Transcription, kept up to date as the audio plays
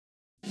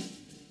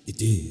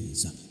It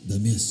is the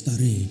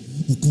mystery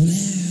cooler.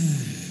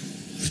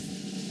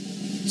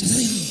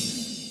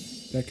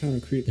 That kind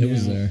of creeped It me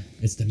was out. there.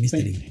 It's the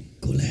mystery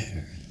cooler.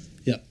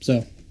 Yep.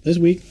 So this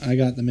week I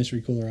got the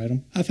mystery cooler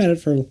item. I've had it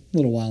for a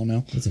little while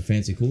now. It's a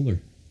fancy cooler.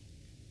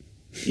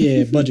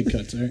 Yeah, budget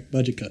cuts, all right?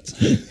 Budget cuts.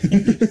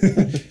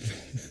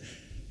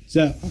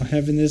 So I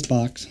have in this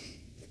box,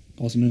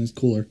 also known as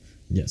cooler,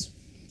 Yes.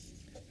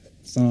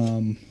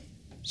 some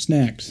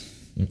snacks.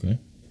 Okay.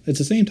 It's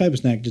the same type of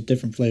snack, just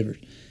different flavors.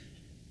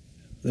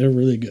 They're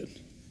really good.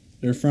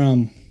 They're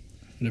from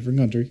a different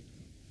country.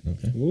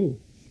 Okay. Ooh.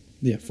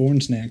 Yeah, foreign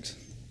snacks.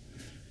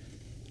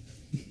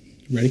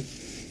 Ready?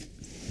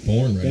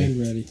 Born ready. Bang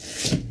ready.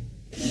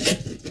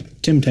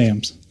 Tim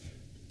Tams.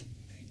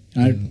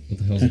 What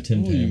the hell's a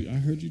Tim Oh, Tam? I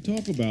heard you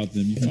talk about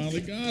them. You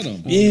finally got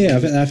them. Yeah,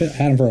 I've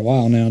had them for a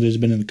while now. They've just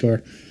been in the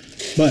car.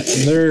 But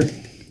they're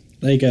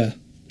like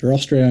they're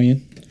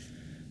Australian.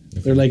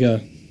 They're like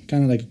a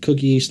kind of like a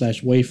cookie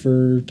 /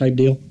 wafer type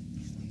deal.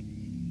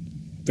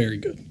 Very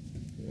good.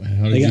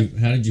 How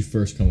did you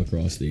first come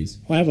across these?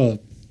 I have a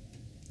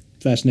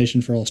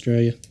fascination for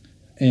Australia,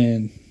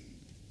 and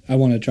I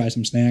wanted to try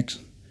some snacks,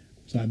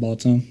 so I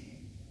bought some.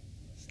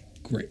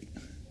 Great.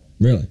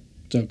 Really?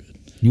 So good.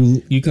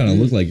 You kind of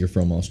look like you're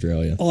from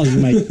Australia. Oh, you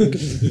mate.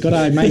 Good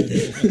eye, mate.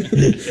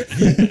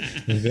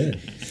 Okay.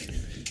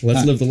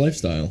 Let's live the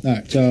lifestyle. All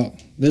right, so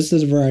this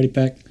is a variety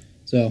pack.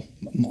 So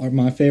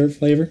my favorite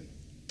flavor,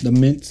 the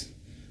mint,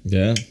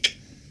 Yeah.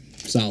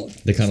 solid.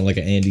 They're kind of like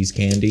an Andes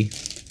candy.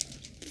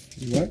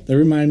 What? They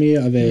remind me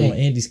of You know what a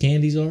Andes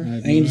candies are? I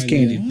have Andes no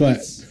candy, idea.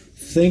 but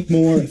think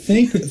more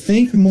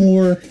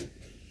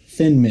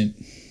thin mint.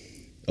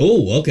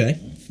 Oh, okay.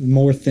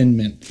 More thin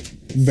mint.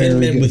 Very Thin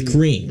mint good. with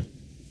cream.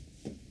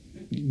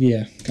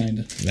 Yeah, kind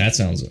of. That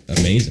sounds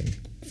amazing.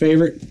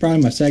 Favorite,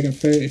 probably my second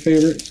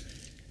favorite.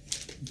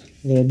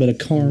 A little bit of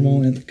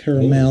caramel and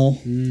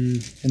caramel in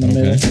the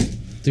middle.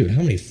 Dude,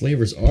 how many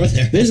flavors are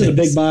there? This is a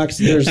big box.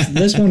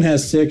 This one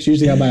has 6.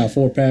 Usually I buy a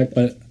 4-pack,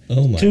 but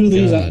Oh my two of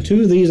god.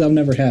 these I've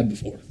never had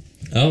before.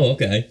 Oh,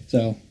 okay.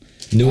 So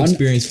New I'm-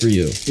 experience for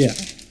you. yeah,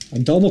 a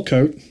double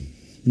coat.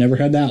 Never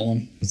had that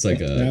one. It's like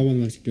That a.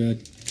 one looks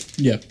good.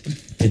 Yeah,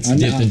 It's I'm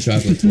dipped not- in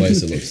chocolate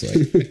twice. It looks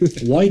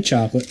like. white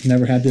chocolate.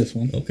 Never had this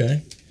one.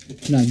 Okay.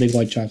 Not a big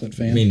white chocolate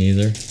fan. Me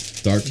neither.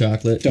 Dark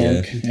chocolate.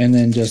 Dark, and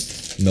then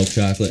just Yeah. Milk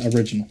chocolate.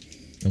 original.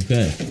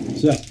 Okay.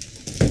 So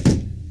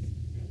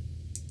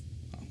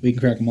we can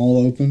crack them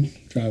all open.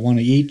 Try one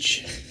of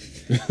each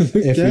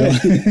if you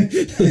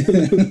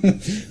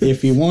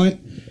if you want.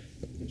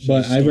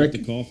 But I Start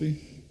reckon the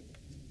coffee.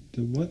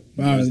 The what?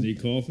 Do I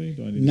need coffee?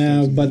 Do I need to no,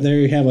 start some but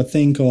coffee? they have a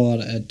thing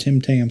called a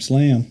Tim Tam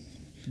Slam.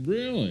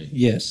 Really?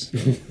 Yes,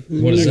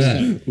 What is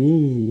that?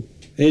 Ooh.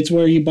 it's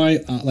where you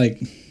bite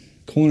like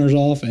corners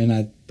off, and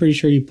I'm pretty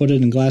sure you put it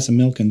in a glass of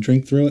milk and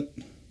drink through it.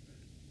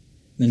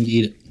 Then you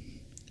eat it.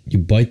 You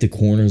bite the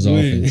corners off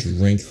and Wait.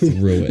 drink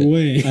through it.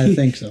 Wait. I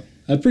think so.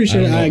 I'm pretty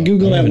sure don't know- I googled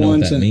don't that even know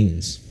once. what that And,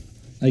 means.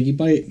 like you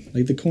bite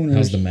like the corners,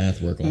 How's the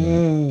math work on that?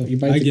 Oh, You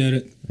bite I the- get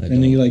it. I and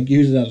then don't. you like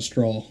use it out of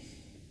straw.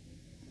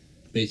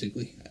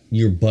 Basically,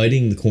 You're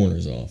biting the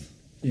corners off.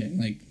 yeah,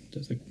 like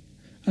just like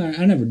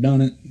I never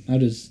done it. I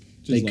just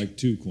Just like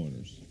two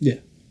corners.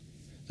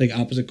 like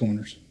opposite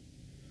corners,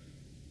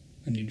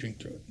 and you drink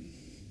through it.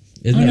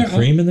 Isn't I there know-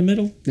 cream in the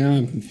middle? Now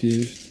I'm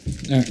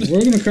confused. All right,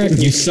 we're gonna crack.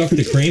 You suck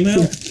the cream out?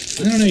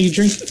 I don't know. You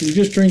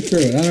just drink through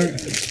it. I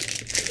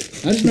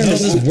just How remember.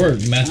 does this work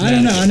mathematically? I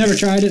don't know. I never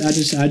tried it. I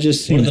just What are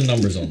seen the it.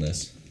 numbers on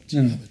this?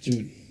 No,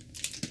 dude.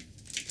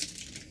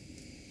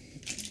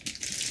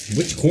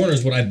 Which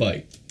corners would I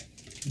bite?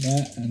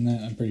 That and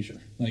that. I'm pretty sure.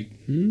 Like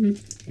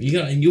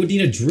You would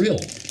need a drill.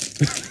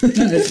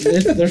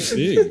 there's.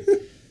 Big.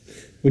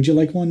 Would you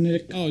like one,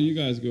 Nick? Oh, you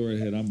guys go right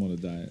ahead. I'm on a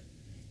diet.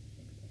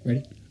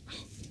 Ready?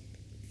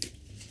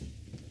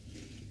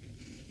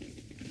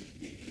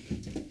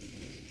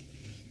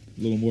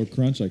 A little more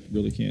crunch. I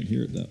really can't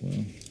hear it that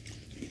well.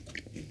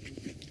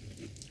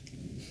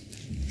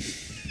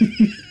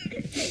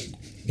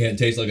 Yeah, it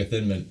tastes like a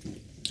Thin Mint.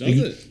 Does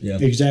it? Yeah.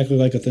 Exactly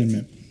like a Thin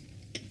Mint.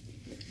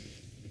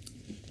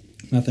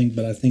 I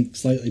think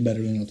slightly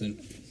better than a Thin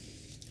Mint.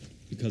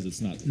 Because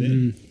it's not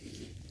thin.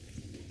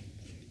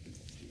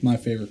 My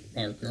favorite,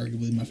 or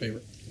arguably my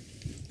favorite.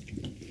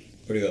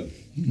 Pretty good.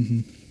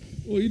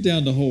 Well, you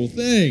down the whole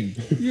thing.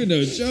 You're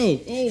no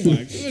joke. Oh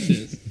my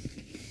goodness.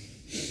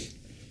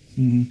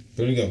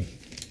 Pretty good.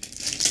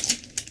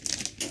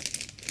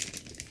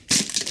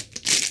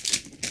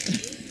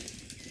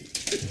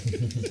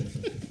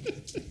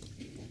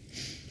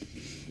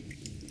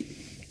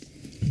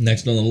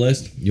 Next on the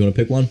list, you want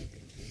to pick one?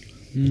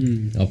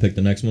 I'll pick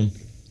the next one.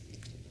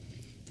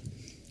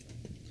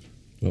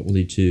 What will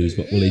he choose?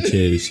 What will he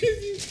choose?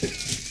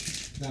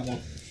 That one.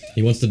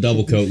 He wants the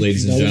double coat,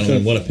 ladies and Double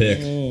gentlemen. coat. What a pick.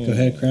 Oh, Go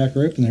ahead, crack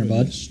her open there,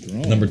 bud.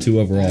 strong. Number 2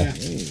 overall.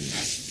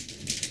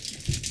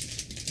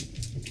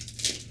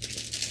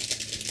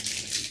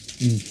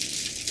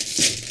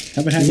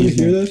 Haven't had Can you these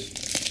hear yet.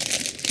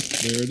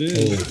 this? There it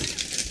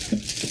is.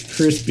 Oh,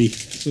 Crispy.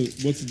 So,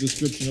 what's the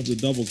description of the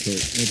double coat?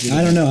 What's it-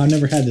 I don't know. I've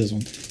never had this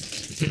one.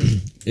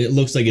 It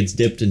looks like it's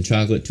dipped in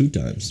chocolate 2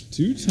 times.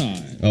 2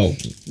 times. Oh,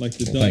 Like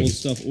the Well, thank double you.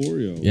 stuffed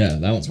Oreo. yeah,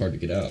 that one's hard to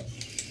get out.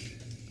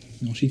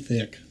 No, she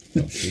thick.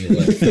 Oh, she a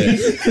little thick.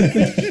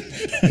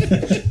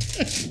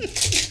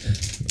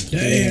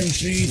 Damn,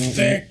 she's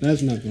thick.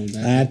 That's not going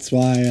back. That's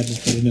why I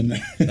just put it in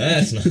there.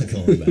 That's not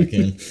going back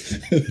in.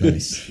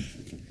 Nice.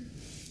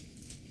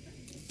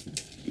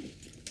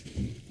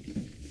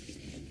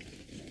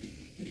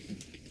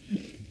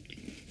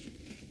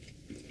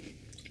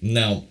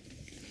 Now,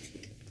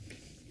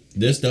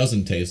 this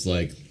doesn't taste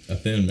like a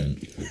Thin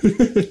Mint.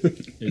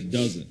 It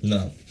doesn't.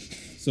 No.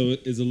 So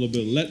it's a little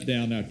bit let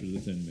down after the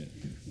Thin Mint.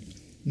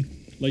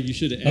 Like you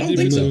should have I don't ended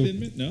think with so. the Thin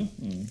Mint? No?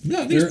 Oh, No,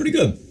 I think it's pretty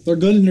good. They're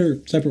good in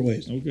their separate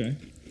ways. okay.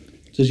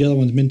 Says the other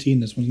one's minty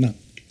and this one's not.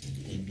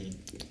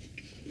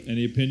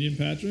 Any opinion,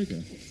 Patrick?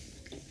 Or-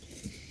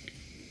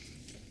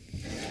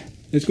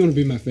 It's going to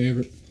be my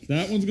favorite.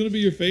 That one's going to be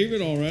your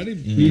favorite already?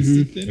 Mm-hmm. It's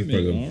the Thin It's Mint.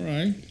 pretty good. All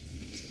right.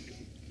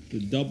 The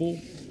double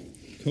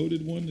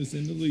coated one is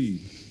in the lead.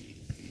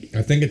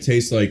 I think it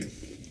tastes like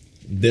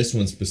this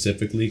one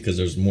specifically because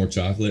there's more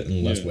chocolate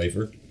and less Yeah.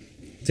 wafer.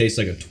 Tastes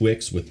like a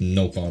Twix with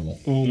no caramel.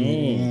 Oh, my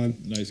Oh, God.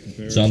 nice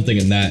comparison. So I'm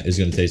thinking that is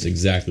going to taste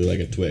exactly like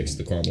a Twix,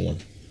 the caramel one.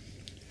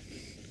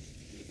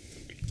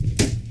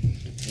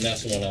 And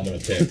that's the one I'm going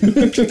to pick.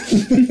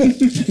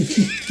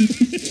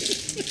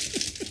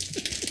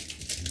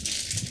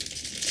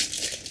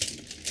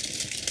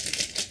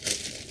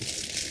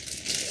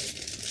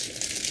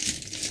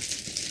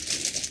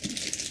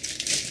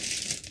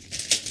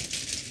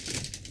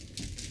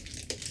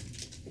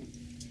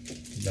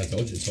 I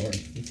told you it's hard.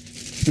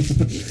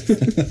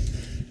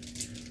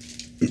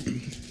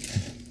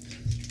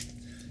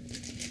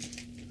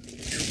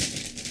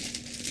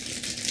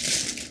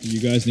 You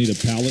guys need a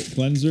palate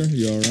cleanser?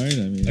 You all right?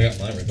 I mean, I got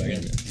mine right back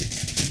in.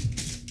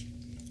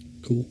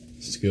 Cool.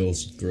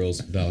 Skills, grills,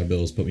 dollar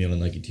bills, put me on a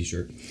Nike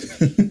t-shirt.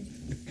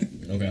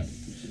 Okay.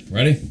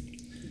 Ready?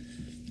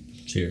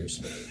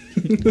 Cheers.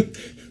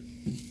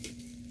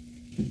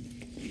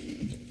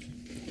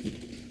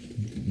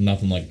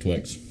 Nothing like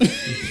Twix.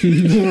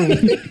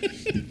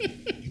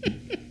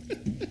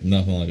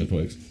 Nothing like a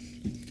Twix.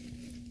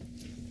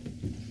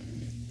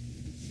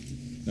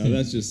 now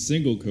that's just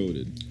single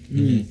coated.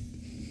 Ooh.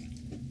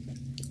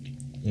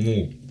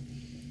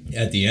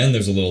 At the end,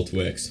 there's a little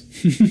Twix.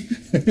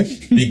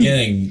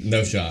 Beginning,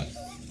 no shot.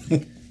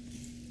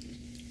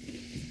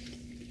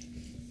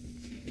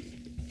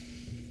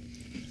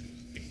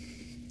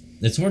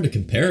 It's hard to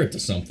compare it to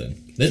something.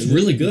 That's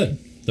really good.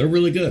 They're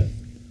really good.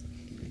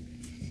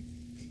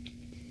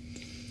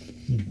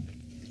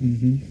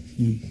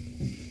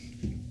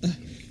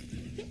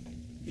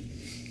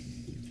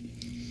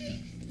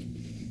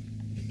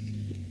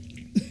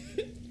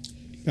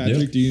 Patrick,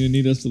 Yeah. do you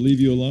need us to leave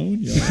you alone?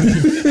 You all right?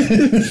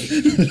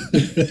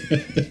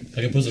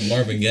 I can put some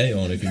Marvin Gaye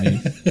on if you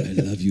need.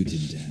 I love you, Tim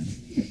Tam.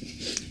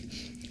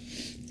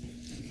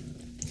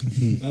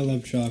 I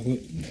love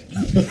chocolate.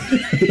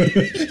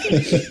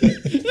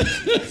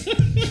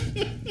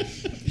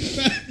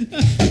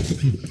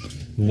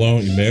 Why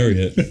don't you marry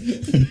it?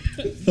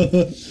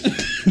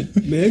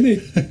 Maybe.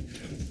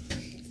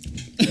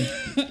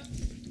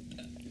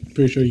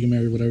 Pretty sure you can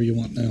marry whatever you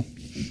want now.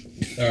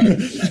 All right.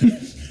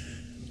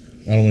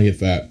 I don't want to get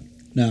fat.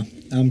 No,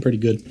 I'm pretty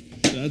good.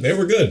 That's, They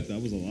were good.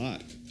 That was a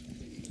lot.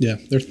 Yeah,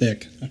 they're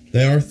thick.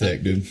 They are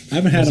thick, dude. I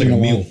haven't had It's them like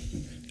in a a while. meal.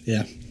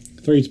 Yeah,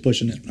 3's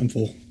pushing it. I'm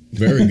full.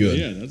 Very good.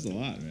 Yeah, that's a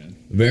lot, man.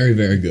 Very,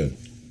 very good.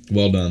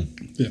 Well done.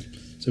 Yeah.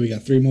 So we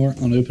got 3 more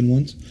unopened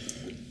ones.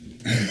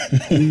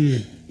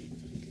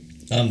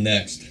 I'm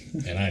next,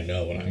 and I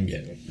know what I'm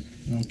getting.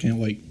 I can't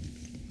wait.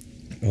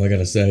 All I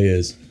gotta say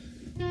is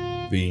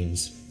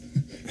beans.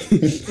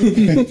 That's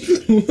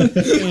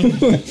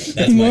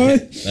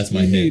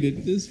my We hit. made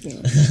it this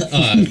far.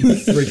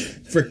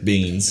 Frick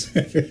beans.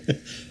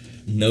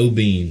 No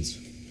beans.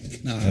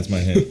 Nah, That's my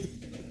hint.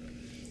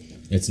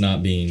 It's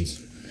not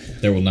beans.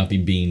 There will not be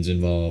beans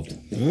involved.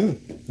 Oh,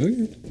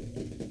 okay.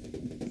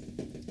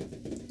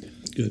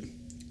 good.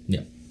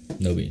 Yeah,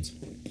 no beans.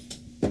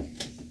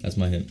 That's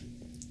my hint.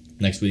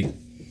 Next week,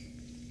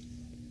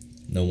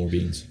 no more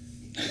beans.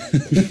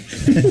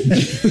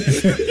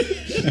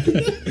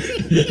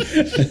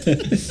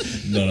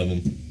 None of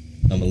them.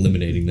 I'm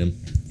eliminating them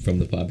from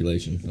the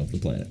population of the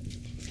planet.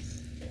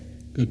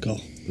 Good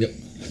call. Yep.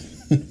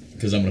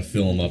 Because I'm going to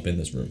fill them up in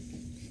this room.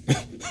 I'm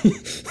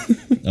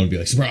going to be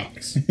like,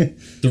 surprise!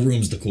 The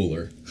room's the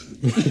cooler.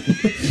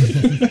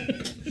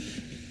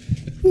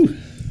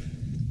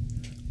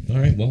 All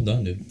right, well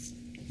done, dude. That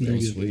Very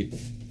was good. sweet.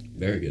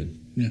 Very good.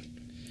 Yeah.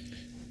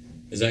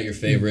 Is that your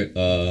favorite,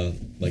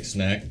 like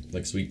snack,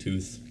 like sweet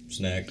tooth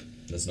snack?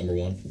 That's number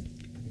one.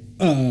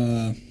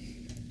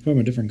 From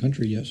a different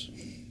country, yes.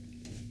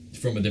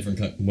 From a different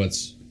country.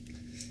 What's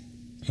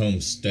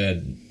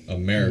Homestead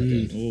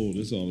American? Oh,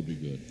 this ought to be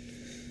good.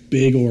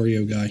 Big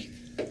Oreo guy.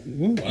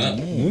 Whoa. Wow.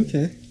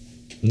 Okay.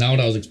 Not what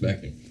I was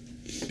expecting.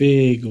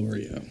 Big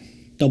Oreo.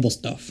 Double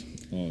stuff.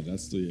 Oh,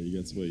 that's the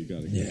way you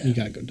got to go. Yeah. You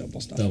gotta go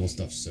double stuff. Double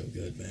stuff's so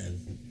good, man.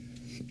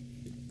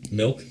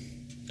 Milk?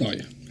 Oh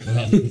yeah.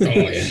 Oh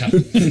yeah.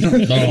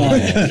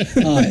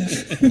 Oh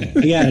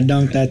yeah. You gotta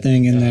dunk that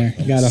thing in there.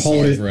 You gotta hold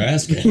Sorry it. for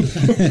asking.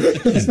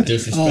 It's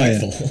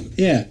disrespectful.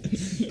 Yeah.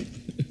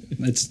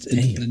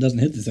 It doesn't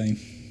hit the thing.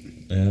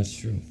 Yeah, that's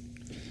true.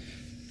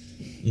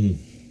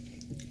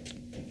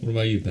 What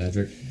about you,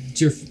 Patrick?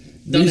 It's your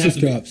Reese's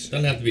Cups.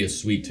 Doesn't have to be a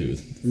sweet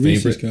tooth.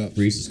 Reese's Favorite? Cups.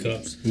 Reese's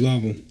Cups.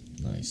 Love them.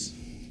 Nice.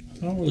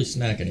 I don't really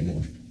snack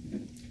anymore.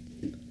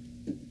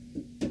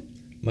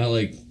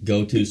 My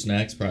go-to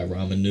snacks probably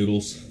ramen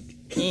noodles.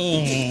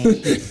 Oh,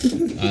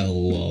 I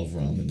love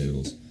ramen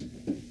noodles.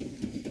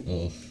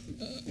 Oh.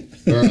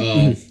 Or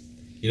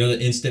you know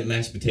the instant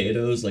mashed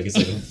potatoes?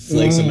 It's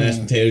flakes of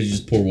mashed potatoes. You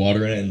just pour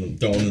water in it and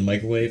throw them in the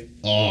microwave.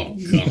 Oh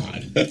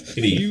God! Could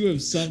eat. you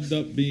have summed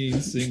up being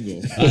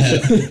single.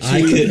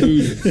 I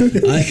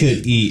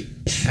could eat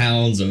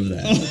pounds of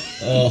that.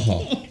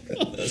 Oh,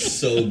 that's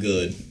so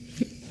good.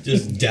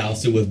 Just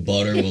douse it with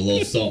butter with a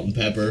little salt and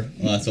pepper.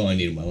 Oh, that's all I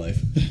need in my life.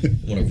 I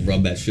want to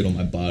rub that shit on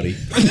my body.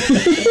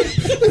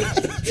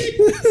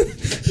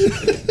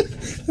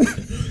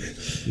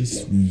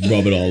 Just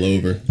rub it all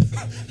over.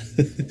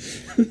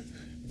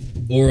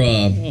 Or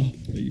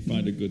You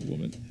find a good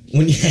woman.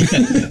 when you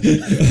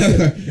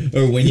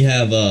or when you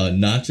have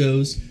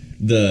nachos,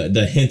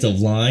 the hint of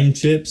lime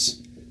chips.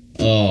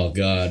 Oh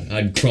God,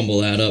 I'd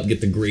crumble that up,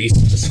 get the grease,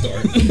 and just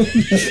start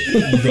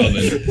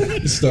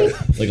rubbing, start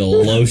like a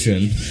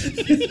lotion.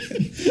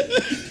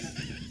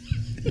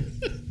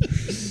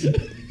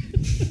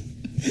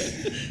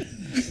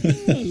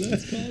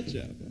 Let's call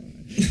Jeff.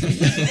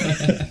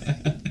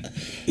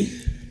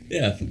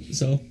 Yeah,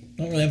 so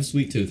I don't really have a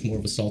sweet tooth, more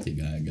of a salty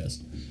guy, I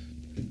guess.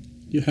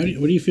 What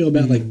do you feel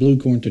about blue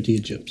corn tortilla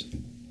chips?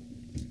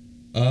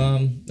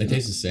 They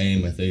taste the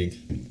same, I think.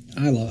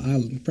 I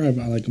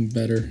like them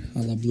better. I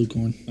love blue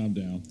corn. I'm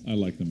down. I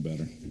like them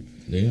better.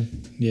 Yeah.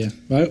 Yeah,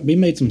 we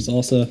made some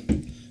salsa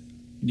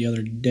the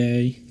other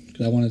day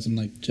because I wanted some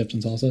chips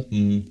and salsa.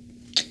 Mm-hmm.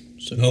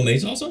 So,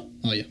 Homemade salsa?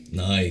 oh yeah,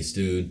 Nice,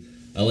 dude.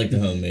 I like the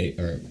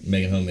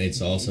making homemade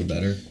salsa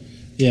better.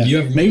 yeah. You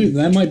ever Maybe made-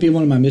 that might be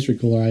one of my mystery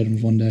cooler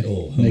items one day.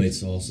 Oh, homemade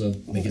salsa.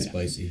 Make it yeah.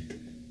 spicy.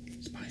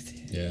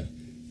 Spicy. Yeah.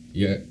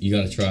 You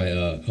gotta try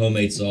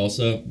homemade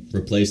salsa.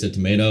 Replace the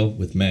tomato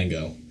with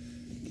mango.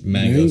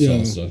 Mango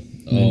salsa.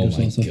 Mango Oh my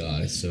salsa.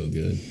 God, it's so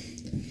good.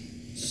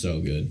 So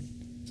good.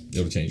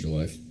 It'll change your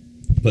life.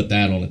 Put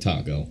that on a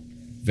taco.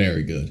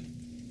 Very good.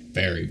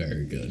 Very,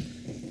 very good.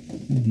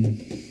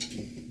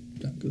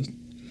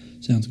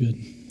 Sounds good.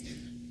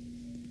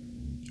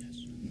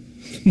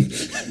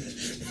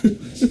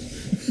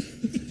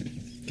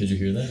 Could you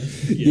hear that?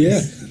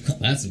 Yeah.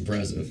 That's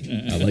impressive.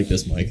 I like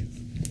this mic.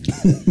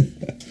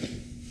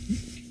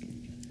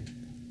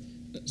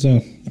 So,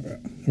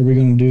 are we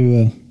gonna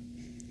do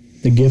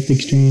the gift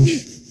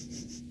exchange?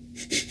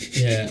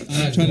 Yeah.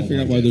 I'm trying to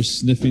figure out why they're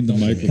sniffing the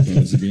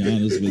microphones, to be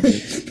honest with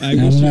you. I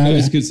wish you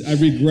guys could. I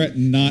regret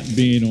not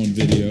being on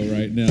video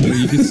right now.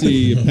 You can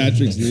see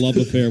Patrick's love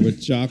affair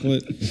with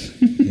chocolate,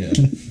 Yeah.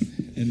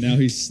 and now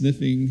he's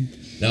sniffing.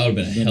 That would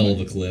have been a hell of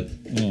a clip.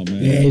 Oh,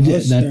 man. Yeah, it I did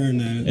was that-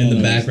 staring at it. In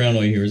the background,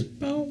 all you hear is.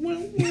 Bow,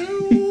 wow, wow.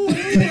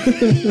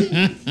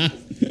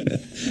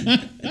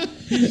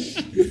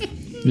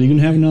 You can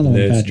have another one,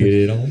 Let's Patrick. get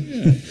it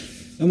on.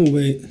 I'm gonna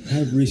wait. I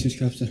have Reese's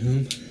Cups at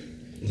home.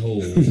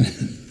 Oh,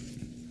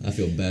 I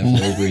feel bad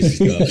for old Reese's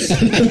Cups.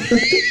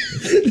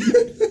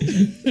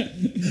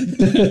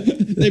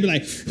 They'd be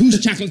like, "Whose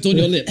chocolate's on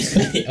your lips?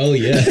 Oh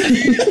yeah.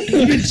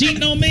 You been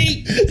cheating on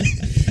me?"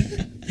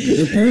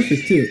 They're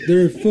perfect too.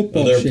 They're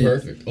football Oh, they're shape.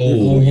 perfect. They're Oh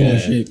football yeah.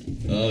 shape.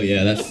 Oh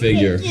yeah, that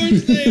figure. Of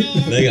course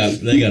they are.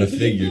 They got a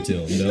figure to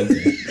them, don't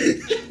they?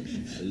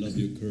 I love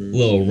your curves.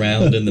 Little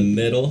round in the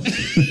middle,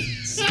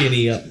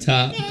 skinny up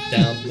top,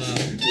 down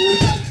bottom.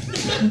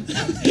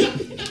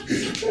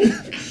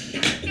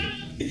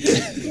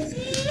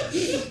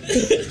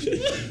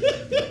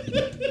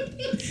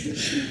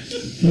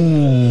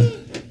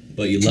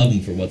 But you love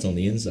them for what's on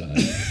the inside.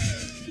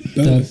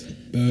 Both.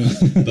 Both.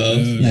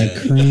 Both.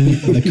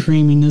 That the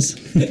creaminess.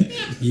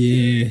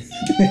 Yeah.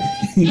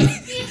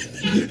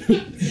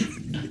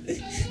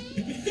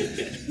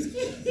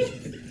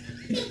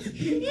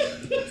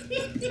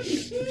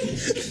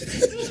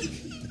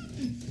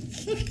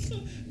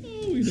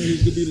 Oh, we know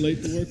he's gonna be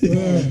late to work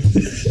tomorrow.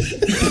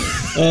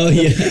 Oh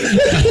yeah.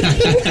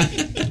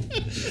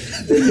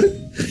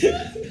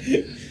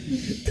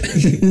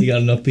 You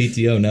got enough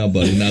PTO now,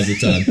 buddy. Now's the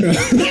time.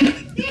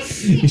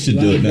 You should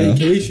do it now.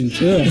 Vacation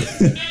too.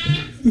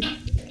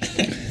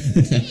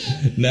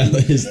 Now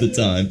is the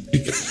time.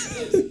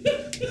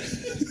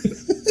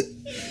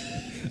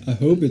 I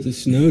hope it's a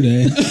snow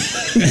day.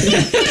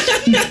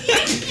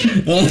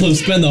 Oh,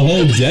 spend the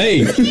whole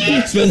day.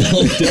 Spend the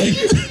whole day.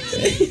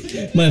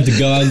 Might have to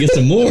go out and get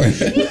some more.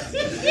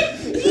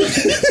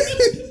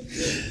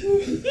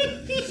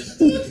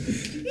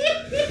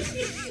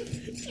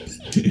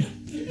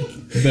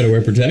 You better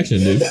wear protection,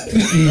 dude.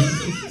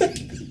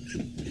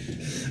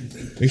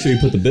 Make sure you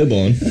put the bib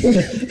on.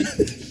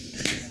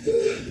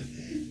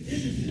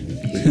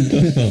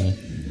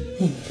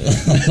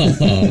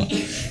 Oh,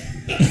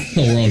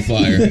 we're on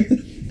fire.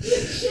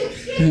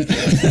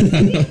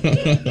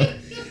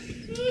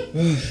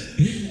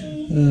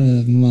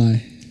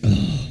 My.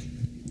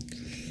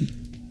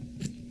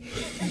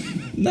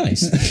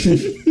 Nice.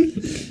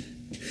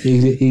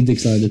 He's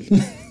excited.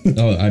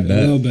 Oh, I A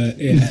bet. little bit,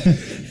 yeah.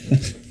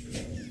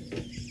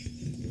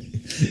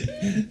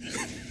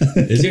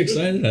 Is he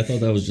excited? I thought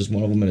that was just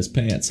one of them in his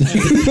pants. Oh,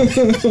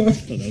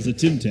 that was a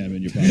Tim Tam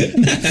in your pocket.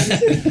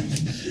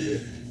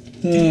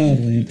 Oh,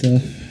 Atlanta.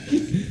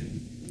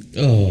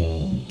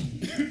 Oh.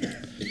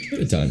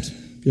 Good times.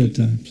 Good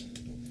times.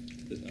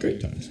 Great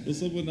times.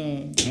 What's up with, I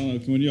don't know,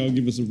 can one of y'all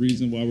give us a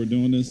reason why we're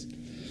doing this?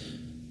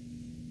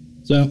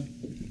 So,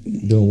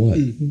 Doing what?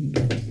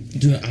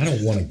 Dude, I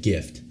don't want a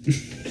gift.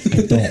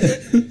 I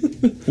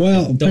don't.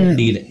 well, Don't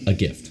need a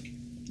gift.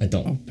 I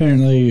don't.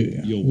 apparently,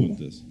 You'll want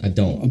this. I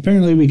don't.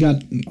 apparently we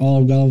got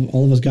all of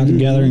us got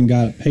together and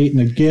got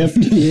Peyton a gift.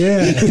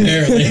 Yeah.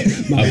 Apparently.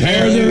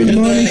 Apparently we did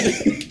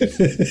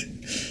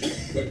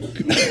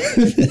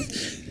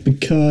that.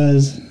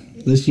 Because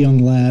this young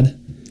lad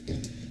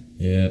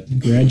Yep.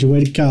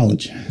 graduated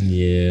college.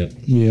 Yep.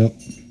 Yep.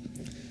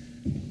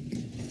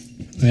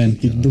 And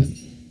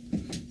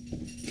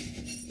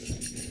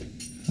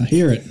I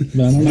hear it,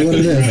 but I don't know what What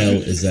it the is. hell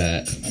is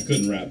that? I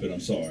couldn't wrap it, I'm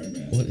sorry,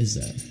 man. What is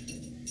that?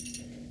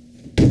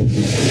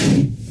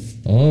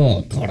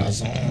 Oh,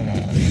 corazon.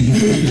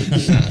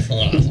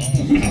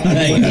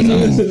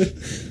 Corazon.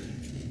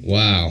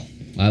 Wow.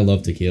 I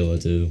love tequila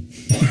too.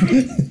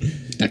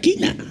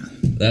 Tequila.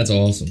 That's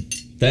awesome.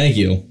 Thank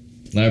you.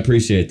 I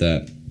appreciate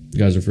that. You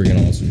guys are freaking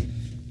awesome.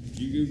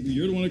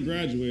 You're the one that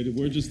graduated.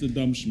 We're just the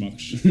dumb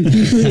schmucks.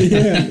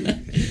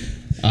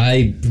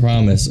 I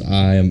promise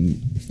I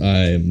am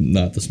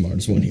not the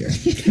smartest one here.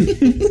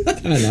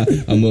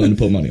 I'm willing to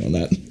put money on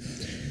that.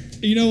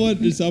 You know what?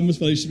 It's almost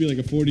like it should be like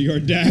a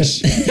 40-yard dash.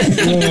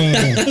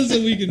 So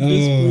we can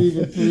disprove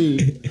or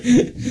prove.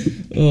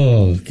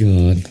 Oh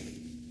God.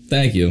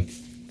 Thank you.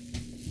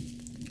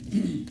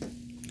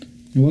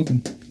 You're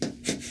welcome.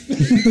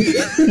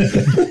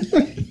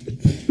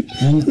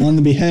 on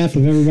the behalf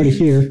of everybody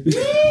here,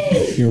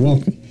 you're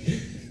welcome.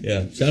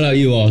 Yeah. Shout out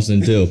you,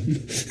 Austin, too.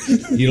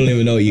 You don't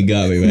even know what you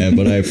got me, man,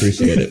 but I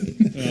appreciate it.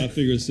 I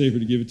figure it's safer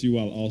to give it to you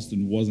while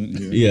Austin wasn't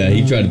here. Yeah,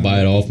 he tried to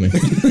buy it off me.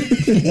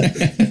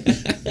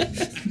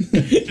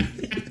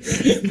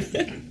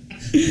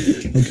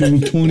 I'll give you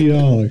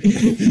 $20.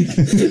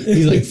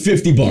 He's like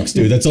 $50,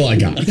 dude. That's all I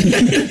got.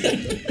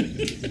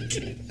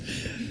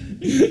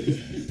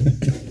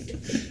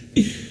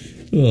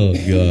 Oh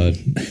God.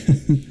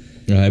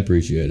 I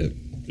appreciate it.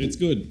 It's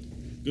good.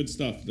 Good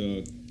stuff,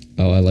 though.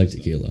 Oh, I like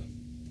tequila.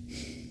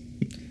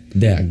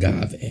 De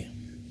agave.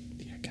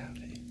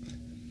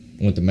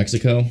 I went to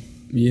Mexico when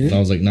I Yeah.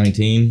 was like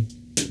 19,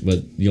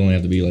 but you only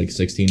have to be like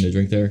 16 to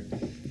drink there.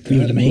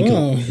 Viva de Mexico.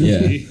 Whoa. Yeah.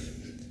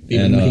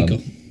 Viva And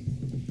Mexico.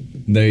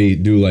 they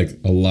do like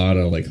a lot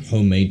of like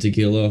homemade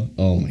tequila.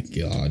 Oh my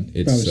God.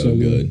 It's Probably so so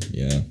good.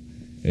 Yeah.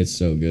 It's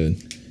so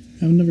good.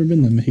 I've never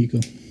been to Mexico.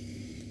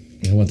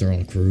 I went there on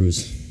a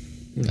cruise.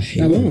 I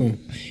hate, Oh.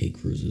 I hate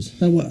cruises.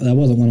 That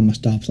wasn't one of my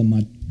stops on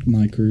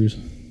my cruise.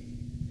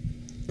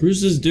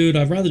 Cruises, dude,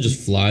 I'd rather just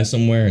fly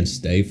somewhere and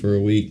stay for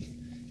a week.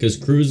 Because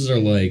cruises are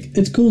like,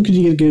 It's cool because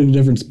you get to go to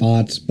different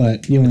spots,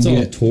 but you it's want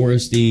all to get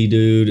touristy,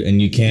 dude,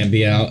 and you can't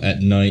be out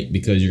at night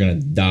because you're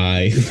gonna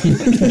die.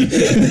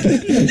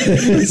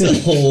 It's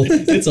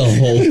a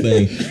whole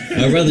thing.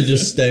 I'd rather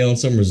just stay on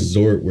some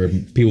resort where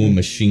people with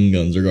machine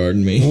guns are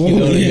guarding me. You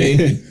know what I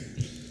mean?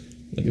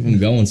 Like if I'm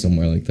going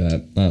somewhere like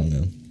that, I don't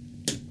know.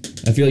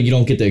 I feel like you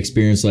don't get to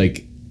experience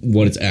like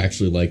what it's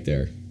actually like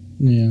there.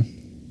 yeah.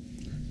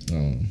 I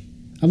don't know.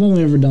 I've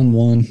only ever done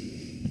one.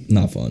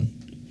 Not fun.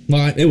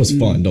 Well, it was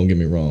fun. Don't get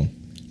me wrong,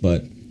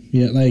 but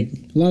Yeah, like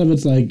a lot of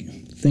it's like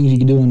things you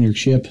can do on your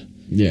ship.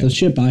 yeah, The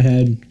ship I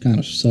had kind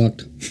of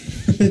sucked.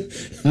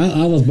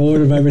 I was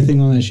bored of everything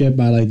on that ship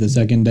by like the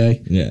second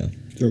day. yeah.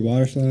 Is there a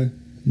water slide?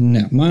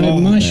 No,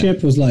 my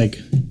ship was like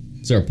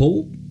Is there a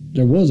pool?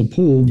 there was a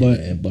pool, but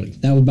Yeah, buddy.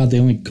 that was about the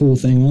only cool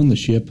thing on the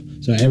ship.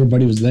 So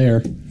everybody was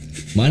there.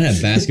 Mine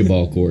had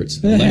basketball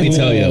courts. Let me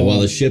tell you, while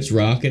the ship's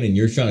rocking and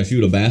you're trying to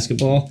shoot a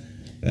basketball,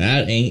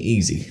 that ain't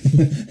easy.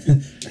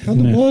 How'd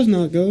the balls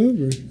not go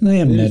over? They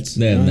have nets.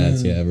 They have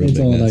nets, yeah, real It's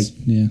big all nets. like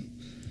yeah.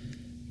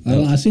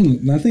 I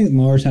think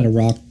Mars had a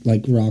rock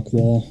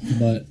wall,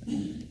 but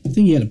I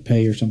think you had to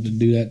pay or something to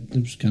do that. It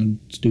was kind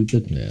of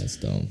stupid. Yeah, it's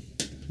dumb.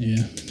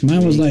 Yeah,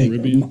 mine was like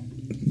Caribbean?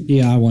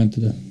 yeah. I went to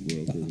the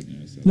Royal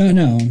Caribbean,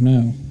 yes.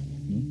 no.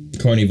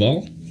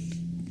 Carnival?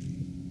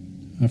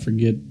 I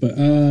forget, but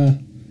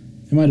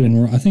it might have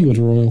been. I think it was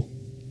Royal.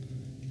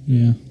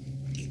 Yeah,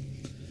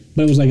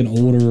 but it was like an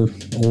older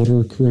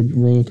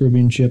Royal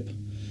Caribbean ship.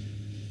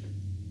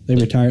 They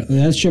retired.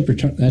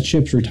 That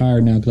ship's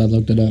retired now because I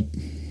looked it up.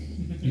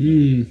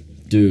 You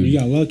Dude,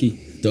 got lucky.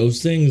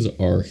 those things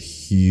are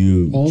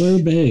huge. Oh,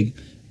 they're big.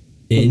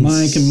 But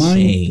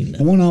Insane.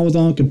 the one I was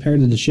on compared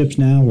to the ships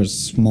now was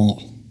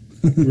small.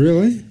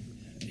 Really?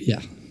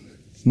 Yeah,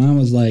 mine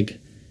was like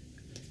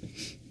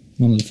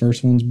one of the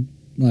first ones.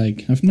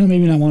 Like, maybe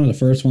not one of the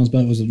first ones, but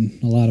it was a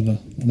lot of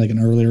like an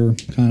earlier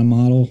kind of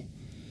model.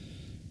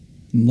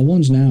 And the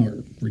ones now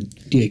are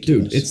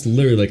ridiculous. Dude, it's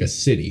literally like a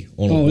city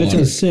on a oh, water. it's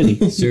a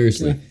city.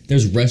 Seriously.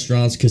 There's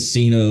restaurants,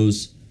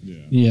 casinos.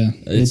 Yeah,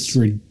 it's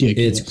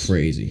ridiculous. It's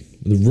crazy.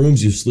 The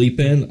rooms you sleep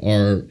in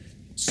are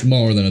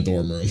smaller than a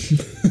dorm room.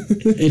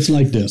 It's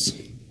like this.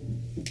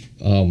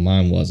 Oh,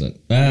 mine wasn't.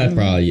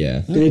 Probably,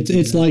 yeah.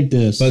 It's like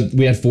this. But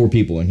we had 4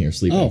 people in here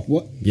sleeping. Oh,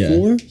 what? Yeah.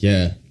 4?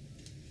 Yeah.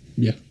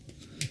 Yeah.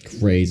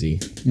 Crazy.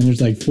 And there's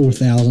like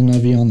 4,000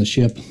 of you on the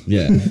ship.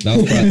 Yeah.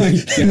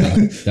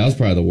 That was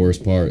probably the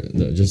worst part.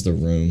 Just the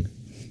room.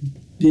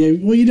 Yeah,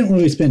 well, you don't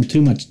really spend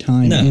too much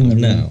time in the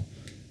room. No.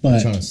 But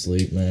I'm trying to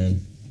sleep,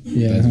 man.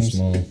 yeah, Beds are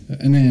small.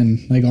 and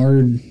then like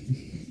our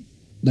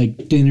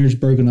dinner's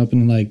broken up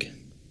in like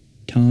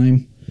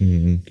time,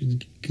 Mm-hmm.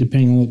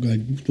 depending on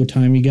what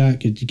time you got,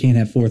 because you can't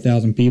have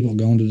 4,000 people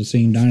going to the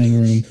same dining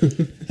room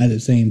at the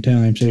same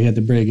time, so you had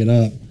to break it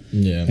up.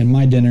 Yeah. And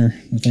my dinner,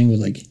 the thing was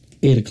like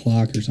 8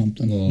 o'clock or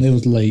something. Oh. It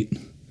was late.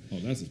 Oh,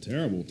 that's a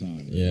terrible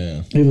time.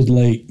 Yeah. It was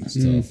late.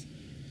 It's tough.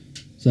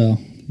 So,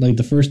 like,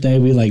 the first day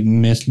we, like,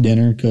 missed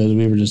dinner because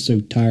we were just so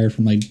tired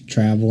from, like,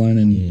 traveling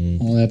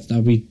and all that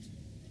stuff. We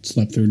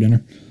slept through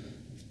dinner.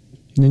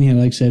 And then you had,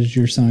 like, set at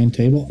your assigned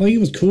table. Like, it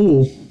was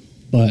cool,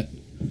 but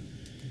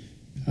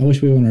I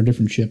wish we were on a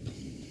different ship.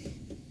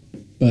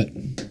 But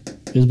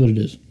it is what it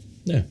is.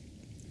 Yeah.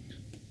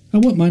 I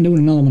wouldn't mind doing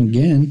another one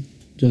again.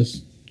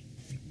 Just,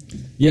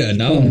 Yeah,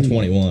 now that I'm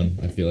 21,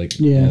 I feel like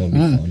Yeah, that would be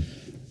fun.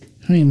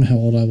 I don't even know how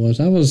old I was.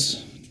 I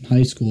was in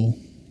high school,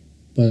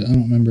 but I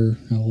don't remember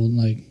how old,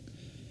 like,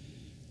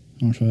 I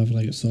don't know if I was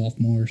like a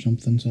sophomore or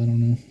something, so I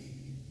don't know.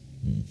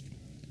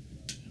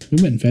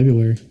 We went in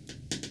February.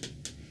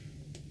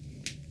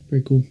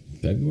 Pretty cool.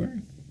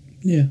 February?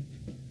 Yeah.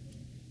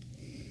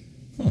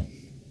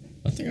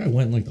 I think I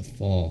went in like the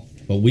fall.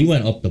 But we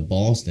went up to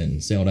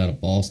Boston, sailed out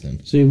of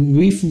Boston. See,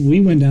 we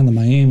went down to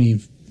Miami,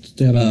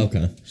 stayed out,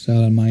 Okay. stayed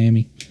out in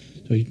Miami.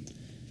 So,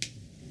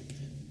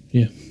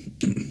 yeah.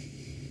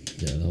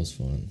 Yeah, that was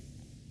fun.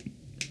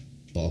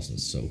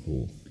 Boston's so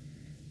cool.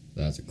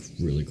 That's a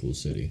really cool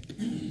city.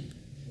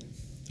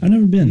 I've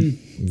never been.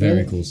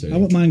 Very cool city. I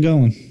wouldn't mind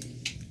going.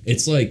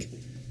 It's like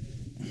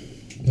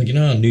you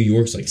know how New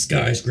York's like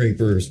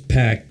skyscrapers,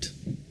 packed.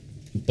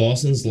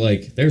 Boston's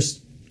like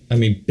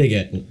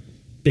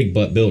big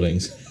butt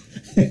buildings.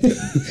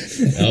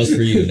 That was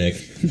for you, Nick.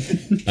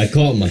 I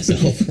caught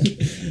myself.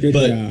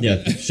 But job.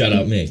 yeah, shout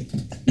out me.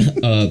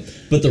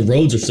 But the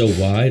roads are so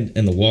wide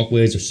and the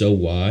walkways are so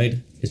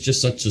wide. It's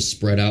just such a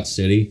spread out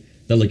city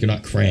that like you're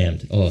not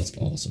crammed. Oh, it's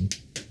awesome.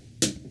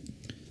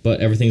 But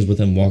everything's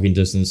within walking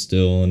distance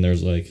still, and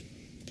there's like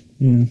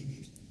Yeah.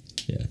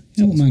 yeah.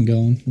 I wouldn't mind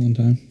going one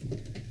time.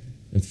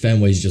 And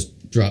Fenway's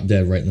just drop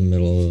dead right in the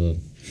middle of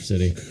the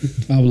city.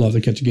 I would love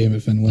to catch a game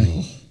at Fenway.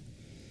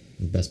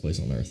 The best place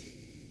on earth.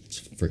 It's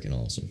freaking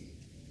awesome.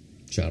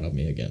 Shout out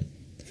me again.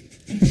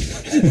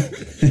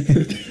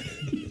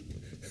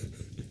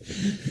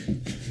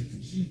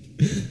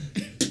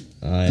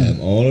 I am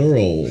on a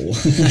roll.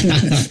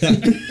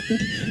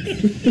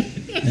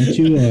 That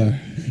you are.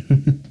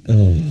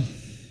 Oh.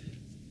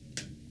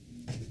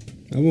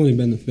 I've only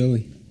been to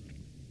Philly.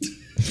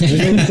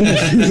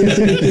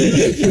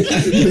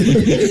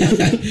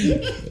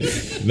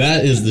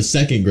 That is the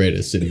second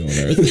greatest city on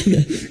earth.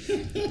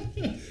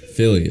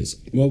 Philly is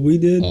What we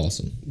did,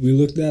 awesome. we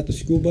looked at the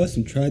school bus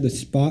and tried to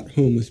spot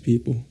homeless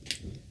people.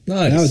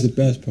 Nice. That was the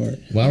best part.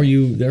 Why were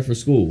you there for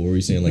school? What were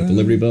you seeing, like the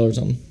Liberty Bell or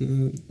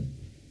something?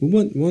 We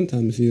went one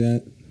time to see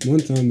that. One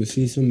time to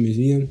see some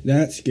museum.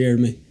 That scared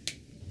me.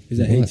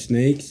 Because I hate What?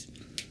 snakes.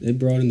 They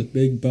brought in the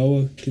big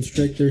boa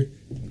constrictor.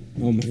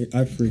 Oh my,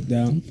 I freaked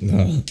out.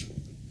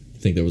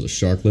 Think there was a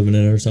shark living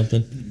in it or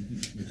something?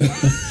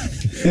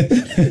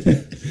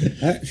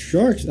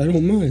 Sharks, I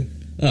don't mind.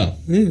 Oh.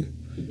 Yeah.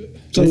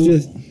 So-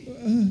 It's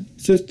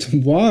just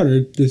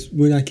water. Just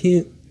when I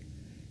can't,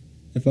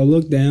 if I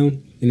look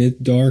down and it's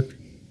dark,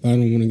 I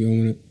don't want to go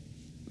in it.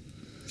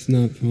 It's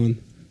not fun.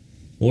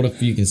 What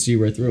if you can see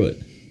right through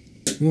it?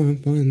 Oh, I'm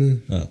fine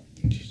then. Oh.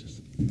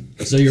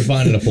 So you're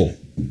fine in a pool?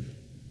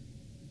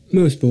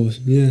 Most pools,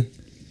 yeah.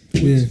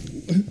 Yeah.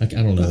 I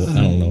don't know. I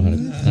don't know what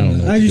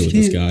I to do just with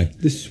this can't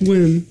guy to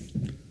swim.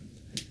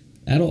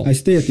 at all. I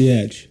stay at the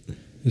edge.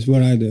 Is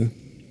what I do.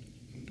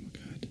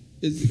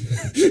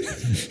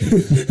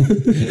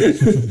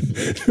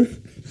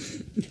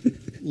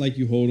 Like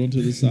you hold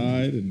onto the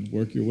side and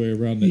work your way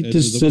around the He edge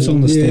just of the sits pool.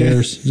 on the Yeah.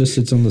 stairs. Just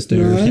sits on the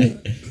stairs. Right?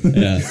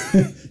 Yeah.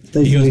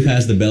 He goes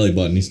past the belly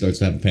button. He starts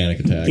to have a panic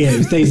attack. Yeah,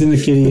 he stays in the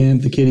kitty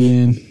end. The kitty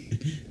end.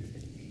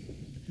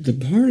 The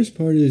hardest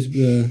part is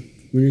when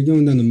you're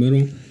going down the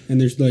middle and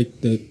there's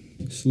like the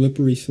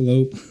slippery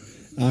slope.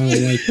 I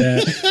don't like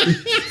that.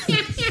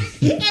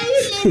 I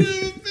would love to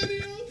have a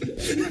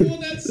video on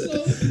that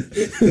slope.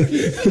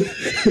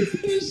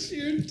 The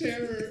sheer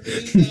terror in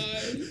his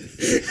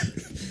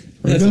eyes.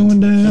 We're going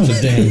down. That's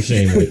a damn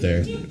shame right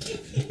there.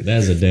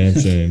 That's a damn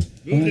shame.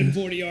 Moving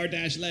 40-yard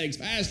dash legs.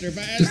 Faster,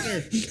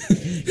 faster.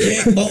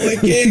 Kick, boy,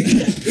 kick.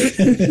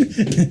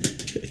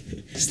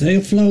 Stay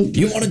afloat.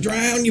 You want to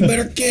drown? You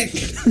better kick.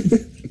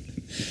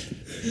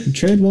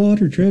 Tread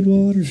water. Tread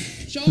water.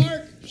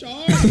 Shark,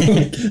 shark.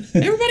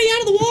 Everybody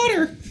out of the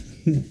water.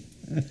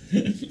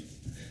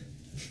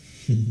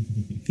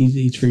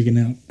 He's freaking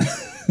out.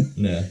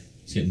 Nah,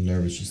 he's getting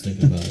nervous just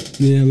thinking about it.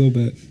 Yeah, a little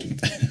bit.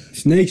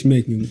 Snakes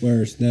make me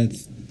worse.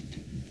 That's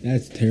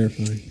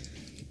terrifying.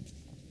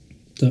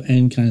 So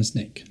any kind of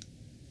snake.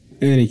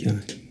 Any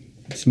kind.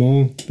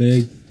 Small,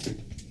 big.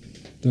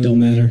 Don't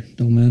matter.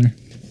 Don't matter.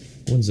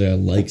 I wouldn't say I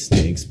like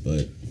snakes,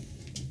 but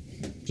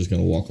just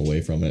gonna walk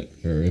away from it.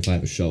 Or if I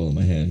have a shovel in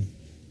my hand,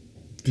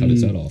 cut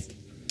its head off.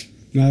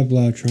 I have a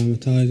lot of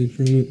traumatizing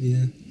from it,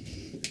 yeah.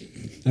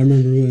 I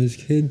remember when I was a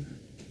kid,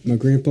 my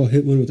grandpa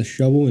hit one with a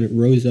shovel and it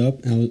rose up.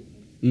 I was,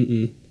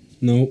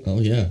 nope. Oh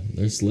yeah,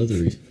 they're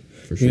slithery,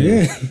 for sure.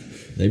 Yeah.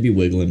 They be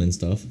wiggling and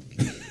stuff.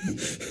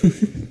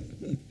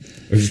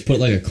 Or just put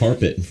like a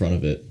carpet in front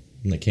of it,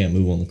 and they can't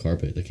move on the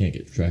carpet. They can't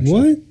get traction.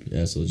 What?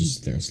 Yeah, so they'll just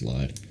sit there and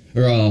slide.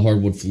 Or a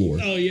hardwood floor.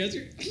 Oh yeah,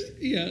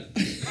 yeah.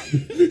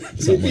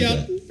 Something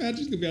like that.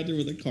 Patrick's gonna be out there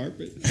with a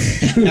carpet.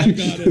 I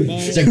got it, Mom.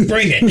 It's like,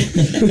 bring it!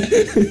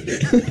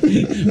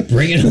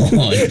 Bring it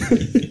on!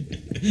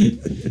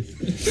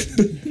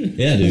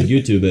 Yeah, dude,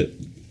 YouTube it.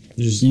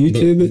 Just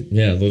YouTube it?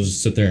 Yeah, they'll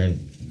just sit there and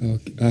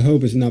I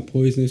hope it's not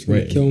poisonous. It's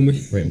going to kill me.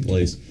 right in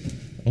place.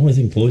 The only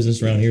thing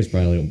poisonous around here is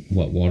probably,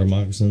 water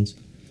moccasins?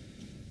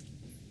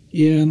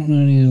 Yeah, I don't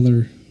know any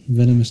other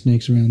venomous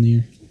snakes around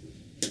here.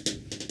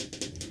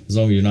 As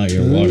long as you're not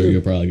near water,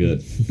 you're probably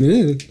good.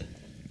 Yeah.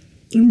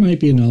 There might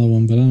be another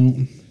one, but I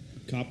don't.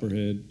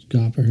 Copperhead.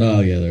 Copperhead.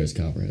 Oh, yeah, there's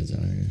copperheads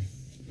out here.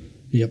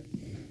 Yep.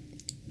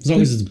 As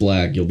long as it's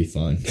black, you'll be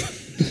fine.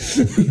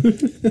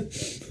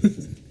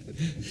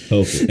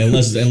 Hopefully.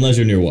 Unless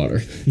you're near water.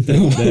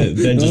 Then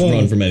just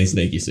run from any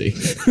snake you see.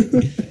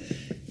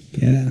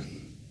 Yeah.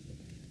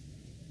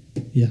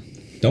 Yeah.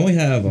 Don't we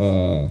have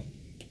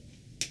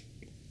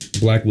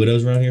black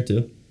widows around here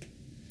too?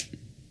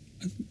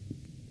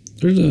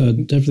 There's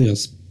definitely a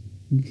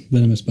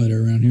venomous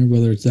spider around here,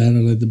 whether it's that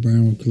or like the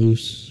brown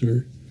recluse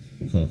or.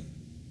 Huh.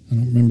 I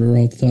don't remember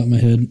off the top of my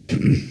head.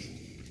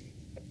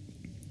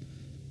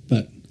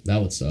 But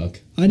That would suck.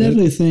 I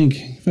definitely think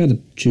if I had to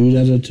choose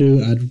out of the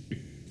two,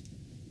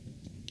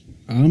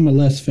 I'm a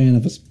less fan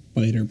of a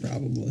spider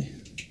probably.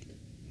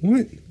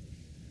 What?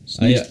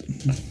 I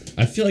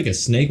feel like a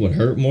snake would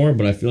hurt more,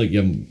 but I feel like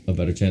you have a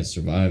better chance of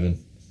surviving.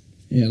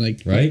 Yeah,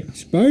 like Right?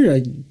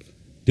 Spider?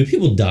 Do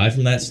people die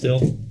from that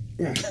still?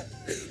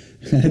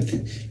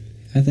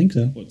 I think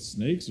so. What,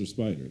 snakes or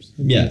spiders?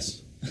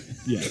 Yes.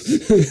 Yes.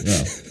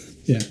 No.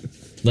 Yeah.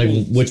 Like,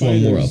 Well, which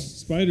one more of?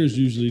 Spiders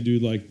usually do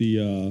like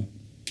the,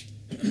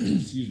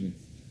 excuse me,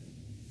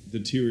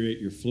 deteriorate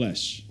your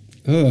flesh.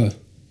 Ugh.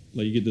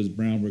 Like you get this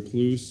brown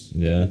recluse.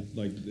 Yeah.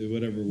 Like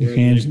whatever, Your wherever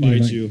hands they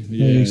bite like, you.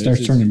 Yeah, it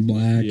starts it's- turning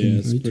black. Yeah, and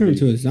it's You turn pretty-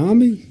 into a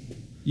zombie?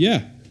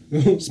 Yeah.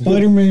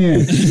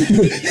 Spider-Man.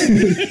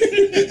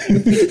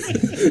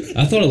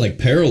 I thought it, like,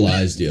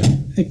 paralyzed you.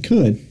 It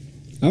could.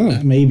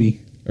 Oh. Maybe.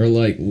 Or,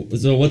 like,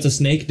 so what's a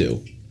snake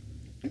do?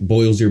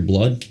 Boils your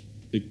blood?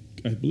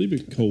 I believe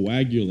it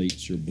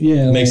coagulates your blood.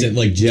 Yeah. Makes it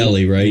like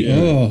jelly, right? Yeah.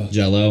 Oh.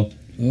 Jello.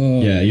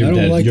 Oh. Yeah, I you're don't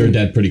dead. like You're them.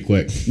 dead pretty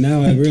quick.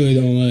 Now I really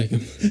don't like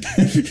them.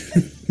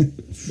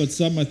 But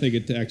some, I think,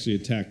 it actually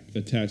attack It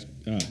attack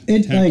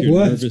like your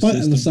what? nervous I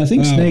system.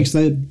 think Wow. snakes.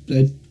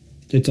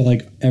 It's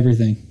like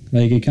everything.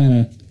 Like it kind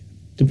of,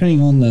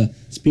 depending on the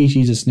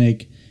species of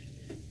snake,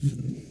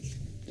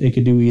 it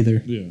could do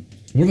either. Yeah.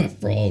 What about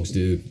frogs,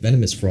 dude?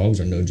 Venomous frogs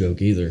are no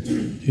joke either.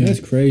 That's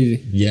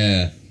crazy.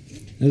 Yeah.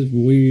 That's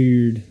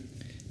weird.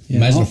 Yeah,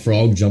 Imagine a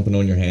frog jumping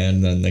on your hand,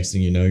 and then next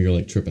thing you know, you're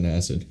like tripping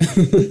acid.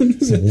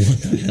 It's like,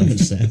 what the hell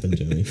just happened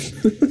to me?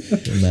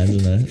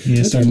 Imagine that. Yeah,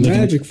 That's a start licking,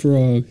 magic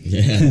frog.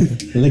 Yeah.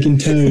 licking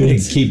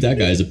toads. Keep that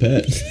guy as a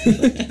pet.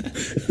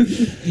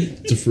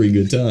 It's a free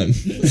good time.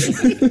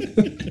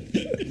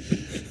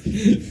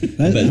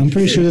 I'm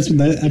pretty sure that's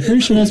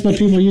what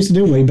people used to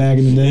do way back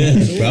in the day.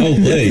 Yeah,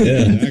 probably.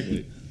 Yeah.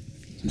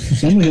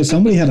 Exactly.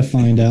 Somebody had to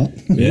find out.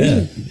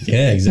 Yeah.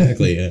 Yeah,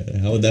 exactly.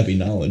 How would that be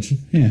knowledge?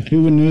 Yeah,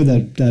 who would know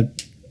that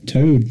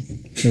toad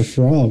or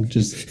frog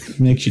just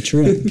makes you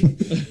trip?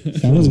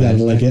 Someone's got to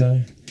lick it.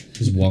 Guy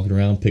just walking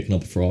around picking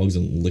up frogs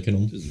and licking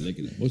them. Just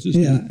licking it. What's this?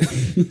 Yeah.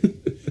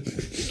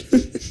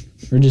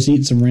 Or just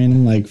eating some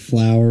random like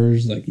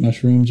flowers, like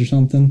mushrooms or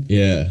something.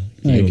 Yeah.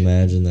 Can you Like-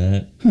 imagine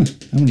that? I'm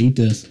gonna eat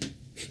this.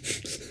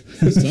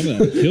 Some of that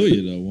will kill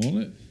you, though, won't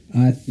it?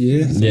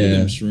 Yeah. Some of Yeah.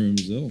 them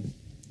shrooms, they'll.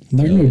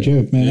 They're Oh, no yeah.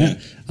 joke, man.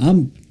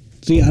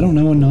 Yeah. I don't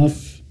know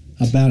enough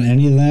about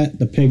any of that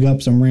to pick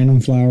up some random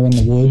flower in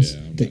the woods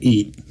Yeah, to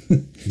eat.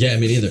 Yeah,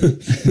 me neither.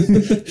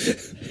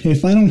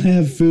 If I don't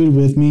have food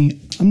with me,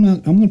 I'm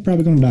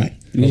probably gonna die.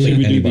 You think think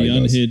we do anybody the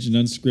does. unhinged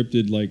and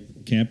unscripted like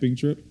camping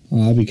trip?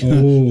 Oh, that'd be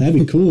Oh. that'd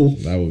be cool.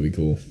 That would be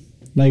cool.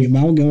 Like if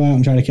I'll go out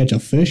and try to catch a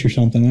fish or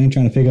something. I ain't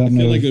trying to pick up I feel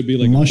no like it would be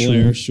like a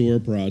mushroom. Blair Shore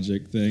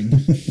project thing.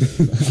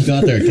 I'll go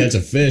out there and catch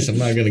a fish. I'm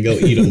not going to go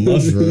eat a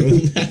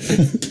mushroom.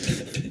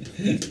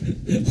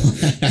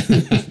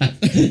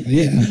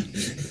 Yeah,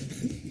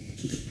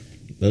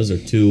 Those are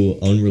two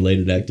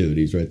unrelated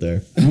activities right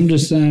there. I'm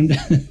just saying.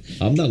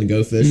 I'm down to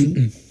go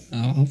fishing.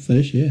 I'll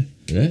fish. Yeah,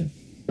 Yeah.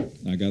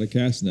 I got a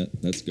cast net.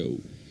 Let's go.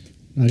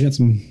 I got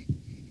some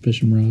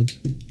fishing rods.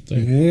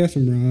 Hey, I got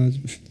some rods.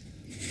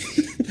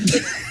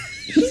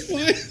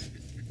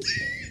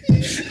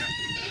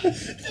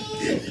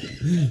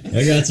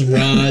 I got some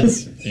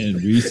rods. And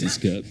Reese's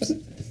cups.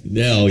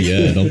 Oh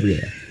yeah, don't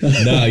forget.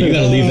 No, you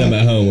gotta leave them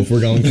at home if we're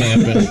going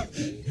camping.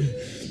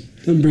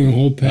 I'm bringing a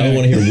whole pack. I don't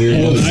want to hear weird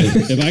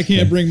noises. If I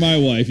can't bring my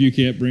wife, you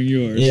can't bring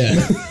yours. Yeah,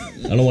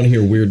 I don't want to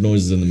hear weird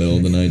noises in the middle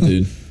of the night,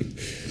 dude.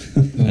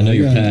 I know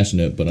you're gotta-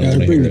 passionate, but I Gotta don't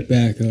want to bring hear it it.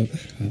 back up.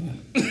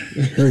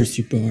 It hurts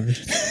you,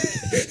 bars.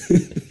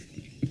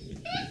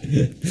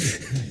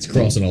 It's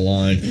crossing a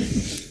line.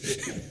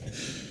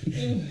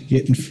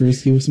 Getting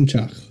frisky with some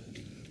chocolate.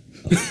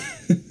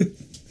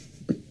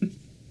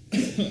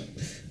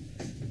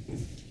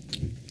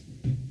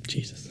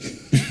 Jesus.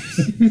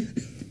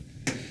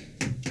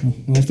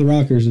 Off the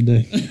rockers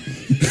today.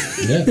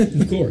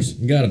 Yeah, of course,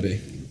 you gotta be.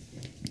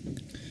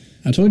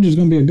 I told you it was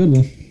going to be a good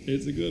one.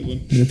 It's a good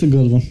one. It's a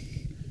good one.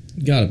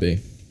 Gotta be.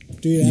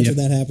 Dude, after Yep.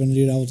 that happened,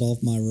 dude, I was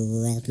off my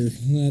rocker.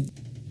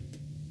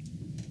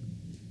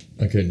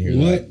 I couldn't hear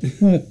What?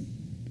 What?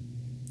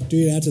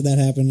 Dude, after that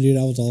happened, dude,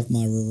 I was off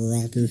my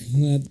rocker.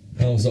 that.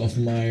 I was off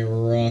my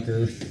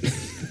rocker.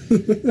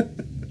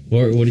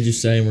 What did you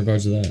say in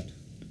regards to that?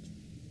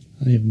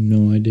 I have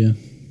no idea.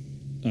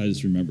 I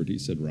just remembered he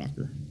said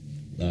rocker.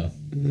 Oh,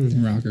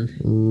 Rocker.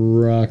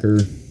 rocker.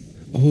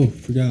 Oh,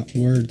 forgot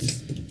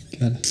words.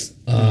 Gotta.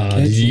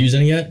 Did you use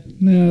any yet?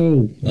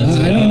 No. I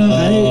don't know.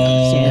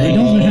 I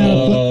don't know how to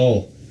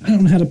put. I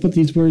don't know how to put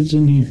these words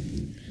in here.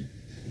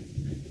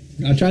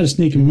 I try to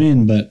sneak them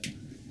in, but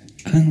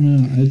I don't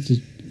know.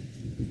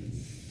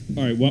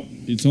 All right, well,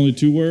 it's only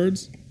 2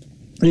 words.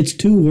 It's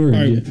 2 words.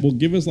 All right, yeah. well,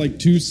 give us like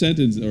 2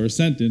 sentences or a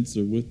sentence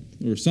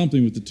or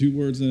something with the 2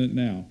 words in it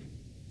now.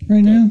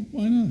 Right now?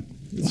 Why not?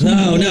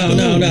 No.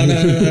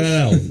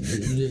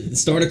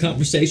 Start a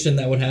conversation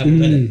that would have a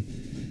minute.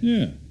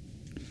 Yeah.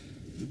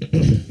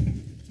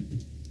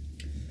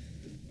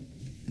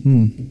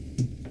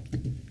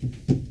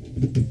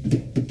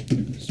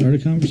 Start a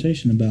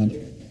conversation about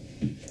it.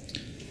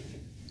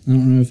 I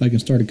don't know if I can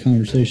start a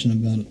conversation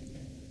about it.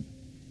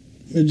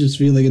 I just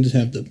feel like I just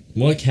have to.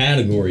 What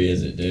category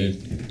is it, dude?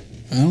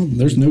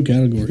 There's no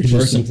category.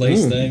 Person, Just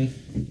place, thing,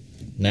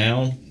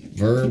 noun,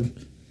 verb,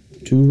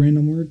 2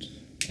 random words.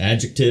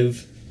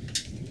 adjective.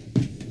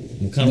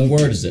 What kind of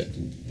word is it?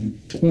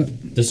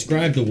 What?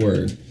 Describe the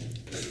word.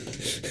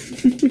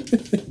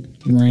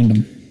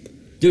 Random.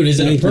 Dude, is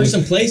it a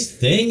person, place,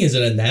 thing? Is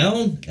it a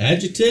noun,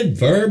 adjective,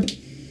 verb,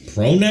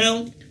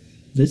 pronoun,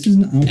 This is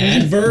not.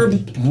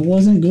 adverb? I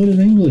wasn't good at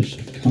English.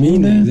 Me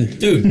Calm down. neither.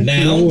 Dude, Don't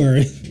noun.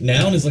 worry.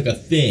 Noun is like a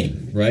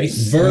thing, right?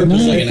 Verb is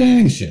Not like a an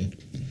thing. action.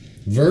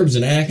 Verb's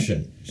an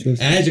action.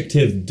 Just-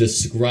 Adjective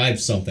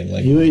describes something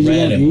like You just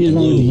red and want me to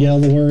blue. yell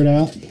the word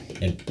out?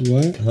 And,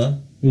 What? huh?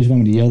 You just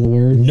want me to yell the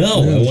word?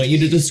 No, I want you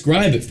to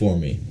describe it for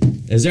me.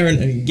 Is there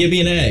give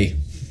me an A?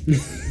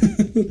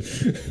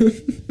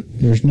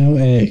 There's no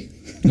A.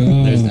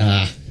 There's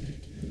Oh.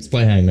 Let's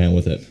play Hangman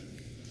with it.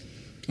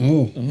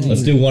 Oh.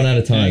 Let's do one at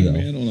a time though.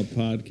 Man on a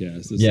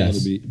podcast. This Yes.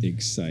 ought to be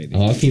exciting.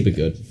 Oh, I'll keep it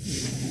good.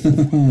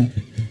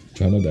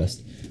 Try my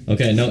best.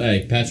 Okay, no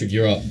A. Patrick,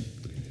 you're up.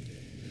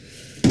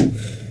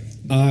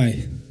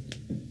 I.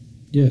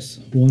 Yes.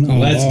 One. Oh.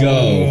 Let's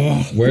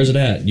go. Where's it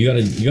at? You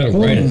gotta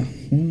Hold write on. it.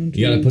 1,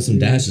 You gotta 2, put some 3.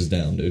 dashes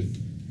down, dude.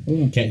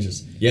 Hold on. Can't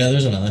just. Yeah,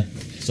 there's an I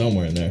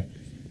somewhere in there.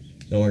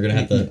 Then we're gonna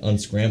have to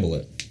unscramble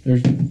it.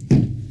 There's.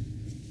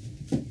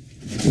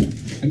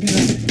 I got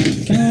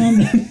it. Calm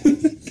down.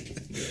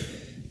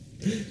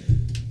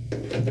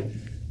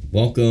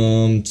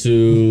 Welcome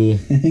to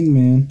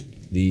Hangman.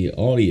 the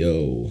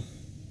audio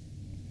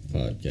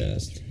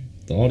podcast.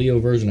 The audio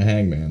version of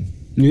Hangman.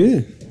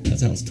 Yeah. That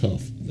sounds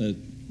tough. Uh,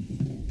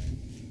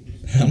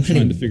 How many,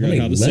 trying to figure out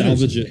how to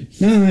salvage is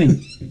it.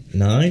 9.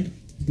 9?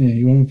 Yeah,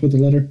 you want me to put the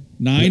letter?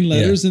 9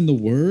 letters in the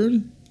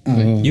word?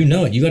 Oh. You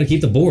know it. You got to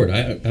keep the board.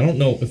 I don't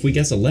know if we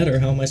guess a letter.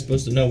 How am I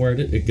supposed to know where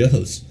it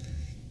goes?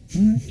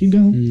 All right, keep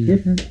going. Your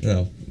turn.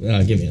 No,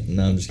 give me it.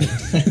 No, I'm just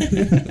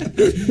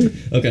kidding.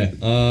 Okay.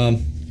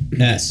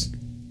 S.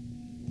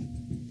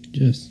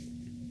 Yes.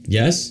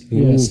 Yes.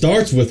 Yes.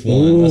 Starts with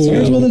one. Let's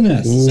Starts go. with an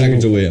S. Second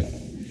to wheel.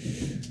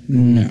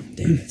 No.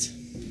 Damn it.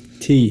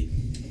 T.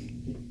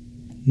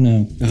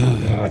 No.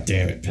 Ah,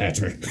 damn it,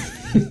 Patrick.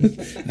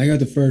 I got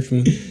the first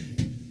one.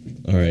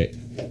 All right.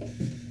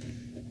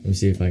 Let me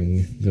see if I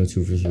can go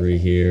 2 for 3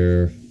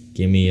 here.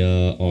 Give me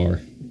a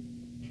R.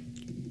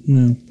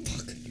 No.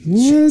 Fuck.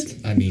 What?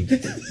 I mean,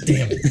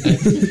 damn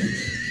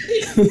it.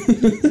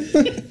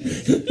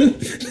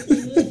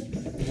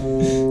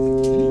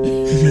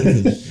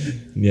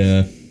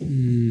 Yeah.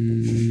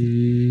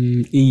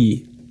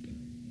 E.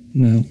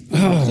 No.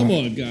 Come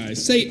on,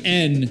 guys. Say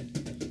N.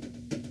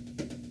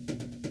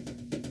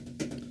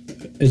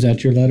 Is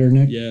that your letter,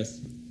 Nick? Yes.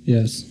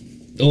 Yes.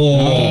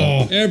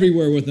 Oh.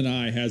 Everywhere with an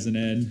I has an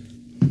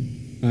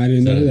N. I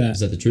didn't know that. Is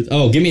that the truth?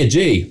 Oh, give me a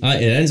G. It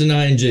ends in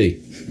ING.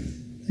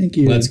 Thank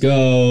you. Let's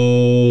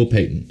go,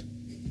 Peyton.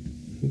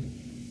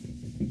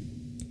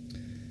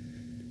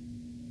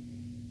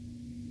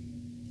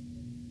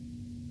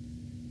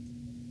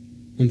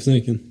 I'm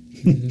thinking.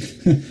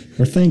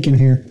 We're thinking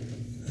here.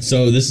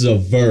 So this is a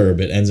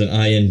verb. It ends in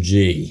ing.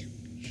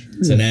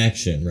 It's an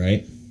action,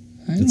 right?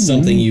 It's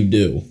something you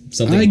do.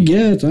 Something. I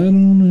guess. I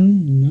don't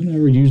know. I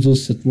never used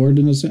this word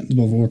in a sentence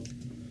before.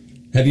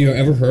 Have you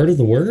ever heard of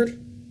the word?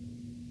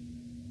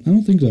 I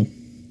don't think so.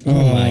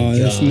 Oh my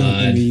That's not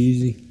gonna God. be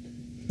easy.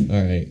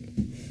 All right.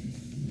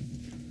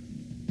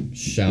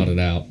 Shout it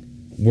out.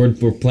 We're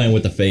playing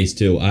with the face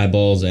too.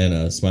 Eyeballs and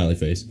a smiley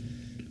face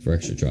for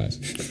extra tries.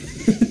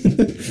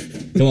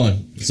 Come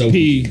on. So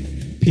P.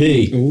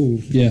 P.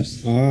 Oh.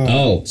 Yes.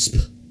 Oh.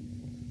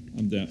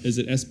 I'm down. Is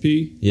it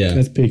SP? Yeah.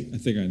 That's P. I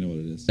think I know what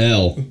it is.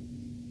 L.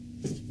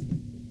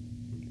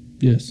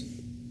 Yes.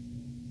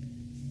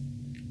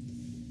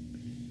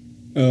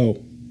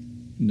 Oh.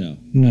 No.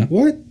 No.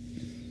 What?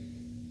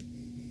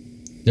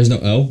 There's no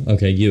O?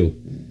 Okay, U.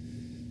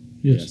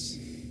 Yes.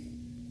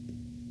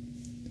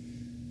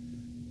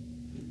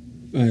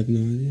 I have no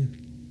idea.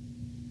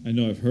 I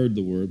know I've heard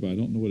the word, but I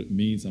don't know what it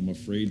means. I'm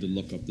afraid to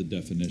look up the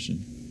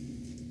definition.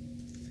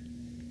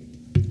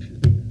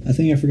 I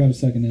think I forgot a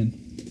second in.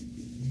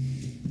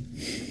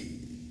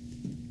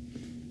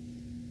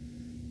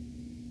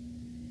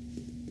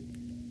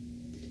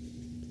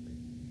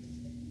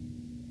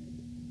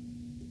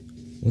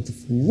 What the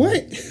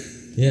What?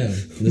 Yeah,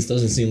 this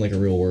doesn't seem like a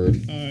real word.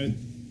 I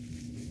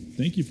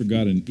think you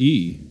forgot an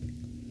E.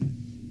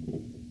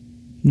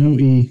 No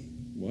E.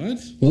 What?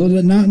 Well,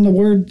 not in the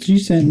words you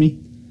sent me.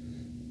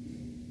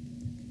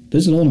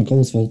 This is all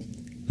Nicole's fault.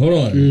 Hold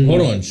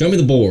on. Show me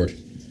the board.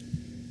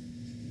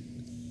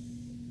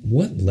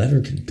 What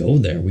letter could go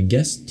there? We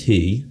guessed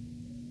T.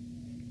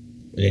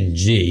 And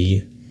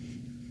G.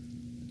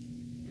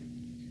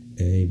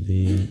 A,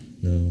 B.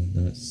 No,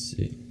 not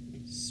C.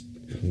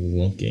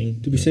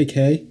 Splunking. Did we say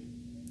K?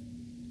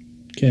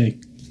 K.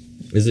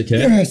 Is it K?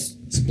 Yes.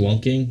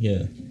 Splunking?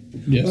 Yeah.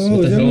 Yes. Oh,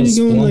 What the is that hell when is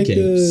you go in like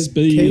spelunking?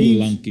 the cave?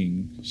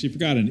 Spelunking. She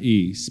forgot an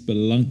E.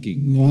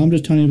 Spelunking. Well, I'm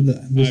just telling you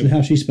this is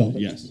how she spelled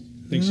it. Yes.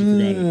 I think she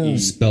forgot an E.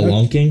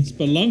 Spelunking?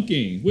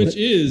 Spelunking, which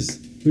is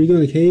Were you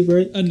going to cave,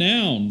 right? a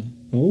noun.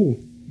 Oh.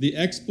 The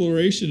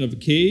exploration of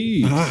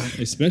caves,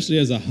 especially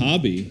as a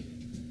hobby.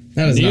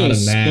 That is Neil not a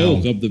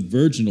spoke noun. of the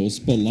virginal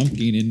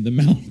spelunking in the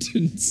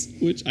mountains,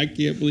 which I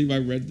can't believe I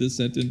read this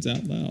sentence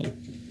out loud.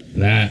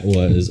 That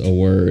was a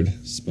word.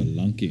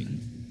 Spelunking.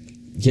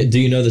 Yeah, do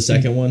you know the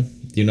second one?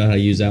 Do you know how to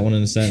use that one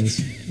in a sentence?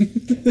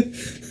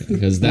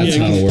 Because that's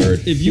Yeah, not a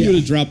word. If you would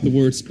have dropped the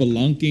word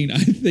spelunking, I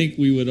think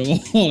we would have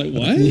all like,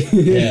 what?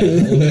 Yeah.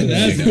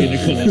 That's the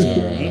Nicole's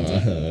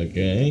word.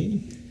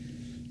 Okay.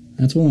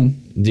 That's one.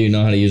 Do you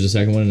know how to use the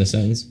second one in a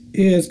sentence?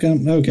 Yeah, it's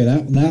kind of okay.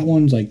 That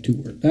one's like 2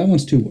 words. That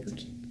one's 2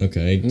 words.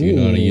 Okay. Do you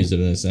know how to Ooh. use it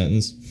in a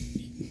sentence?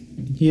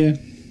 Yeah.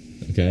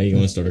 Okay. You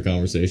want to start a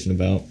conversation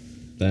about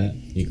that?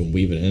 You can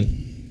weave it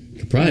in.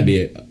 Could probably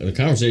be the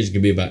conversation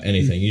could be about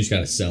anything. You just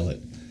gotta sell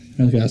it.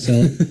 I gotta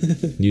sell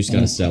it. You just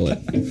gotta sell it.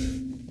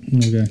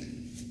 Okay.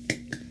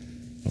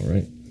 All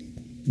right.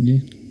 Yeah.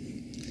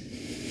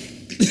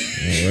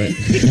 All right.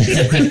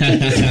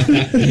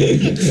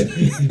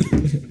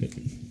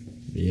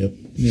 Yep.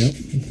 Yep.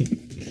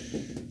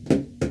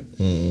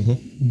 Uh-huh.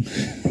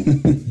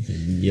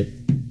 Yep.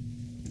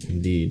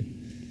 Indeed.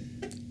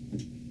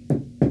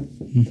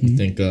 You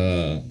think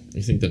the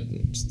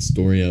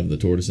story of the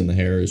tortoise and the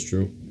hare is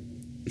true?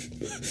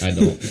 I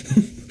don't.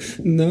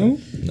 No?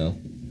 No.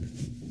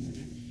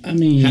 I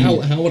mean,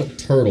 How would a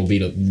turtle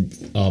beat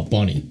a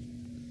bunny?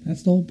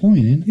 that's the whole point,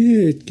 isn't it?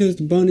 Yeah, because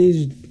the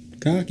bunny's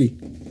cocky.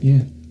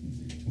 Yeah.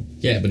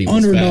 Yeah, but he was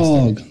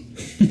Underdog.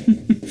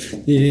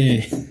 faster.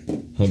 Yeah.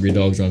 Hungry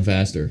dogs run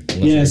faster.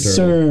 Unless Yes,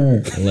 you're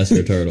a turtle. sir. Unless you're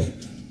a turtle.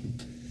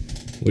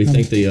 What do you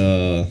think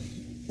the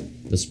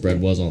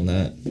spread was on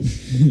that?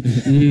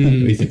 What do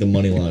you think the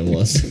money line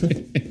was?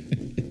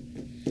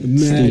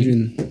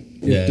 Imagine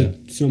Yeah.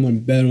 if someone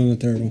bet on the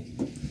turtle.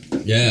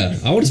 Yeah,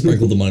 I would have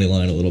sprinkled the money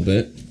line a little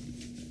bit.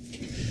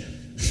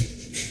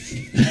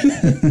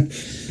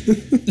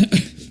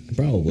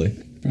 Probably.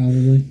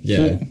 Probably.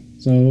 Yeah.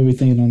 So what were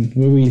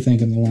you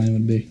thinking the line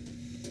would be?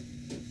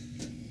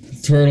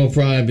 Turtle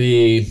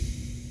probably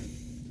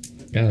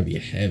gotta be a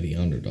heavy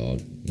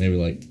underdog. Maybe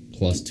like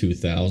plus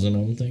 2,000.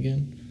 I'm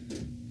thinking.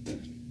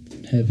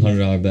 Heavy.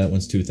 $100 bet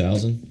wins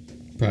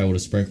 2,000. Probably would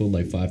have sprinkled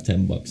like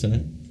 $5-10 in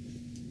it.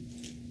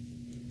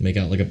 Make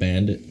out like a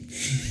bandit.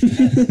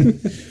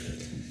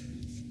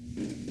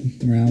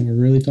 Wow, we're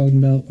really talking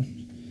about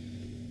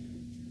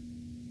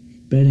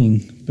betting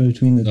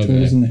between the Okay.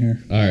 toys and the hair.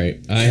 All right,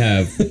 I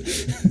have a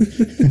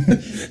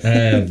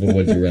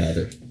would you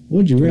rather,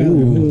 Would you rather?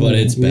 Ooh. but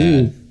it's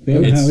bad. We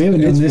haven't, It's- we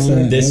haven't done it's this.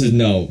 fine. This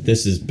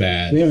is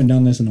bad. We haven't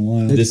done this in a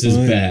while. This is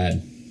fine.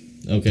 bad.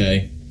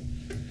 Okay.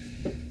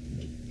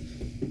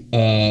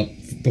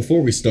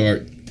 Before we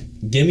start,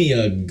 give me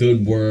a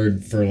good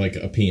word for like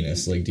a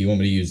penis. Like, do you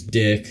want me to use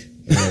dick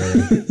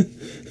or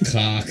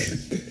cock?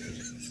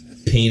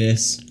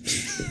 Penis.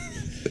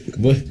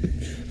 What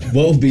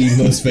would be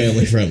most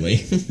family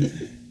friendly?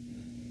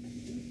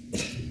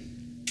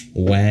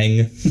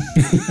 Wang.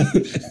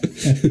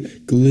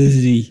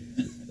 Glizzy.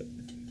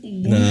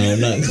 No,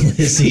 not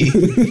glizzy.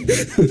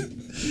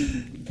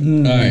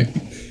 All right.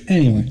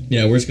 Anyway,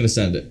 Yeah, we're just gonna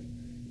send it.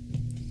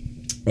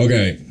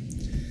 Okay.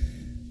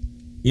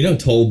 You know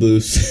toll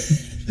booths.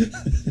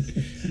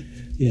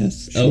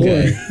 yes.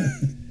 Okay.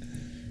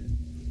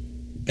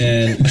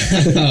 And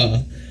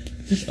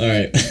all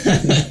right.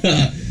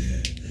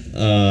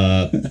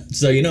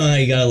 So you know how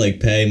you gotta like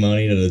pay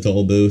money to the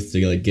toll booth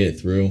to like get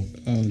through?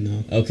 Oh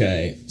no.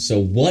 Okay, so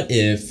what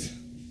if?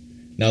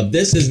 Now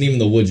this isn't even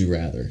the would you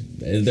rather.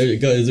 There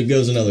it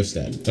goes another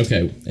step.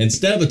 Okay,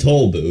 instead of a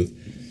toll booth,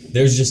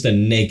 there's just a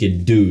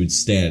naked dude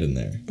standing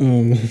there.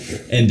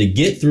 And to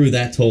get through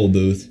that toll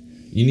booth,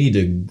 you need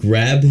to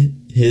grab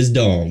his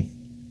dong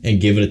and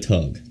give it a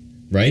tug,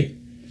 right?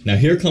 Now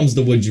here comes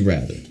the would you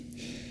rather.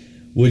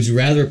 Would you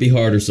rather it be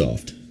hard or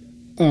soft?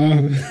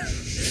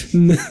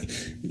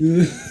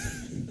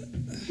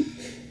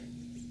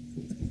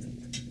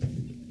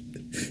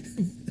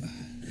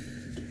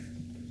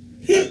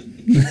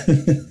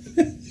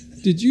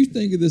 Did you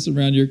think of this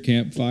around your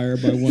campfire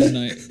by one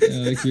night?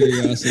 Out of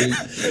curiosity.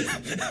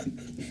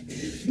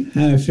 I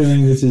have a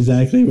feeling this is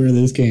exactly where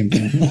this came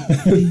from.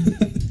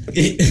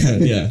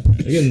 Yeah,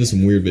 I get into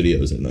some weird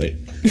videos at night.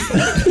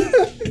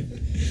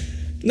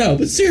 No,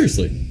 but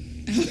seriously.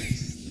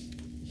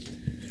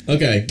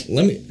 Okay,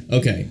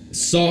 okay,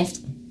 soft.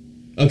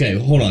 Okay,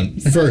 hold on.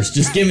 First,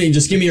 just give me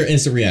your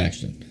instant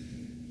reaction.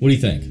 What do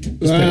you think?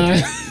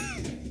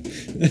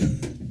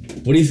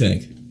 What do you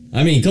think?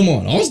 I mean, come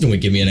on, Austin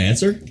would give me an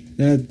answer.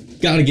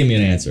 Gotta give me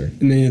an answer.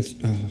 An answer.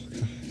 Oh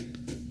god.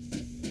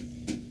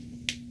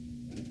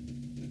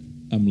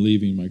 I'm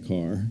leaving my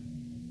car.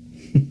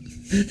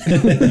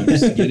 I'm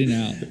just getting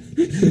out.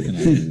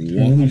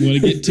 And I'm going to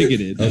get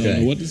ticketed. I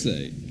don't know what to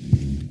say.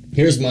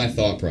 Here's my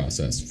thought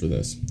process for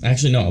this.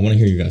 Actually, no, I want to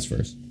hear you guys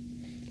first.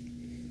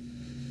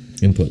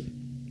 Input.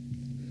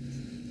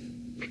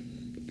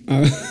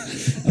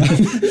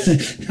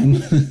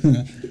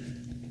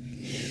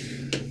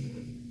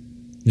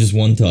 Just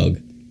one tug.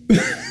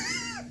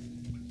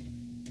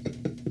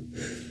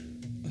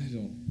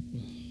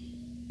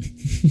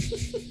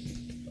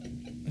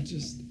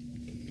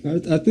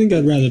 I think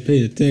I'd rather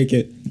pay the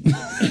ticket.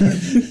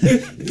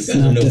 It's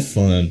no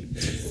fun.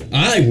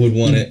 I would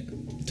want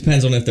it.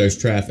 Depends on if there's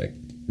traffic,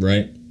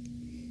 right?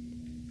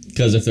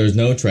 Because if there's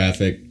no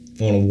traffic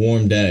on a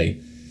warm day,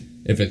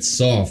 if it's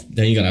soft,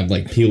 then you gotta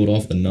like peel it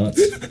off the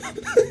nuts.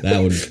 That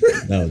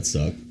would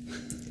suck.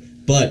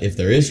 But if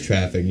there is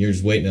traffic and you're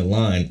just waiting in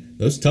line,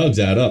 those tugs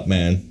add up,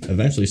 man.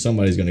 Eventually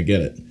somebody's gonna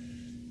get it.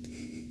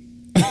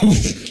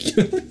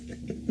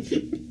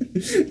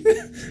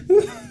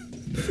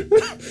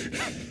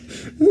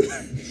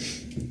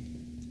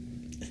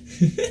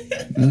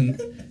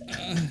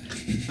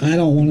 I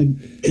don't want to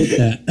get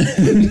that.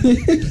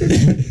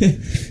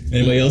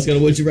 Anybody else got a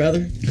would you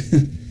rather?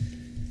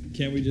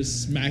 Can't we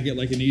just smack it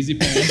like an easy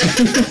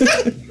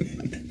pass?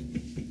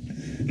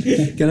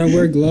 Can I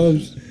wear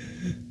gloves?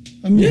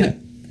 Yeah.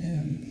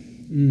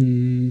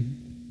 Mm,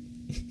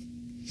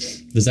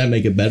 Does that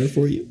make it better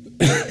for you?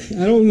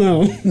 I don't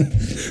know.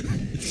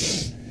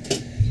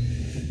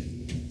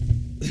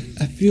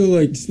 I feel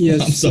like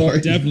yes. I'm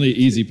sorry. Definitely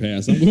easy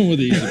pass. I'm going with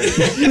the easy pass.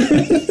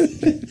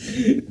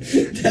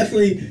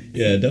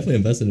 Definitely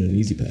invested in an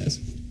easy pass.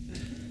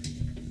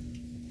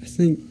 I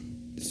think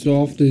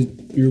soft is.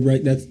 You're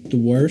right. That's the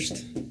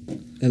worst.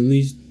 At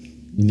least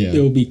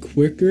it'll be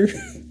quicker.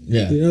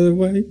 Yeah. The other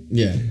way.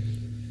 Yeah.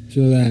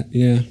 So that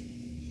Yeah.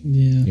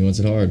 He wants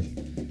it hard.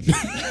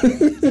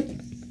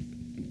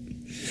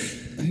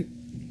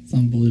 It's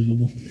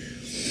unbelievable.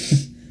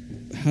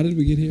 How did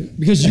we get here?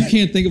 Because you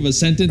can't think of a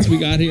sentence we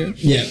got here?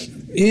 Yeah.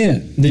 Yeah.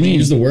 Did you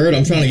use the word?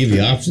 I'm trying to give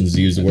you options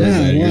to use the word,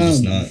 man. You're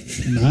just not.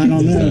 I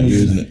don't know. Not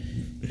using it.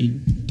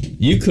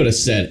 You could have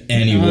said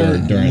any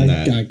word during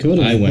that. I could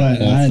have. I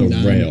went off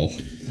the rail.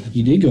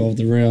 You did go off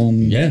the rail.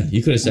 And Yeah,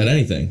 you could have said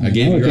anything. I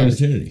gave you your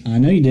opportunity. I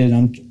know you did.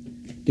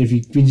 If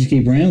we just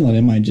keep rambling,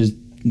 it might just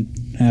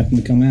happen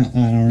to come out.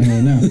 I don't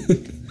really know.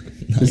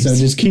 Nice. So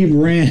just keep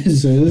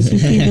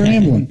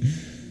rambling.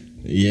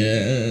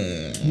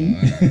 Yeah.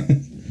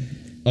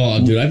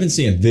 Oh, dude, I've been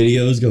seeing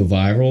videos go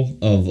viral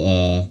of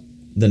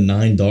the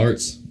 9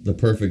 darts, the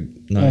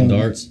perfect 9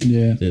 darts.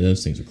 Yeah. Dude,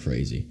 those things are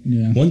crazy.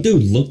 Yeah. One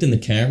dude looked in the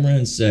camera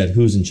and said,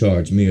 "Who's in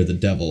charge, me or the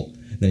devil?"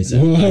 And then he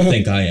said, "I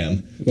think I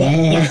am."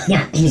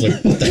 I was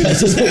like, "What the hell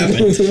just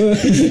happened?"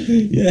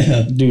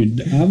 Yeah.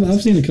 Dude,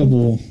 I've seen a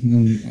couple.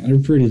 They're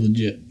pretty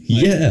legit.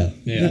 Yeah.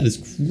 That is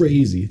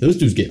crazy. Those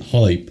dudes get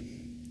hype.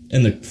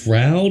 And the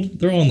crowd,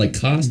 they're on like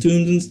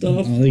costumes and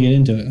stuff. Oh, they get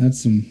into it.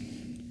 That's some.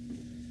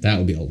 That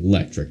would be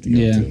electric to go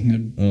Yeah.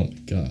 to. Oh my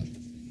god.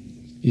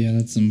 Yeah,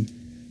 that's some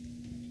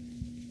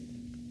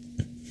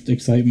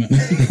excitement.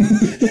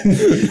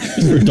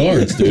 For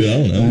darts, dude. I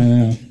don't I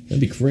know. know. That'd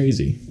be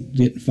crazy.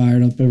 Getting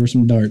fired up over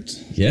some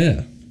darts.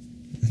 Yeah.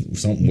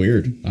 Something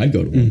weird. I'd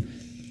go to one.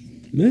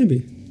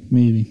 maybe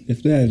Maybe.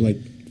 if they had like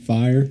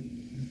fire.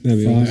 That'd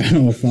be Fire.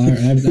 awesome. Oh, fire.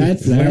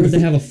 Why would they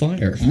have a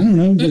fire? I don't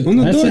know. On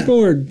the That's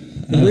dartboard.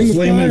 Ring of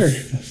fire.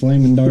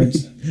 flaming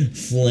darts.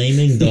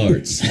 Flaming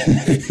darts.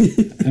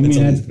 I mean,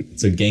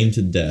 It's a game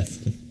to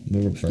death.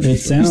 it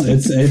sounds.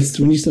 It's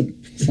when you said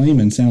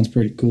flaming, sounds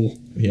pretty cool.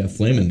 Yeah,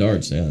 flaming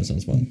darts. Yeah, that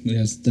sounds fun.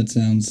 Yes, that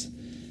sounds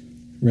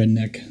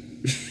redneck.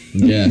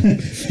 Yeah,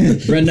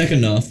 redneck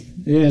enough.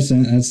 Yes,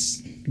 and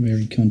that's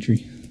very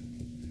country.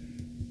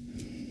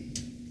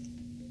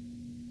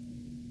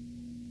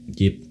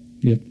 Yep.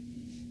 Yep.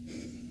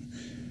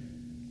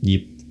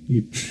 Yep.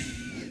 Yep.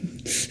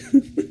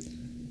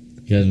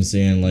 You guys been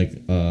seeing like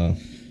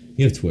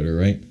you have Twitter,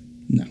 right?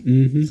 No.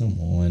 Mm-hmm. Come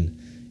on.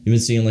 You've been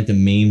seeing like the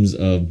memes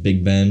of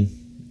Big Ben.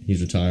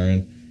 He's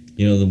retiring.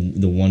 You know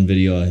the one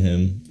video of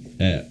him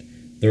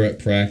they're at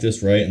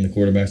practice, right? And the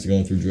quarterbacks are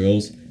going through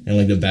drills, and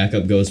like the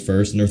backup goes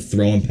first, and they're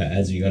throwing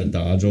pads, and you got to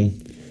dodge them.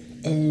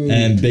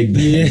 And Big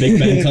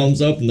Ben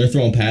comes up, and they're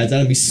throwing pads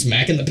at him. He's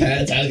smacking the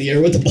pads out of the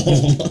air with the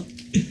ball.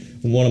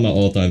 One of my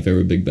all-time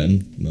favorite Big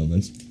Ben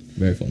moments.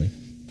 Very funny.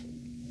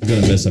 I'm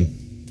gonna miss him.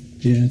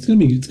 Yeah, it's gonna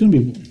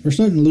be. We're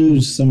starting to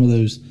lose some of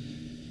those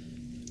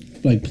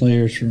like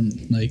players from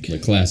like.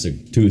 Like classic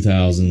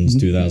 2000s,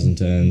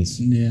 2010s.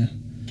 Yeah.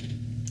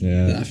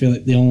 Yeah. I feel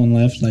like the only one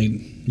left like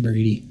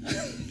Brady.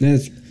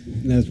 That's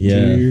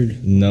Yeah.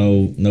 weird.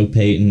 No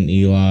Peyton,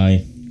 Eli,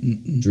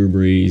 Drew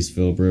Brees,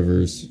 Phillip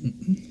Rivers.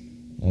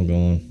 All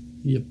gone.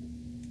 Yep.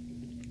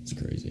 It's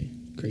crazy.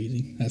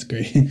 Crazy. That's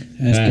great.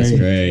 That's great.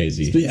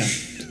 crazy. But yeah.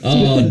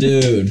 Oh,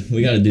 dude.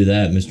 We got to do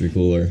that, mystery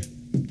cooler.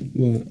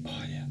 What?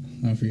 Oh yeah.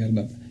 I forgot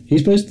about that. He's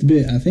supposed to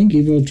be. I think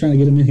people are trying to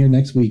get him in here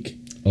next week.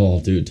 Oh,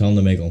 dude. Tell him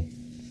to make them.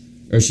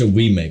 Or should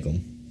we make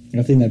them?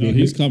 I think that'd No, be.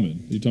 he's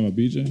coming. You talking about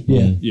BJ?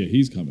 Yeah. Yeah,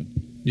 he's coming.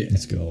 Yeah.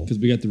 Let's go. Because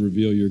we got to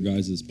reveal your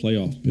guys'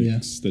 playoff picks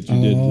Yeah. that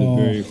you did the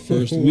very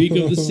first week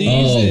of the season.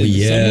 Oh,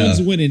 yeah.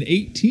 Someone's winning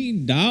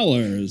 $18.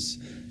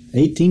 $18.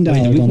 Wait,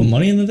 did we put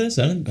money into this?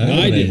 I didn't put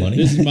any did. money.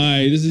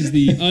 This is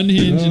the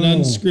unhinged and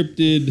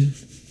unscripted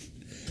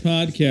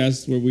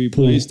podcast where we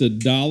placed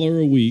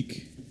 $1 a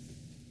week.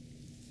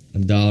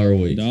 $1 a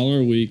week.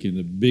 $1 a week, and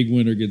the big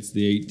winner gets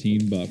the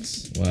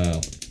 $18.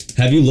 Wow.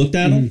 Have you looked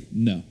at them?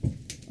 No,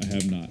 I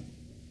have not.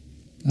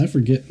 I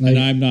forget. Like, And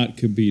I'm not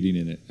competing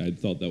in it. I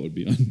thought that would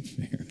be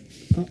unfair.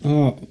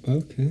 Oh,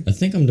 okay. I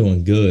think I'm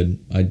doing good.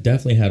 I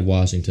definitely had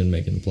Washington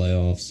making the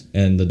playoffs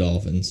and the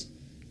Dolphins.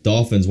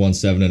 Dolphins won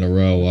 7 in a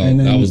row. And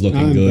then I was looking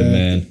I'm good, back.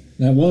 man.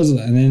 that was,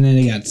 and then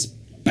they got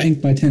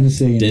spanked by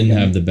Tennessee. Didn't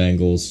have the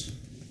Bengals.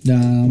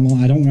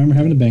 I don't remember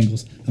having the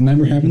Bengals. I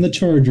remember having the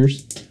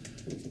Chargers.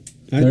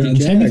 I had the They're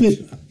Jags.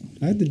 technically-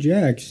 I had the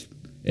Jags.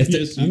 If the,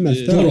 Yes, I you messed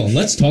did. up. hold on,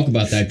 let's talk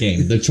about that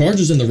game. The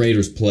Chargers and the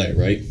Raiders play,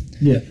 right?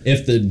 Yeah.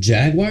 If the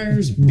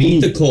Jaguars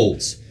beat the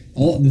Colts,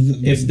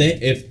 if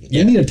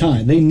They need a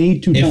tie. They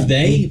need to tie. if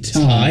they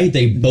tie,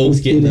 they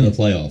both get into the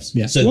playoffs.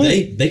 Yeah. So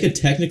What? they could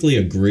technically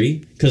agree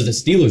because the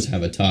Steelers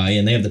have a tie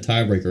and they have the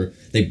tiebreaker.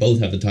 They both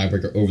have the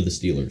tiebreaker over the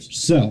Steelers.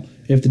 So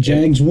if the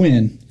Jags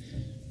win,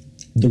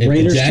 the If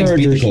Raiders the Jags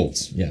Chargers. beat the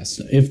Colts, yes.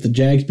 If the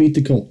Jags beat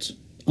the Colts,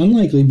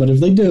 unlikely, but if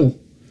they do,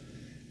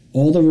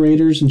 all the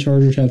Raiders and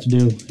Chargers have to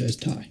do is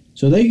tie.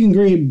 So they can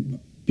agree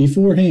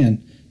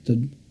beforehand.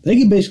 They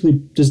can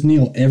basically just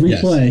kneel every Yes.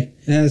 play.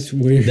 That's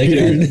weird. They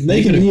could,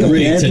 they could kneel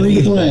agree to every knee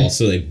the play. ball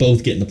so they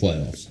both get in the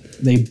playoffs.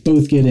 They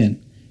both get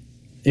in.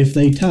 If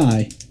they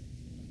tie,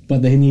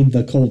 but they need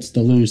the Colts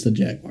to lose the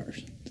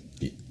Jaguars.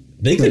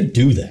 They could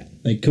do that.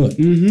 They could.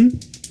 Who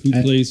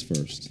At- plays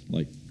first?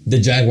 Like, The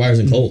Jaguars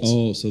and Colts.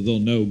 oh, so they'll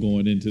know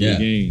going into Yeah.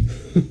 the game.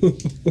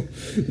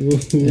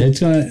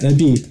 That'd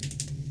be.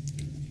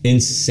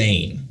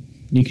 Insane.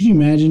 Could you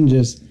imagine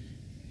just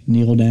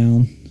kneel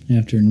down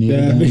after kneel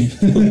Yeah, down?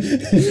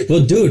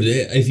 Well, dude,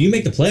 if you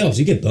make the playoffs,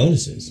 you get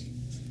bonuses.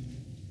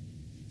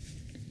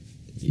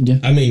 Yeah.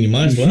 I mean, you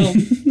might as well.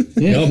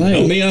 Yeah,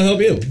 help me, I'll help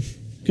you.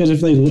 Because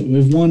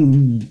if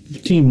one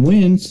team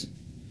wins,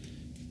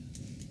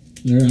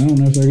 I don't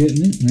know if they're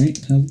getting it right.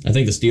 I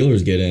think the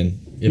Steelers get in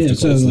if Yeah, the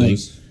so, Colts like-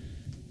 lose.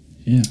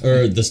 Yeah,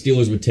 Or the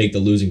Steelers would take the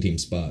losing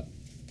team's spot.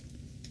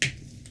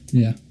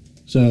 yeah.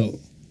 So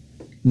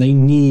they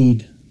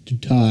need to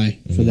tie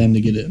for them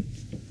to get in.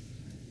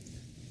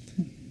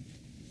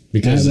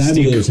 Because That'd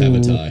the be Steelers have a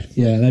cool. tie.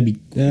 Yeah, that'd be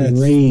That's-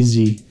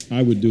 crazy.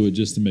 I would do it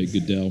just to make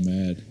Goodell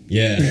mad.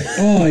 Yeah.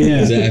 Oh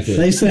yeah, Exactly.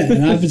 They said,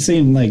 and I've been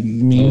seeing like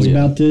memes Oh, yeah.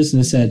 about this,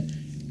 and it said,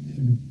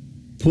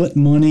 "Put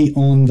money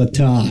on the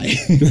tie,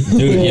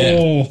 Dude,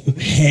 yeah.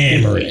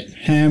 Hammer it.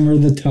 hammer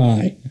the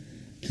tie."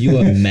 Can you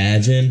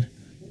imagine?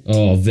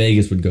 Oh,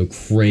 Vegas would go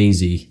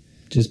crazy.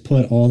 Just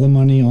put all the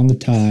money on the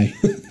tie.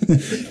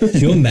 Can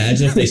you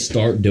imagine if they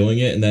start doing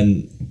it and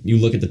then you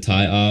look at the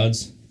tie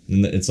odds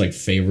and it's like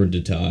favored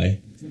to tie?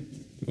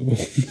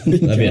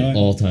 That'd be an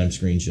all-time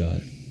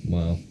screenshot.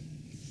 Wow.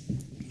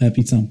 That'd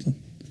be something.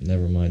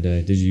 Never my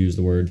day. Did you use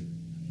the word?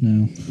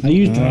 No, I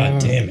used. God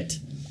damn it.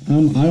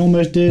 I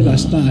almost did. I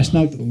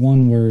snuck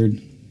one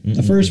word,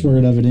 the first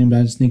word of it in, but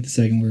I sneaked the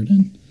second word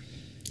in.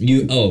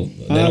 They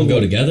don't go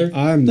together?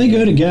 They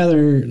go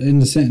together in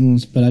the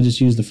sentence, but I just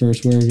used the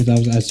first word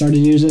because I started to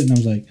use it and I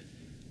was like,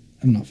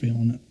 I'm not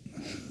feeling it.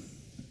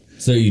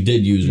 So you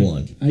did use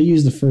one. I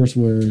used the first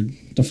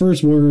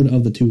word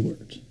of the two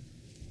words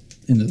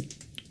in the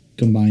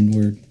combined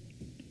word.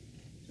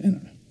 I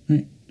don't know.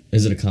 Right?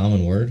 Is it a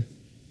common word?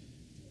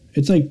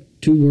 It's like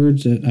two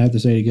words that I have to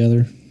say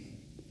together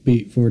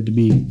for it to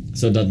be.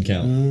 So it doesn't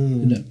count.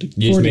 No,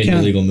 You just made an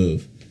illegal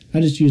move. I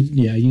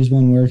used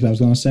one word because I was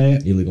going to say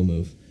it, Illegal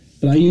move.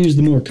 but I used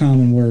the more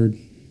common word.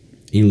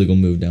 Illegal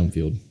move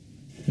downfield.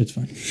 It's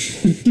fine.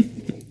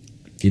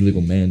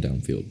 Illegal man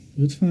downfield.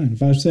 It's fine.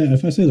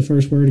 If I say the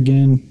first word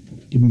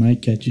again, you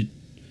might catch it.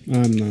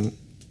 I'm not.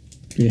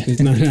 Yeah.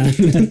 It's not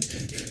happening.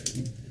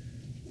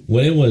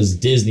 When it was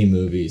Disney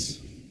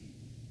movies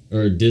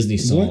or Disney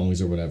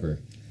songs or whatever.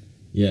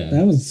 Yeah.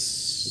 That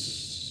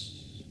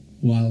was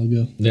a while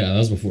ago. Yeah, that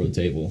was before the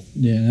table.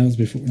 Yeah, that was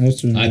before. That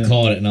was I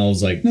caught it and I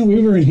was like, No,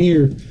 we were in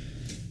here.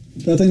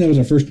 I think that was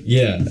our first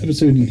yeah.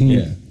 episode in here.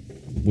 Yeah.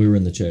 We were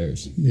in the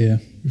chairs. Yeah,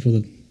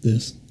 before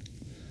this.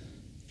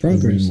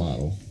 Progress.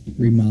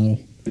 Remodel.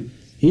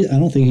 I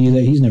don't think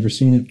he's never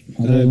seen it.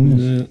 Other than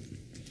this.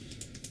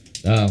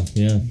 Oh,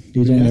 yeah.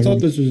 He's only I ever- thought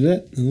this was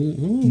it. I was like,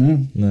 oh.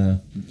 No.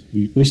 No.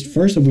 We We've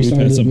started.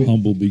 had some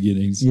humble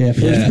beginnings. Yeah,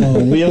 first of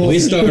all, We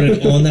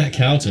started on that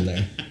couch in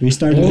there. we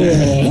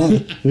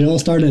started. We all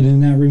started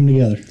in that room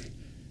together,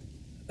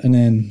 and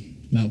then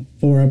about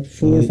four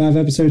or five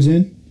episodes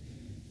in,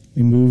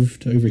 we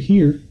moved over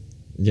here,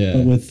 Yeah.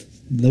 but with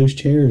those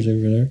chairs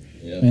over there,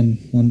 Yeah.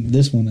 and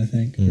this one I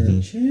think,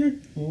 Mhm. Chair?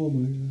 Oh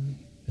my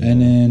god.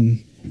 and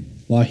then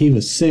while he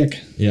was sick,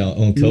 Yeah,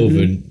 on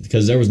COVID,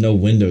 because there was no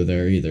window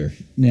there either.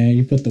 yeah,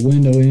 you put the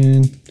window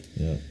in,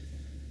 Yeah.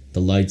 The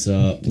lights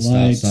up, the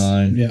lights. stop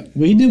sign. Yeah,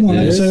 we did one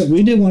Yes. episode.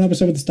 We did one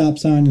episode with the stop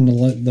sign and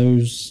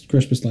those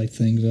Christmas light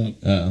things up.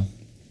 Oh.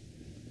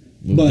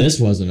 Well, But- this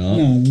wasn't up.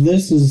 No,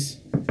 this is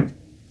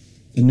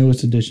the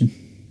newest edition.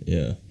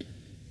 Yeah.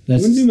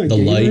 That's Wouldn't do my The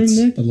game room lights.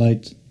 there? the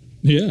lights.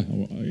 Yeah.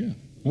 Well, yeah.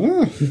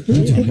 Oh.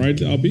 I'm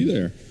right. I'll be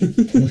there.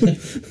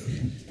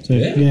 So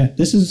Yeah. yeah,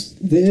 this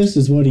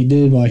is what he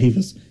did while he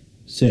was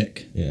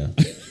sick. Yeah.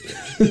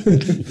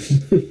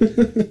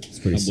 It's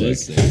pretty I sick.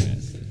 was sick, man.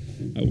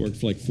 I worked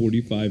for like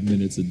 45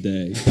 minutes a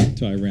day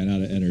until I ran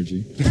out of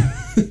energy.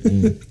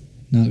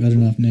 Not good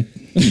enough, Nick.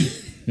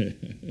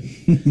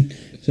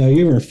 So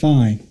you were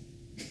fine.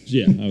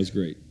 Yeah, I was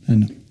great. I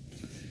know.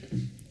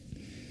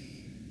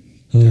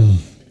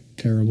 Oh,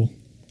 Terrible.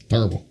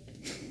 terrible.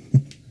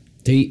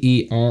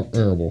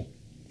 Terrible.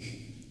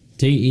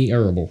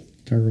 Terrible.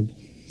 Terrible.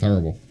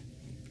 Terrible.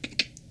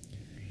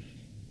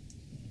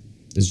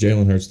 Is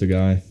Jalen Hurts the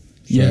guy?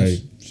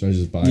 Yes. Should I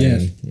just buy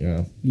Yes. in?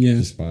 Yeah. Yes.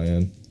 Just buy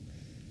in.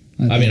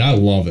 I mean, I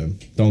love him.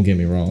 Don't get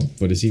me wrong.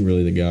 But is he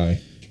really the guy?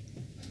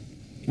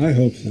 I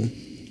hope so.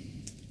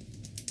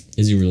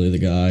 Is he really the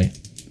guy?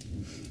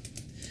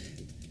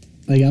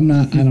 like I'm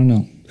not. I don't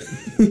know.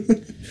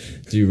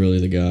 Is he really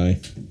the guy?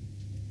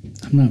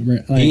 I'm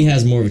not. Like, He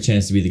has more of a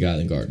chance to be the guy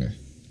than Gardner.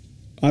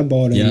 I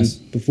bought him Yes.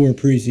 before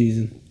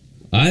preseason.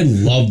 I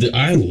loved it.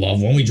 I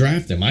love when we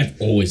draft him. I've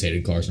always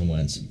hated Carson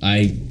Wentz.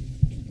 I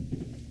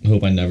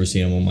hope I never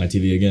see him on my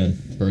TV again.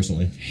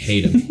 Personally,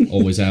 hate him.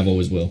 Always have.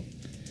 Always will.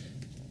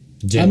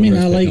 I mean,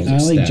 Jalen I like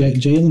Hurts pick, ecstatic.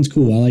 Jalen's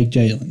cool. I like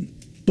Jalen,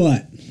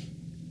 but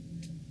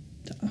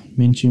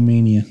Minshew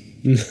mania.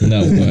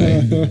 No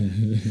way.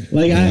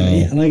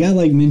 I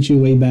like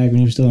Minshew way back when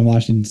he was still in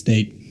Washington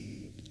State.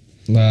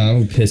 Nah, it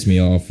would piss me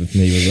off if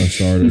he was our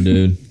starter,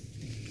 dude.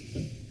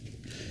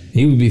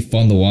 He would be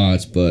fun to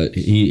watch, but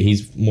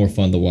he's more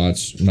fun to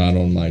watch not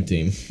on my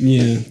team.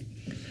 Yeah.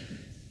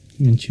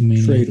 Minshew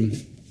mania. Trade him.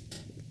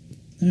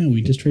 No,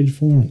 we just traded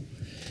for him.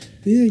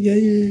 Yeah,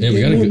 Yeah,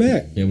 we got a one good,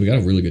 back. yeah, we got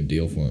a really good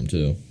deal for him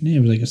too. Yeah, it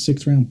was like a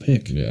 6th round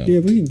pick. Yeah, Yeah,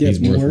 we can get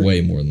he's worth more.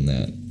 way more than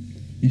that.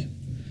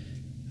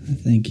 I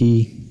think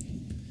he.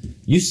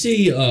 You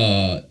see,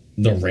 the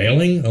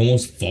railing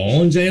almost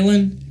fall on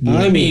Jalen.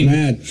 I I'm mean,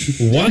 mad.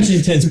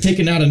 Washington's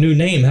picking out a new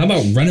name. How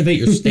about renovate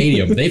your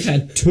stadium? They've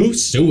had 2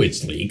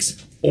 sewage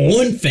leaks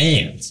on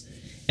fans,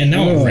 and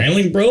now a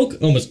railing broke,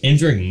 almost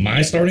injuring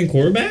my starting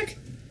quarterback.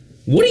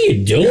 What are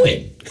you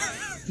doing?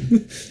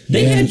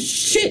 They had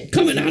shit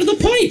coming out of the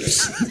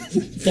pipes,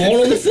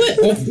 falling on the foot.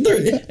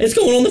 It's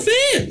going on the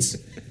fans.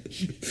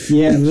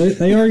 Yeah,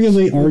 they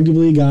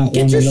arguably got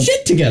Get one your of the.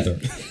 shit together.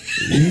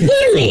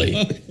 Literally.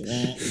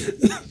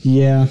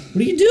 Yeah, What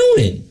are you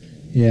doing?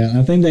 yeah.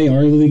 I think they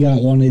arguably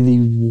got one of the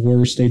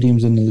worst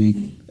stadiums in the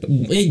league.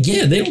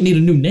 Yeah, they don't need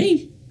a new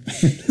name.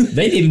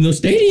 They need a new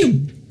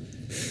stadium.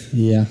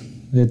 Yeah,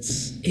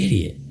 it's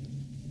Idiot.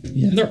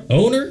 yeah. And their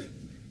owner,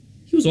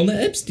 he was on the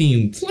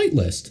Epstein flight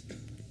list.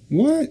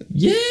 What?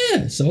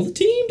 Yeah, sell the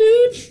team,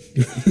 dude.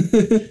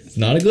 It's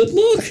not a good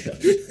look.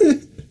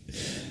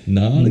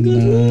 Not a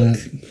good look.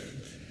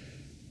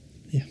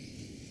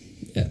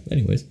 Yeah,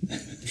 anyways.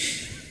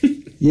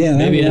 Yeah,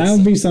 Maybe that it's-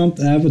 would be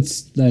something. I would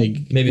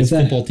like. Maybe if it's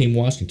that- football team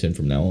Washington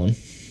from now on.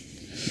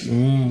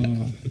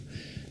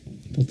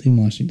 Football team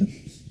Washington.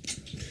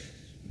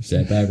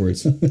 Say it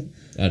backwards.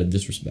 Out of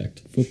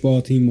disrespect.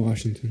 Football team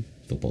Washington.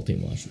 Football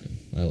team Washington.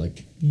 I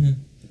like,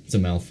 it's a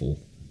mouthful.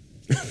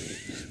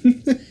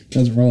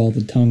 Doesn't roll off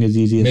the tongue as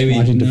easy as Maybe,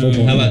 Washington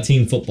football. how about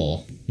team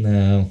football?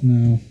 No.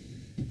 No.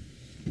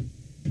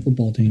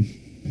 Football team.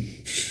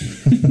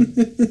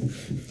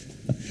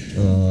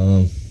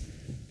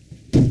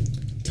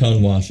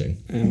 Tongue washing.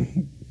 Ow.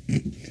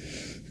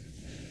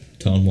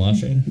 Tongue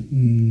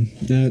washing.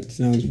 That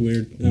sounds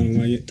weird. I don't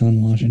like it.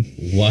 Ton washing.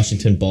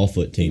 Washington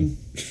Ballfoot team.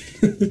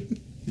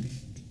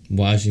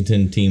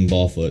 Washington team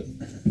Ballfoot.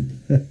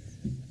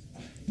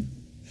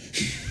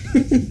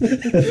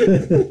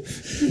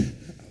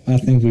 I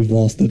think we've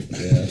lost it.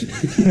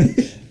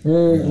 Yeah.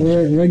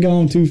 We're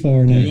going too far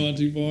We're now. going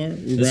too far.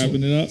 We're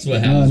wrapping it up. That's what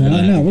happens No, when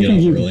I no, have to we're get gonna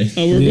up keep- early.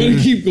 Oh, we're going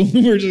to keep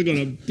going. We're just going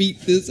to beat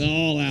this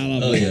all out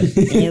of Oh, it.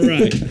 yeah. All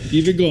right.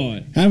 Keep it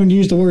going. I haven't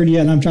used the word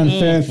yet, and I'm trying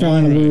to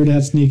find a alright. word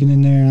that's sneaking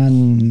in there,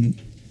 and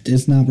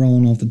it's not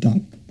rolling off the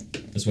tongue.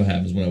 That's what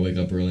happens when I wake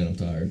up early and I'm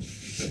tired.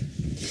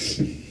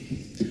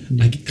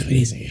 I get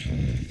crazy.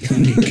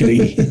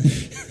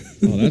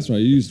 Oh, that's right.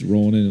 You used to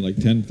rolling in at like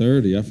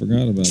 10:30. I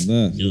forgot about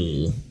that.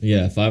 Ugh.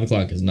 Yeah, 5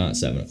 o'clock is not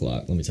 7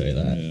 o'clock. Let me tell you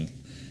that. Yeah.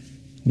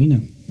 We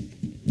know.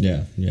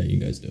 Yeah, you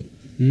guys do.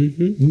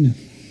 Mm-hmm. We know.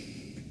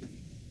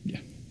 Yeah.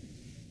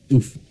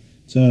 Oof.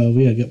 So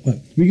we gotta get what?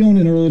 We going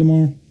in early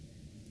tomorrow?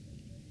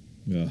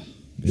 Yeah.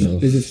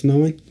 Ugh. Is it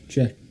snowing?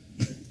 Check.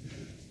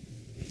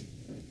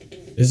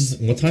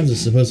 What time is it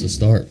supposed to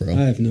start, bro?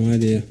 I have no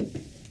idea.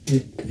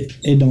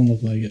 It don't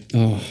look like it,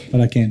 Oh, but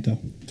I can't tell.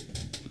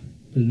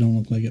 But it don't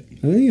look like it.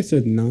 I think it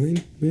said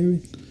 9,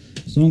 maybe.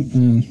 As long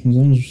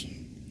as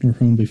we're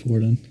home before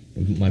then.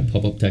 My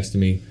pop-up texted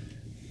me,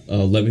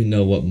 let me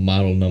know what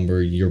model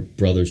number your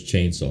brother's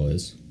chainsaw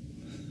is.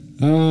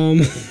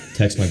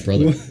 Text my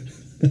brother.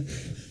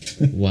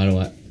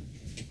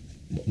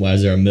 Why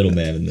is there a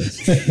middleman in this?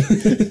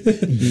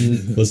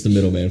 What's the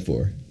middleman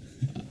for?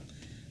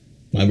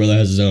 My brother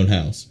has his own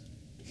house.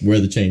 Where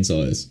the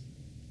chainsaw is.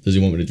 Does he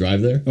want me to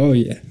drive there? Oh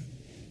yeah.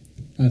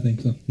 I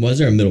think so. Why is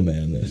there a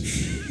middleman in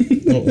this?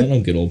 I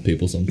don't get old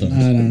people sometimes.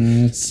 I don't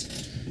know.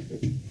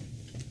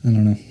 I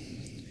don't know.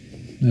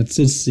 That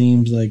just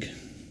seems like.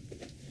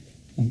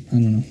 I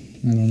don't know.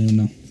 I don't even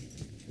know.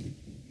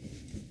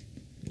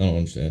 I don't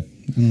understand.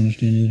 I don't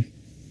understand either.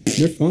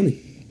 They're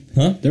funny.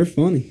 Huh? They're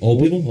funny.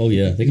 Old people? Oh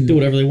yeah, they can do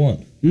whatever they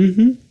want,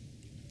 Mm-hmm.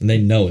 and they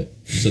know it.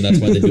 So that's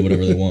why they do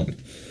whatever they want.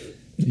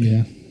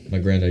 Yeah. My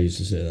granddad used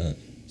to say that.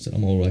 He said,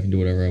 "I'm old. I can do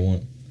whatever I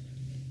want."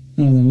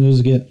 I don't know.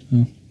 Those get.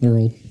 Oh, they're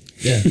old.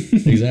 Yeah,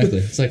 exactly.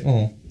 It's like,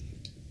 oh,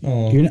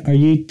 Are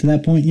you to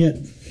that point yet,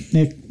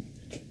 Nick?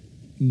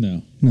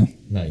 No.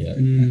 not yet.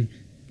 You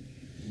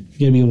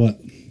gotta be what?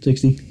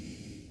 60?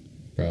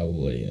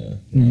 Probably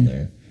around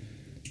there.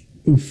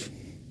 Oof.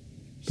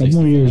 Couple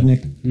more years, 65.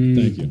 Nick.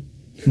 Thank you.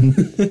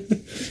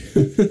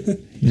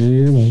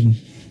 You're welcome.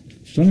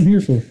 That's what I'm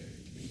here for.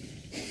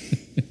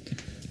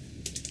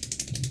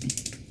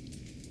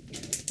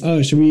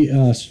 Oh, should we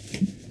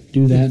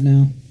do that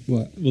now?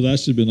 What? Well, that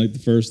should have been like the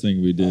first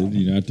thing we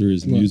did, after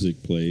his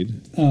music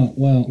played. Oh,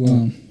 well,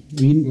 What?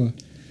 we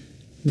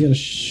gotta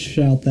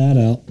shout that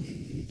out.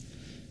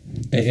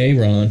 Hey,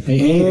 Ron,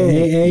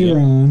 Hey,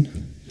 Ron.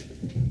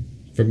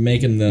 for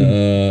making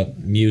the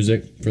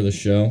music for the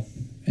show.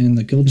 And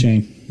the Kill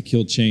Chain. The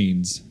Kill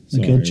Chains. The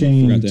Sorry, Kill I forgot to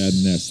Chains. add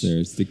an S there.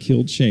 It's the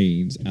Kill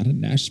Chains out of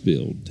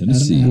Nashville,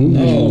 Tennessee.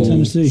 Nashville,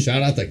 Tennessee.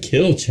 Shout out to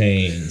Kill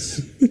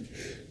Chains.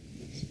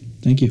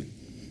 Thank you.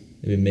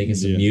 They've been making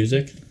some Yeah.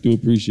 music Do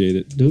appreciate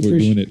it. Do We're appreciate-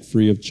 doing it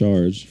free of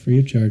charge. Free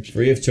of charge.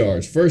 free of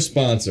charge. First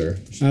sponsor.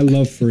 I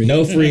love free.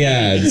 No free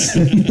ads.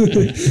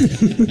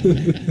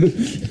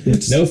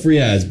 No free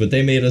ads, but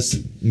they made us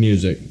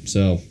music.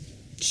 So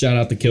shout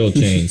out to Kill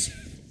Chains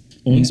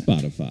On Yeah.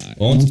 Spotify.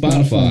 on On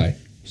Spotify.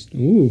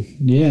 Ooh.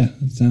 Yeah,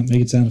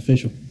 make it sound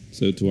official.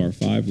 So to our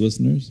 5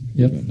 listeners.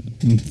 Yep.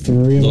 And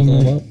 3 of Look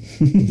them. them are- up.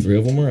 3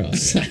 of them are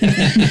us.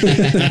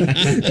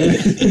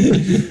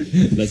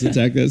 Let's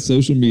attack that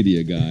social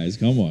media, guys.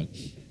 Come on.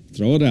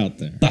 Throw it out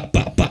there. Bop,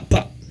 bop, bop,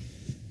 bop.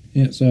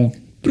 Yeah, so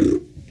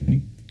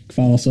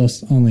follow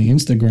us on the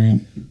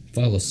Instagram.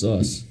 Follow us.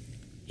 Is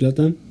that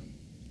them?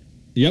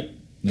 Yep.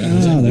 That Ah,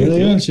 was it. there The they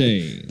Kill are.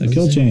 Chains. The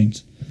Kill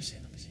Chains.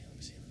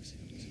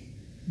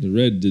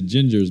 The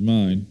ginger's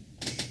mine.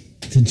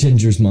 The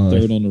Ginger's Mind.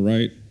 Third on the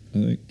right. I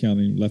think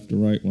counting left to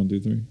right. 1, 2,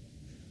 3.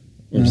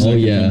 Or Oh, second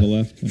yeah. from the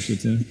left, I should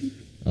say.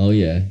 Oh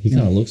yeah, he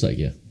kind of looks like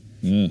you.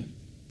 Yeah.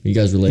 You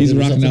guys related? He's or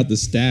rocking something? out the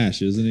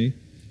stash, isn't he?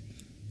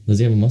 Does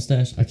he have a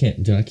mustache? I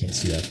can't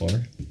see that far.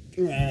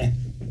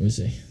 Let me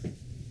see.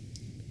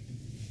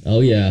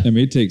 Oh yeah. I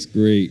mean, it takes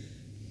great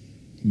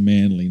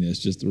manliness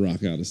just to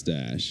rock out a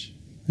stash.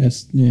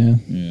 That's yeah.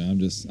 Yeah,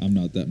 I'm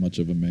not that much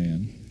of a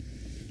man.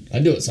 I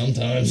do it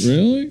sometimes.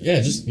 Really?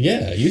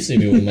 Yeah, you see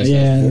me with a mustache.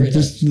 Yeah, before,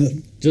 just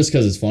just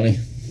because it's funny.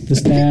 the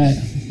stat.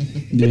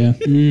 Yeah,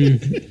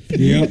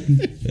 Yep.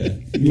 Yeah.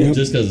 Yep.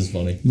 Just because it's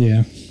funny.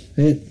 yeah.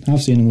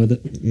 I've seen him with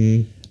it.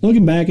 Mm.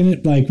 Looking back in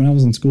it, like when I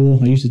was in school,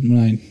 I used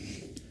to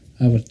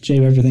I would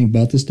shave everything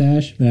but the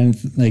stash, but I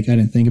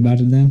didn't think about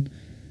it then.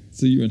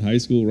 So you in high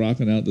school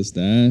rocking out the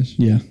stash?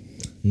 Yeah,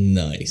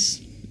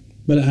 Nice.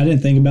 but I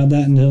didn't think about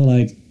that until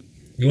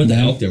You went to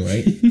No. Elkton,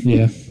 right?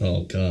 yeah.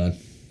 Oh God,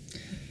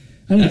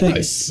 I didn't that think.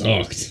 probably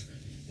sucked.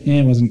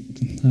 Yeah, I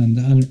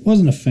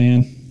wasn't a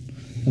fan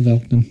of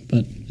Elkton,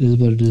 but it is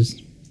what it is.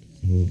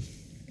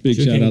 Big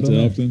Should've shout came out to by.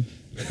 Elkton.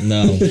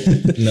 No.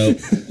 Nope.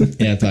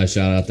 Anti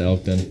shout out to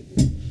Elkton.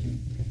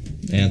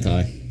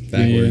 Anti.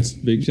 Backwards.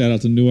 Big shout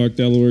out to Newark,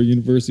 Delaware,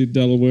 University of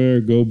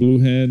Delaware. Go Blue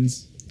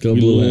Hens. Go we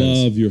Blue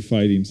Hens. love your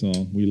fighting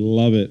song. We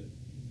love it.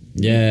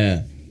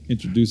 Yeah.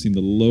 Introducing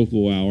the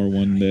local hour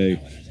one day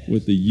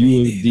with the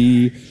U of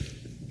D.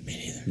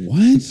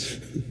 What?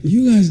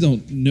 You guys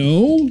don't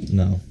know?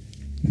 No.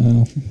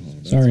 Oh,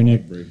 sorry,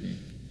 Nick. Heartbreaking.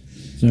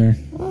 Sorry.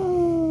 I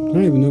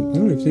don't even know. I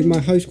don't even think my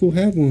high school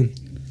had one.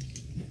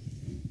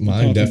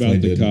 Mine Talk definitely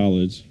about the did.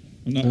 college.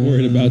 I'm not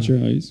worried about your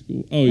high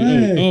school. Oh,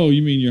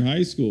 you mean your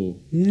high school?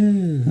 Yeah.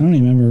 I don't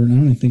even remember. I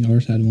don't even think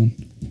ours had one.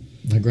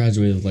 I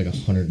graduated with like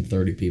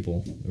 130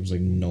 people. There was like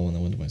no one that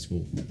went to my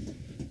school.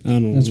 I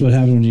don't know. That's what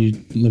happens when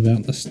you live out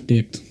in the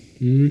sticks.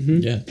 Mm-hmm.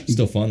 Yeah.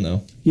 Still fun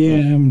though. Yeah,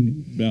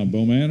 Down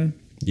Bow Manor?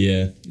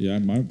 Yeah. Yeah,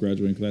 my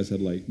graduating class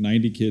had like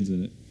 90 kids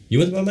in it. You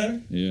went to Bow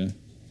Manor? Yeah.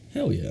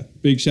 Hell yeah.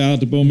 Big shout out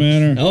to Bow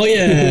Manor. Oh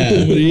yeah.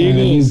 The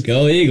Eagles.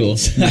 Go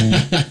Eagles.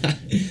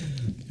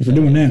 if we're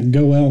doing that,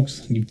 go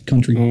Elks, you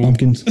country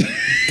bumpkins. Go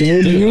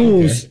Dude, I don't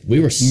Mules. care. We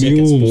were sick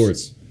Mules. at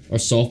sports. Our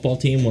softball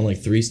team won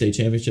like 3 state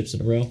championships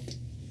in a row.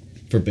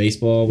 For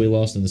baseball, we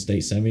lost in the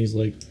state semis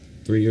like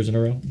 3 years in a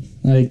row.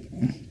 Like,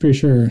 pretty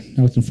sure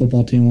Elkton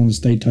football team won the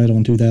state title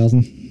in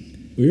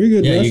 2000. We were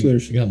good Yeah,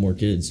 wrestlers. you got more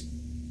kids.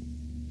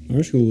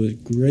 Our school was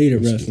great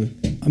at wrestling.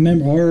 I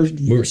remember ours.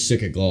 We were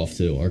sick at golf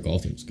too. Our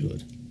golf team was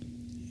good.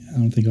 I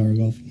don't think our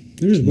golf.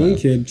 There was one No,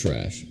 kid.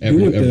 trash. went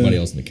to- Everybody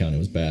else in the county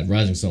was bad.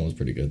 Rising Sun was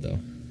pretty good though.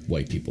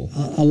 White people.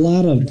 A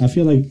lot of. I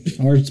feel like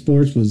our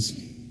sports was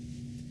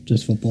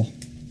just football.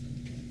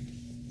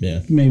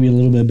 Yeah. Maybe a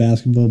little bit of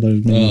basketball, but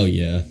it was Oh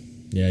yeah.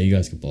 Yeah, you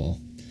guys could ball.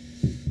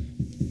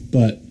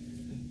 But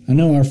I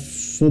know our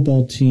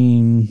football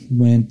team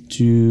went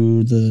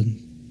to the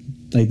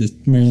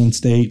Maryland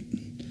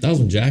State. That was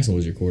when Jackson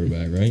was your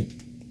quarterback, right?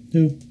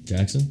 Who?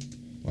 Jackson?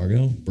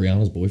 Argo?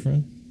 Brianna's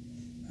boyfriend?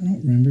 I don't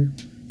remember.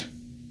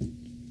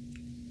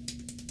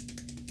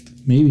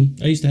 Maybe.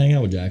 I used to hang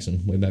out with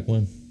Jackson way back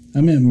when. I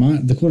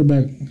mean, the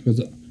quarterback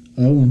was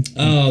Owen.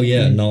 Oh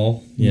yeah,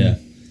 Null. Yeah.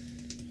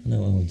 I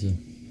know Owen too.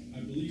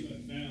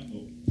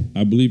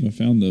 I believe I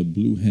found the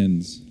Blue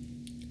Hens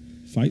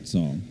fight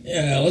song.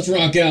 Yeah, let's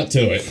rock out to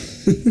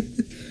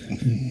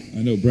it.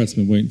 I know Brett's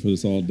been waiting for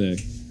this all day.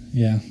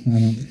 Yeah, I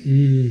don't.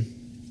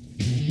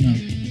 No.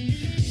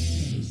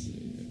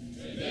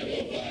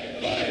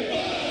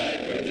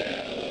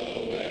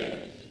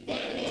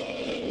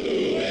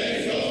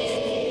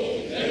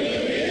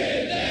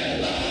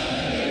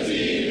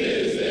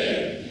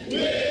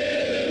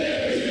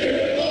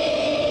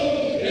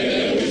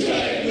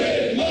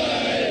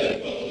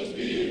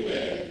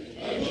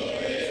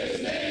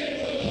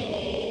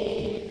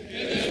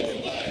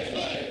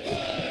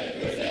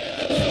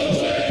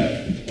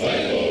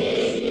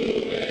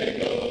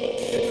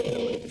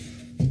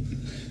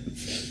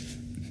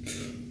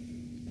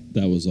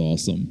 That was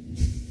awesome.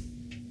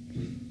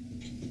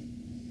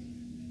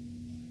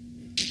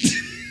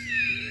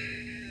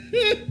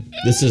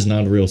 This is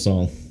not a real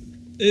song.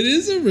 It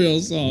is a real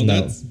song.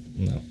 No. That's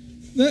No.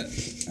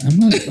 that. I'm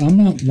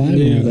not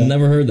vibing I've with that.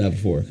 never heard that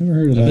before. Never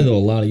heard of I've been to that. a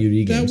lot of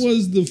UD That games.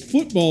 was the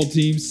football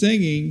team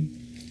singing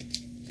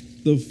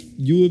the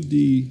U of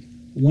D.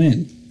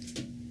 When?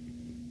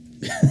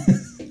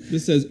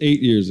 This says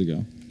 8 years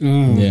ago.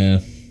 Oh. Yeah.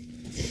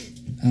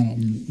 I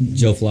don't.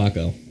 Joe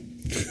Flacco.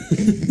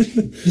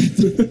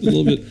 A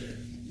little bit.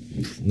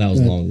 That was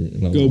long.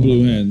 that was Go long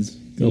Blue ago. Hens.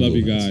 Go Love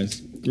Blue you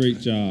Hens. guys. Great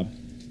job.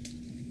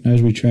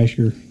 As we trash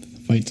your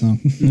fight song.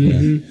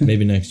 Yeah.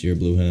 Maybe next year,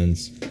 Blue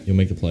Hens. You'll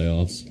make the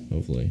playoffs,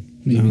 hopefully.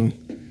 Maybe. No.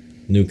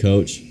 New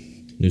coach,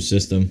 new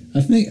system.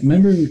 I think.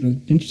 Remember?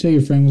 Didn't you say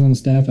your friend was on the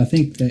staff? I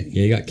think that.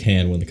 Yeah, you got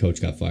canned when the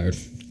coach got fired.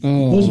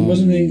 Oh. What was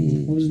his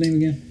name? What was his name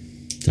again?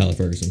 Tyler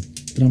Ferguson.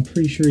 But I'm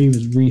pretty sure he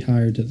was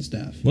rehired to the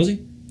staff. Was he?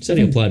 Said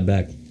he applied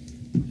back.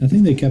 I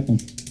think they kept him.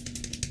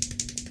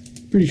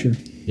 Pretty sure.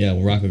 Yeah,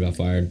 when Rocco got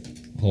fired,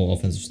 the whole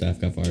offensive staff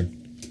got fired.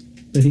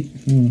 But he.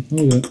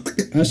 Hold up.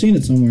 I seen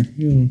it somewhere.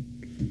 You know,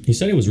 He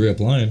said he was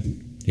reapplying.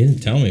 He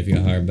didn't tell me if he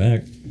got hired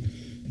back. I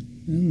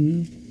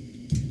don't know.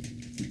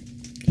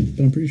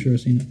 But I'm pretty sure I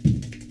seen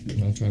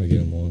it. I'll try to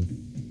get him on.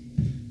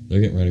 They're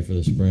getting ready for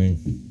the spring.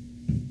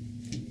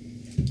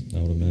 I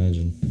would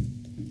imagine.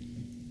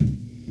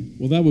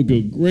 Well, that would go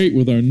great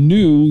with our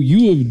new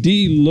U of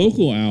D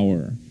local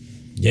hour.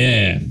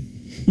 Yeah.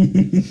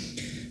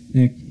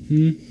 Nick.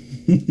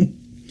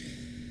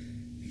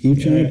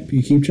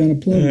 You keep trying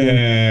to plug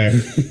that.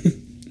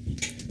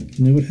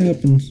 You know what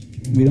happens.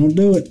 We don't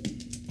do it.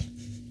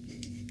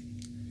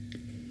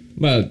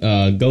 But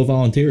go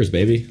Volunteers,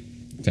 baby.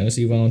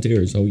 Tennessee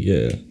Volunteers. Oh,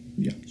 yeah.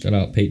 Yeah. Shout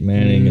out Peyton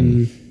Manning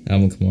and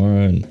Alvin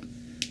Kamara and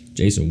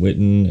Jason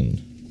Witten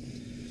and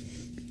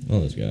all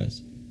those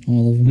guys.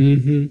 All of them.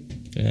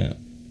 Mm-hmm. Yeah.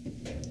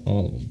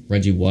 All of them.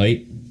 Reggie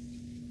White.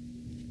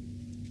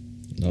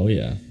 Oh,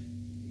 yeah.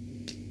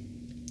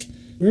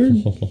 Where?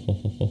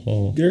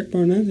 Derek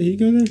Barnett, did he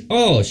go there?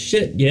 Oh,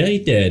 shit. Yeah, he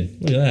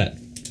did. Look at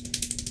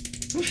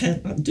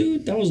that.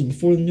 Dude, that was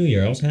before the New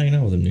Year. I was hanging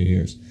out with him New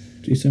Year's.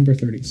 December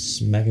 30th.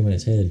 Smack him in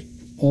his head.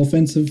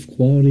 offensive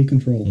quality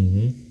control.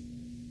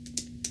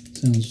 Mm-hmm.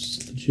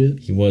 Sounds legit.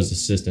 He was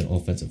assistant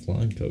offensive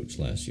line coach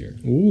last year.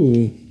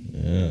 Ooh,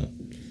 Yeah.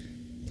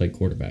 Played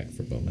quarterback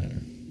for Bow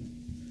Manor.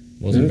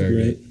 Wasn't that's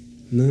very great.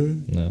 No,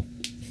 good. No.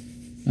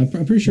 I'm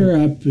pretty sure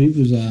he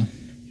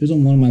was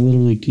on one of my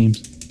little league teams.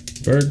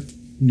 Bird?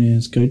 Yeah,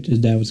 his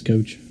dad was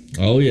coach.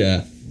 Oh,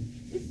 yeah.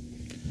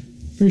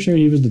 Pretty sure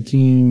he was the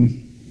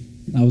team.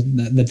 I was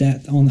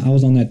I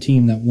was on that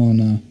team that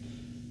won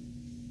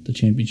the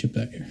championship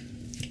that year.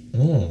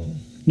 Oh.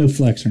 No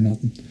flex or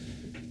nothing.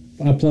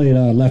 I played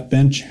left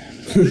bench.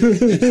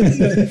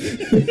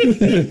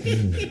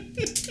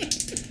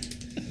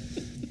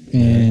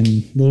 And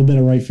a little bit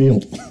of right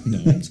field.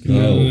 Let's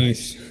go.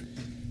 nice.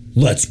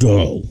 Let's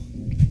go.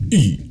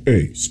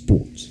 EA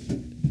Sports.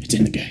 It's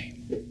in the game.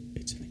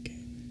 It's in the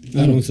game.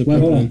 I don't support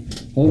Hold them. on.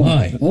 Hold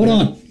Why? on. Hold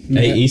on.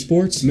 Hey,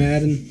 esports?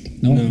 Madden.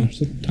 No. No.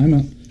 Time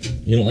out.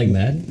 You don't like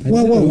Madden? I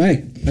Whoa, do. whoa,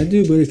 hey. I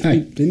do, but it's Hey.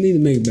 they need to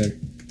make it better.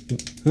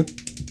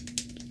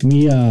 Give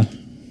me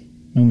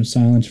moment of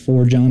silence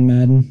for John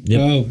Madden.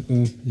 Yep. Oh,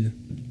 yeah.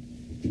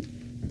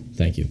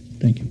 Thank you.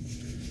 Thank you.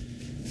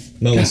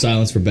 Moment of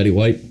silence for Betty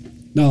White.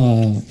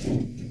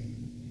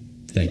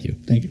 Thank you.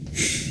 Thank you.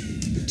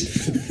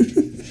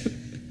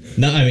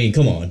 No, I mean,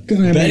 come on. Go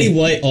ahead, Betty man.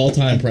 White,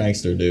 all-time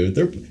prankster, dude.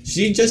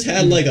 She just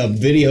had like a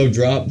video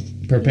drop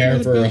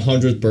preparing for her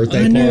 100th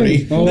birthday I know.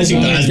 party. Oh then she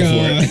my dies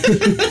God.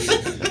 before it.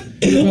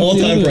 The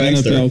All-time other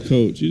prankster. NFL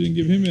coach. You didn't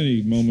give him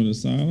any moment of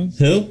silence.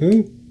 Who?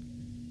 Who?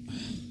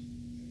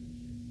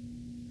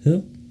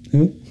 Who?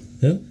 Who?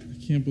 Who? I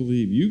can't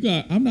believe you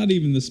got. I'm not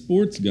even the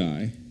sports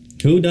guy.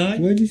 Who died?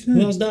 What did you say?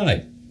 Who else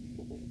died?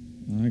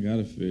 I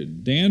gotta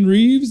fit. Dan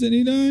Reeves, did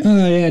he die?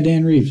 Oh, yeah,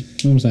 Dan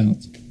Reeves. Moment of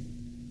silence.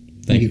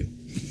 Thank you.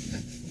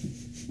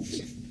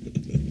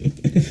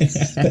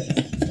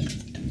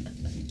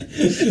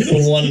 A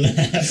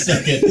 1.5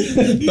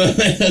 second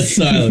moment of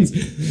silence.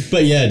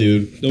 But yeah,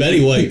 dude.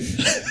 Betty White,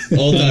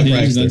 all-time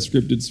Unhinged and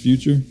prankster. Unscripted's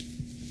future.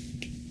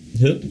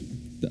 Who?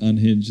 The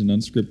unhinged and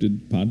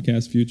unscripted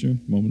podcast future.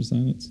 Moment of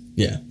silence.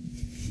 Yeah.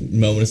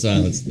 Moment of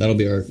silence. That'll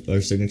be our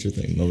signature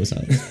thing. Moment of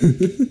silence.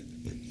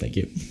 Thank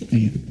you.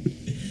 Thank you.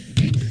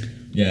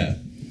 Yeah.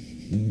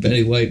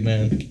 Betty White,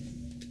 man.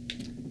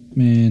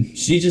 Man.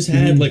 She just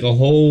had like a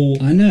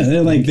whole I know.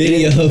 They're like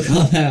video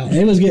come out.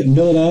 It was getting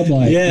built up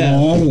like Yeah.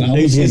 I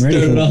was She's getting ready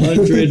doing for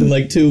 100 in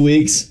like 2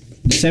 weeks.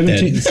 the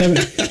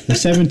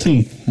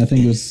 17th. I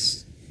think was.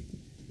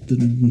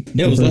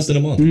 Yeah, it was less than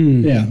a month.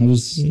 Yeah, it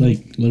was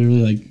like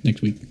literally like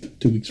next week,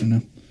 2 weeks from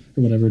now,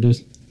 or whatever it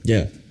is.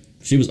 Yeah.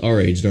 She was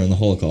our age during the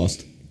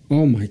Holocaust.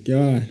 Oh my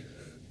God.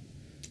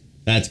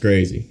 That's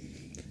crazy.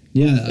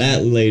 Yeah,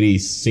 That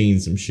lady's seen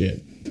some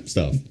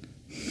stuff.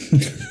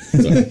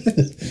 Sorry.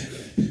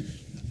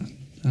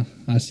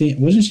 I see.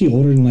 Wasn't she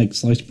older than like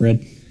sliced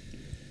bread?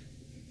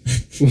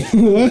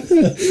 What?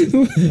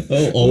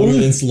 Oh, older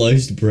than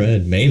sliced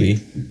bread, maybe.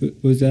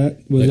 Was that?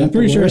 Was I'm that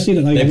pretty the sure I word? seen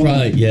it like. They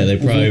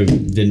probably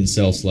didn't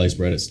sell sliced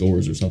bread at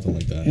stores or something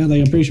like that. Yeah, like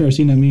I'm pretty sure I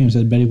seen that meme that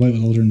said Betty White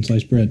was older than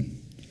sliced bread.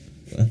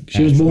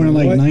 She was born in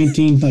like What?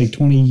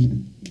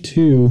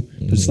 22,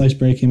 but sliced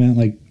bread came out in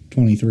like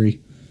 23.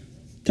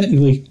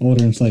 Technically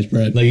older than sliced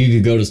bread, Like you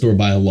could go to the store,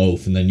 buy a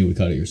loaf, and then you would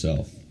cut it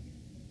yourself.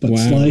 but Wow.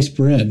 sliced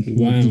bread.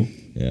 Wow.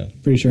 Yeah,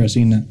 Pretty sure I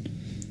seen that.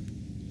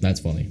 that's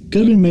funny.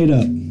 Could have been made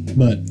up,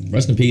 but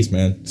Rest in peace,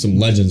 man. Some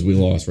legends we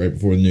lost right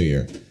before the new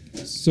year.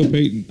 So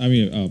Peyton,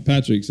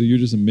 Patrick. So you're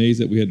just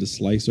amazed that we had to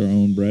slice our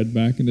own bread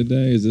back in the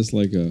day? Is this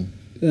like a?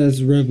 That's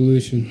a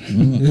revolution.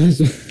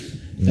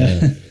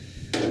 Yeah.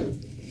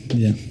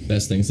 yeah,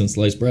 Best thing since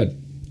sliced bread.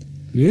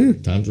 Yeah.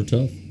 Times were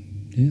tough.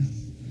 yeah.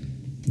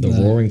 The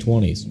roaring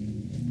 20s.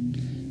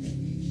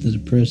 The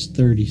depressed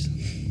 30s.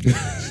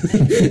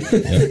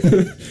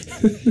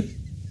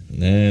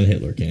 And then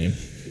Hitler came.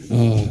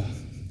 Oh,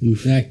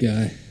 that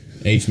guy.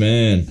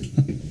 H-man.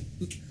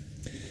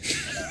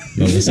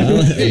 Moment of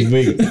silence? We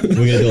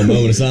gonna do a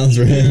moment of silence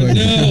for him? Or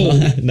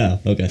no.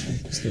 Okay.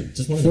 Just wanted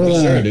to For be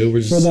the, sure, dude.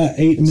 We're for just the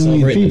 8 million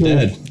celebrating people, the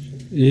dead.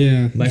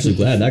 Yeah. I'm actually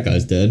glad that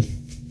guy's dead.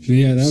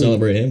 Yeah. That was,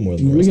 Celebrate him more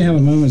than the we rest can of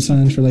have a moment of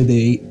silence for like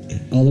the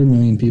 8 other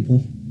million people.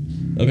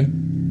 them. Okay.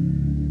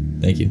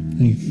 Thank you.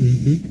 Thank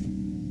you.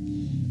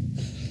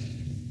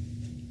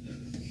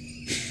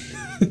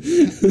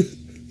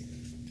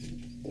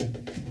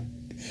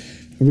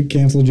 Are we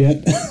canceled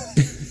yet?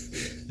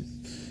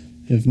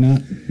 If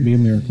not, it'd be a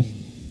miracle.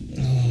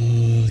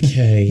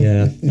 Okay,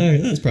 yeah. All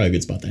right, that's probably a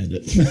good spot to end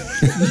it.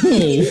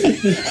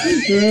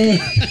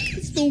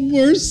 It's the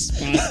worst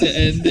spot to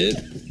end it.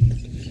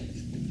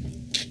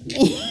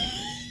 Oh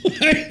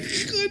my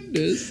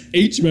goodness.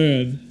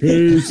 H-man.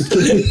 Peace.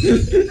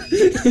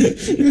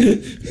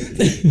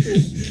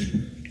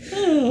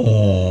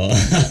 Oh.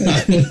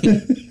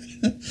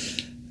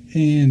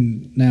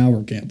 And now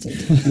we're canceled.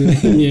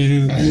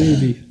 yeah.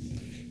 Maybe.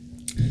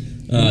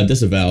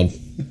 Disavowed.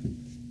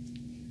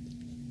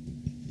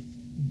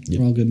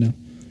 We're all good now.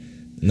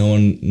 No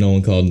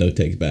one called no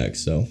takes back,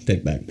 so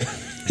take back.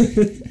 I'm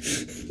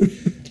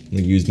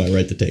gonna use my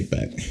right to take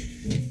back.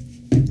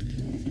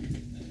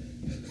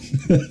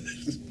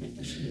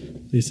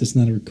 At least it's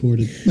not a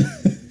recorded.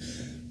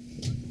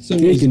 So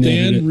You was can edit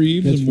Dan it.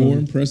 Reeves That's a more fine.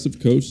 impressive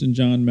coach than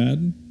John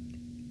Madden?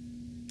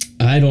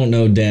 I don't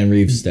know Dan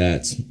Reeves'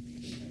 stats.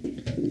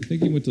 I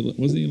think he went to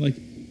wasn't he like?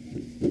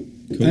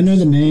 I know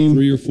the name.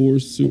 3 or 4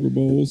 Super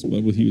Bowls,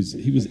 but he was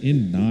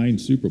in 9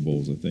 Super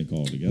Bowls I think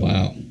altogether.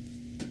 Wow.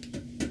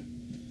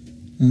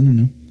 I don't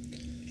know.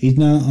 He's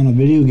not on a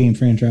video game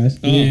franchise.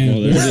 Oh,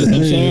 well, there it is.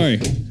 I'm sorry.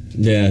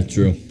 Yeah,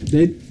 true.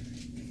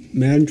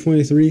 Madden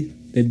 23,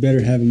 they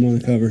better have him on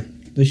the cover.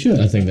 They should.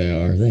 I think they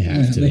are. They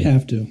have Yeah, to. They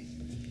have to.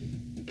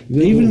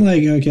 Even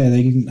like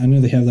I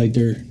know they have like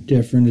their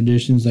different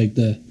editions, like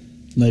the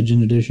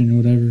Legend Edition or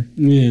whatever.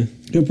 Yeah.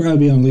 He'll probably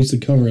be on at least the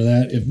cover of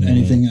that, if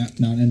anything,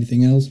 not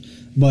anything else.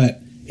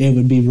 But it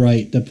would be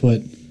right to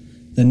put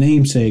the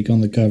namesake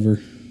on the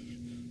cover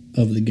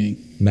of the game.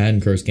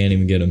 Madden curse can't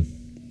even get him.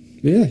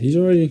 Yeah, he's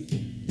already.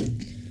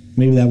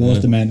 Maybe that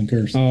was the Madden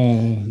curse.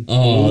 Oh,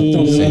 Oh,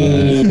 don't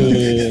say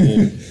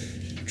that.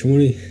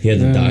 20. He had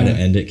to die to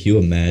end it. Can you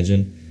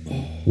imagine?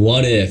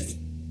 What if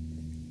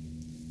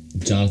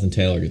Jonathan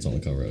Taylor gets on the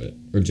cover of it?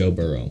 Or Joe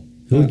Burrow?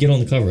 Who would get on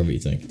the cover of it, you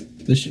think?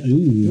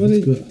 Ooh, Well,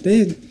 that's good. they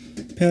had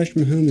Patrick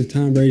Mahomes and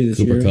Tom Brady this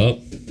Cooper year. Kupp?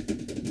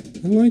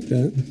 I like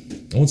that.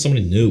 I want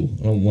somebody new.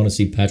 I don't want to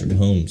see Patrick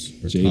Mahomes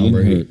or Tom Jalen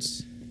Brady.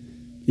 Hurts.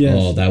 Yes.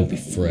 Oh, that would be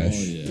fresh.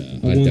 Oh, yeah.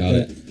 I want doubt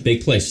that. it.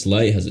 Big play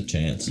Slay has a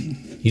chance.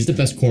 He's the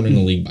best corner in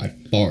the league by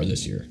far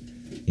this year.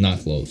 Not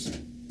close.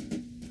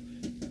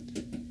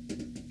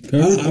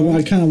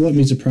 I kind of wouldn't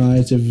be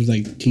surprised if it was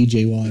like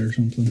T.J. Watt or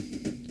something.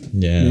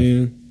 Yeah.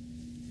 Yeah.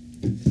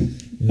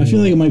 I feel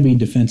like it might be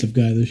defensive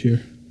guy this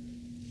year.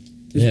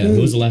 Yeah,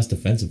 who was the last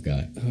defensive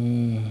guy?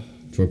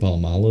 Troy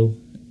Polamalu?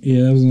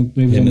 Yeah, that was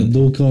maybe Him on the and-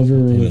 dual cover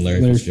or him and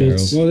Larry Fitzgerald.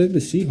 Fitz. Well, they have the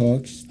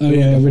Seahawks. Oh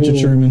yeah, Richard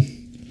Sherman.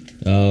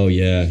 Oh,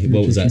 yeah.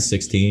 What was that,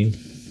 16?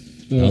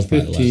 That was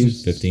probably the 15.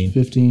 last 15.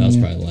 15, That was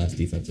yeah. probably the last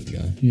defensive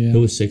guy. Yeah.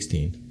 Who was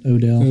 16?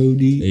 Odell.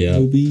 Yeah.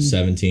 OB.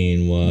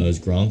 17 was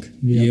Gronk.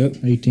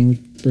 Yep. 18 was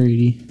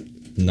Brady.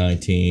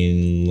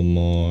 19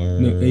 Lamar.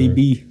 No,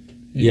 AB.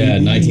 Yeah,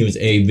 19 was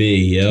AB.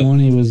 Yep.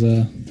 20 was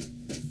Lamar.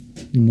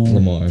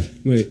 Lamar.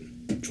 Wait,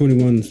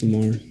 21 is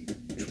Lamar.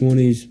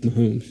 20's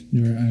Mahomes.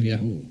 Yeah.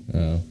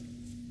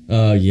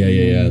 Oh,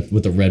 yeah.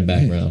 With the red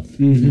background.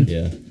 Mm-hmm.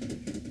 Yeah.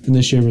 And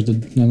this year was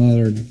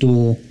another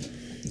dual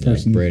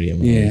person. Brady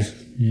and Yeah. Mahomes.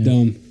 Yeah.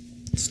 Dumb.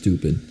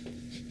 Stupid.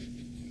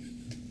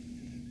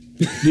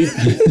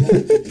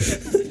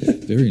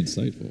 Very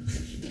insightful.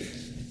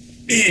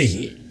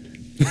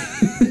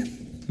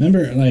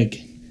 Remember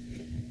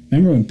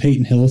when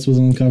Peyton Hillis was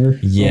on the cover?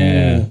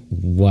 Yeah. Oh.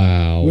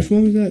 Wow. Which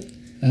one was that?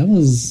 That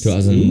was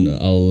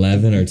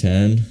 2011 or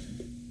 10?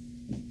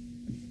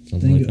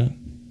 Something like Think- that.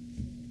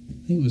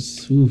 I think it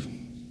was. I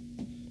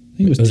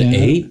think it was Was 10. it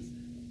 8?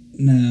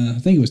 No, I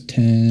think it was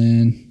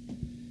 10.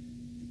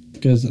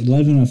 Because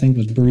 11, I think,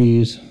 was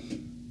Breeze.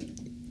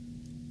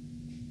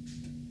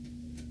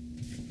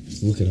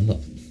 Just look it up.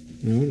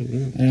 I don't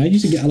know. And I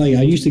used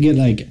to get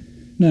like,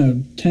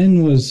 no,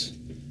 10 was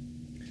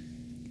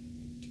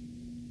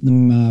the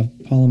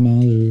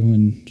Palomalu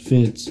and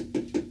Fitz.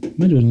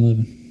 Might have been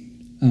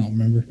 11. I don't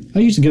remember. I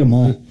used to get them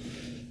all.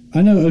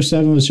 I know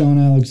 07 was Sean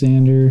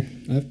Alexander.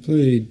 I've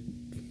played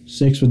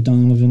 6 with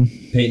Donovan.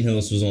 Peyton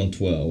Hillis was on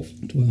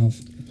 12.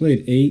 12.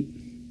 8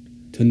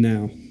 to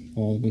now.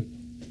 All of them.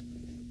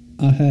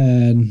 I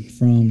had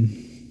from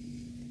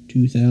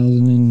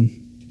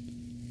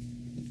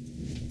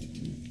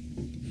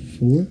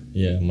 2004.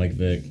 Yeah, Mike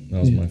Vick. That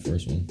was Yeah. my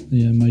first one.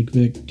 Yeah, Mike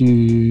Vick,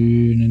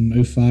 dude. And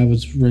 05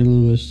 was Ray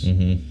Lewis.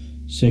 Mm-hmm.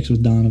 6 was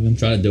Donovan.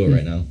 Try to do it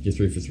right now. Get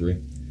 3 for 3.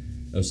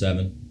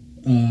 07.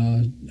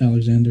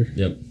 Alexander.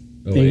 Yep.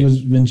 It 08. was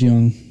Vince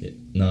Young.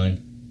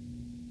 9.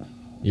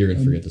 You're going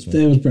to forget this It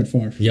one. was Brett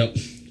Favre. Yep.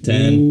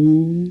 10.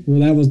 Ooh. Well,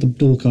 that was the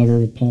dual cover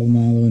with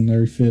Palomalo and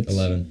Larry Fitz.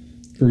 11.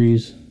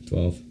 Breeze,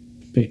 12.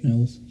 Peyton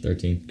Hillis,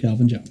 13.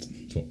 Calvin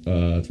Johnson.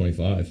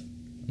 25.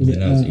 Was it,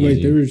 that was easy.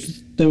 Wait, there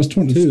was That was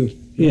 20. 2.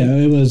 Yeah,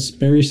 it was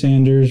Barry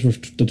Sanders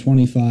with the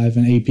 25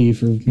 and AP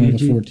for when it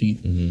was 14.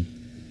 Mhm.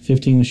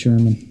 15 was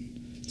Sherman.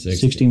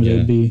 16 was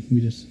yeah. OB.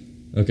 We just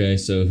Okay,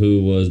 so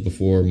who was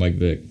before Mike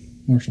Vick?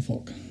 Marshall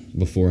Falk.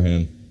 Before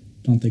him?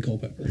 Dante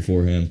Culpepper.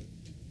 Before him?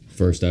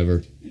 First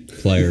ever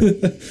player.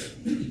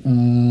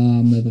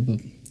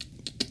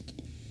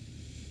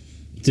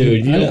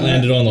 Dude, you don't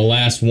land it on the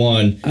last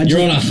one.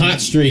 You're on a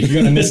hot streak.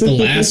 You're gonna miss the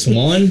last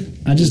one.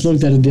 I just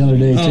looked at it the other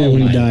day too Oh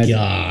when my he died.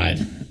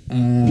 god!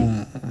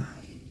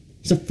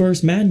 It's the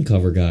first Madden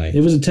cover guy.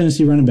 It was a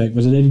Tennessee running back.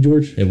 Was it Eddie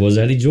George? It was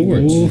Eddie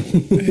George.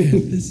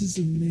 This is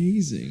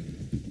amazing.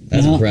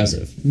 That's Now-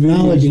 impressive.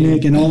 Knowledge,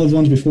 Nick, and all the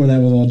ones before that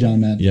was all John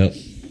Madden. Yep.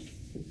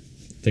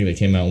 I think they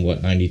came out in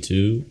what,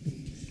 92?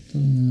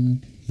 The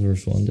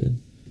first one did.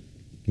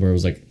 Where it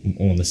was like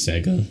on the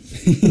Sega.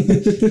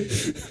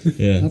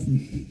 Yeah.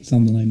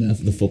 Something like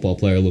that. The football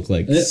player looked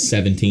like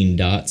 17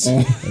 dots,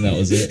 and that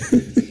was it.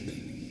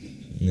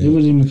 It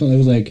wasn't even called. It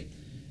was like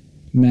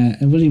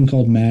Matt. It wasn't even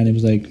called Matt. It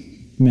was like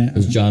Matt. It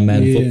was John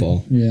Madden Yeah.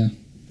 football. Yeah.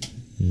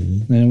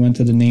 Then it went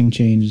to the name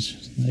change.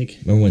 Like,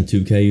 Remember when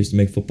 2K used to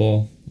make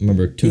football? I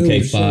remember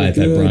 2K5 so had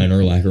good. Brian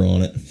Urlacher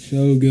on it.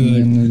 So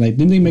good. and like,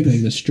 didn't they make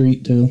like the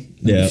street too?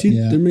 Yeah. See,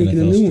 Yeah. they're making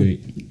a NFL new one.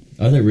 Street.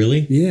 Are they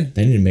really? Yeah.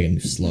 They need to make a new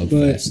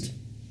Slugfest.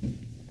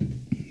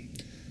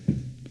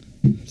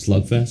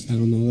 Slugfest? I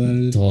don't know what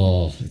that is.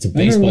 Oh, it's a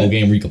remember baseball when-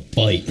 game where you can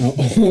fight.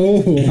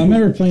 I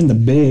remember playing the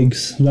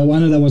bigs. Though I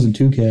know that wasn't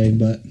 2K,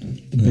 but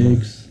the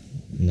bigs.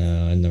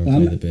 No, I never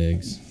I'm- played the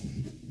bigs.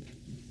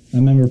 I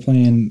remember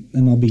playing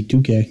MLB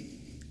 2K.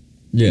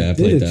 Yeah, I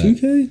played Did a that.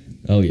 2K?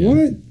 Oh yeah.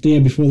 What? Yeah,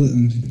 before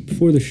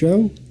Before the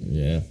show?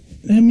 Yeah.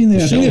 I mean, The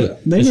I think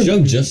they the were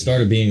show just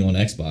started being on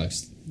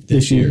Xbox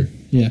this year.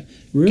 Yeah,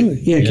 Really?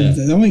 yeah. Because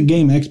Yeah. the only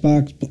game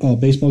baseball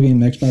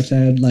game Xbox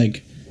had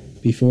like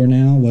before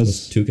now It was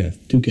was 2K.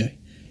 2K,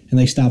 and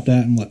they stopped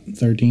that in what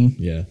 13.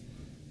 Yeah.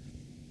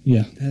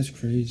 Yeah, That's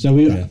crazy. so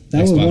we Yeah.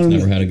 that was Xbox one of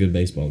never the, had a good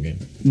baseball game.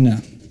 no.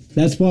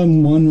 That's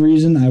one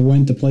reason I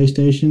went to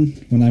PlayStation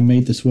when I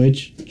made the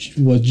switch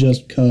was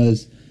just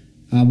because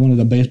I wanted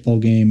a baseball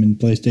game and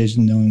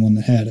PlayStation the only one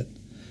that had it.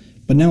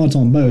 But now it's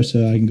on both,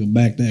 so I can go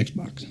back to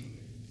Xbox.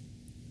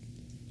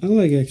 I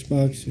like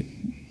Xbox,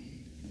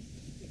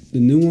 the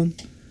new one,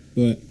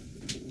 but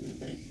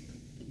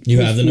You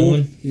have the new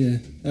one? yeah,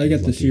 I got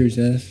the Lucky. Series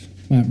S.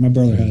 My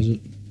brother has it.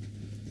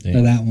 Damn.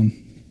 Or that one.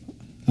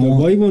 I The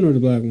want white one or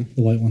the black one?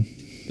 the white one.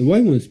 The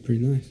white one's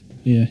pretty nice.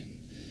 Yeah.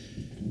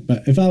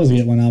 But if I was to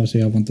get one,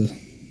 obviously I want the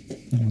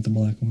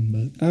black one.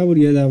 But I would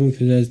get that one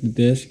because it has the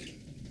disc.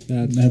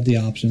 That's I have the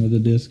option of the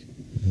disc.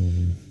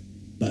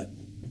 But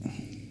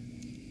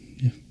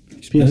yeah,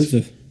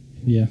 expensive.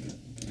 yeah.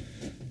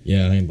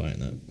 Yeah, I ain't buying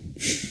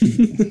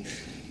that.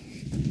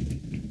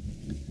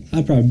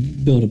 I'd probably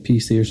build a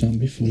PC or something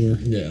before.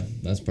 Yeah,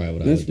 that's probably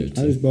what I That's, would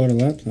do I too. just bought a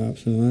laptop,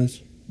 so that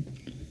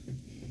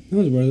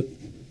was worth it.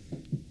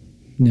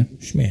 Yeah.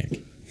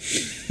 Schmack.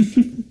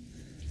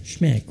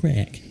 Schmack,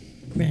 crack.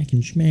 Crack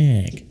and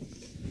schmack.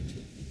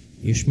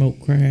 You smoke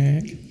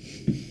crack?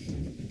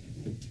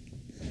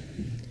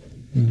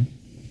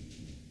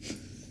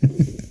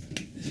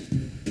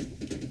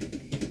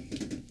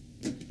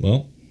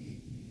 Well,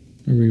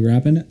 Are we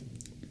wrapping it?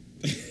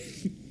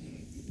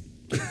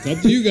 It's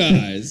up to you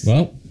guys.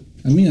 well,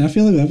 I mean, I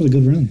feel like that was a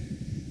good run.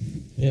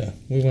 yeah,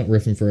 we went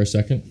riffing for a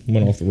second.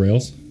 Went off the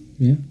rails.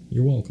 Yeah.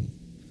 You're welcome.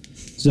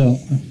 So,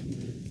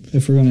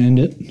 if we're gonna end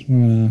it,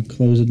 we're gonna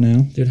close it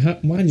now. Dude,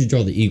 why did you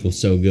draw the eagle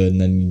so good and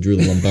then you drew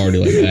the Lombardi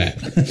like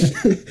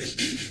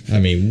that? I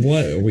mean,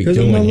 what are we Because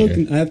I'm doing not here?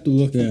 looking. I have to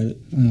look at it.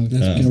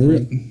 That's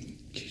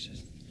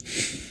Jesus.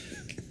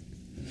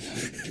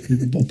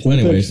 Well,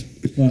 anyways,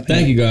 Well,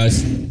 thank you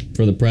guys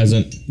for the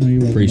present. No, you're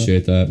welcome.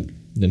 Appreciate that.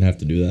 Didn't have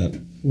to do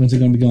that. When's it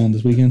gonna be going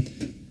this weekend?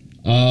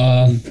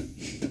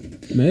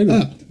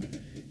 Maybe.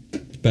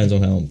 Depends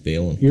on how I'm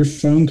feeling. Your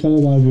phone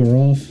call while we were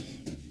off,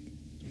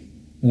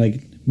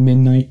 like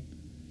midnight,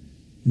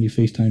 when you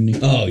FaceTimed me.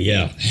 Oh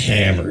yeah,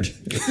 hammered,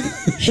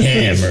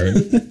 hammered.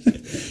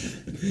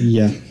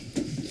 Yeah,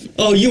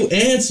 Oh, you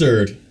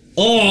answered.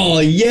 Oh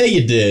yeah,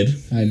 you did.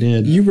 I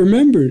did. You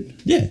remembered.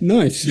 Yeah,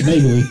 Nice.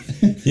 Vaguely.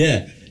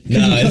 yeah. No,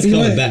 it's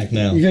coming back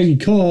now. Because you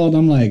called,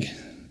 I'm like,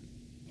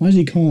 why is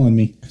he calling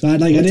me? So I What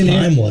didn't.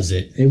 time was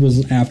it? It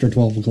was after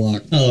 12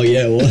 o'clock. Oh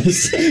yeah, it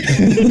was.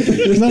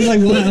 Because I was like,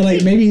 well,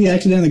 like maybe he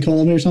accidentally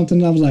called me or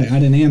something. I was like, I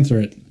didn't answer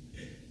it.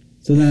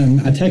 So then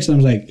I texted him. I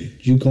was like,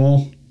 did you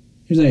call?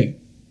 He was like,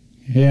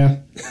 yeah.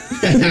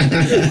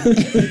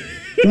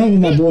 Wrong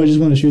with my boy. Just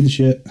want to shoot the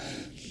shit.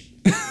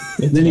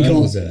 Then he What time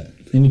called. was that?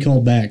 Then you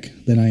called back.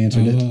 Then I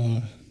answered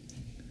it.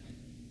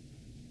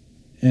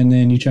 And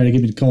then you tried to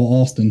get me to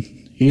call Austin.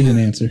 He didn't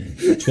answer.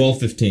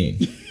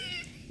 12:15.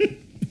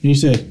 And you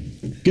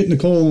said, get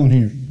Nicole on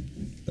here.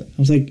 I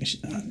was like,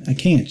 I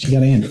can't. She got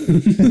to end it.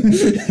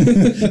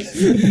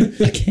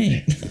 I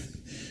can't.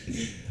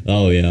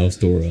 Oh yeah, I was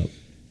tore up.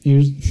 He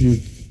was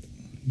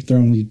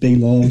throwing these big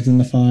logs in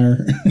the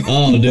fire.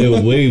 Oh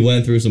dude, we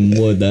went through some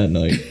wood that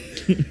night.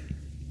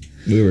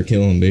 We were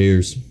killing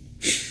beers.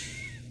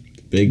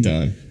 Big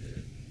time.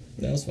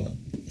 That was fun.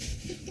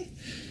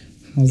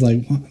 I was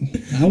like, what?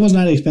 I was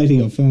not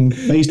expecting a phone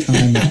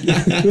FaceTime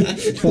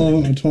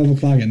at 12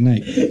 o'clock at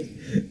night.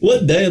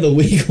 What day of the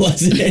week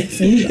was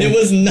it? It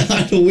was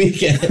not a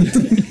weekend.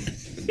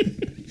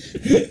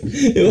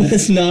 It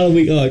was not a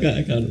week. Oh, I got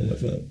it on my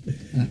phone.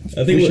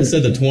 I think it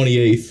said the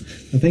 28th.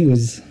 I think it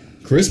was,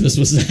 Christmas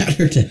was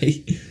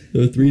Saturday.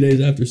 3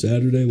 days after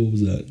Saturday. What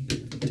was that?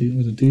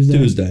 was it Tuesday?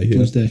 Tuesday, yeah.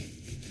 Tuesday.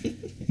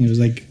 It was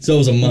like, So it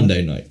was a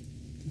Monday night.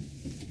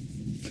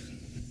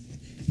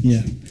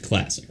 yeah.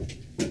 Classic.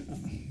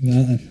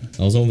 I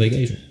I was on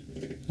vacation.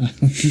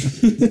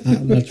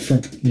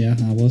 yeah,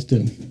 I was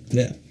too.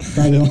 Yeah.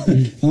 Probably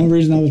the only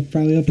reason I was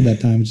probably up at that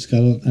time was just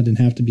because I didn't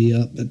have to be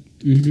up at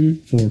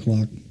 4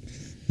 o'clock.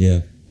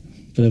 Yeah.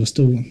 But it was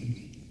still,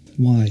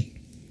 why?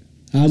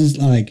 I was just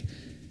like,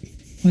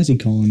 why is he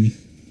calling me?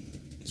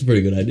 It's a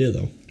pretty good idea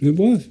though. It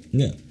was.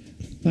 Yeah.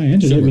 I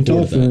answered Should it. We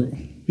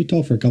record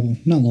talked for a couple,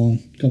 not long,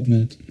 couple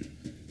minutes.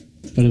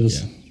 But it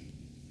was,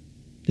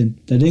 Yeah.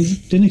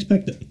 didn't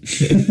expect it.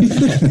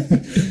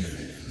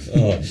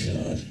 Oh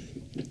god.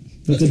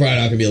 That's probably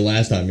not gonna be the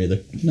last time either.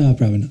 No,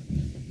 probably not.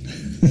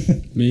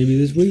 Maybe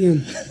this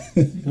weekend.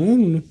 I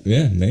don't know.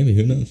 Yeah, maybe.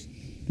 Who knows?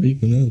 Who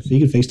knows? You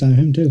could FaceTime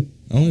him too.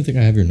 I don't even think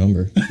I have your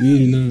number. You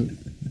do not.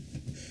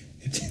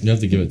 You have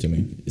to give it to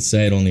me.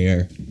 Say it on the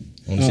air.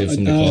 I want to see if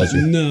somebody calls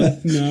you. No.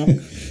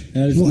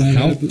 That is not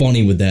How happening.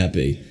 funny would that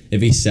be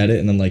if he said it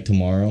and then like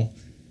tomorrow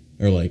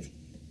or like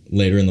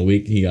later in the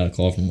week he got a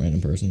call from a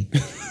random person?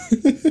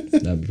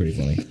 That'd be pretty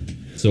funny.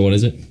 So what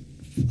is it?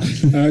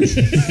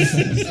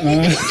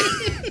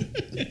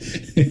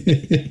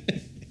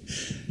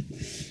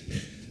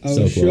 I'll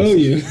So show close.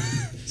 you.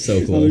 So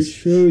I'll close.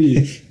 show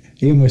you.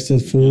 He almost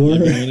said 4.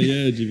 Living on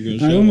the edge if you're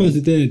gonna I show almost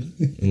him. did.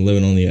 I'm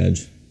living on the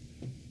edge.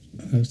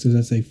 So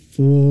that's say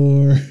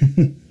 4.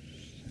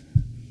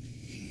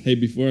 Hey,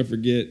 before I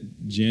forget,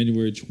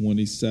 January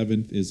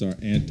 27th is our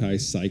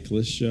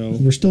anti-cyclist show.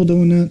 We're still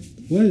doing that.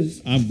 What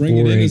is? I'm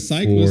bringing in a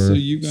cyclist so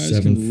you guys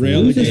can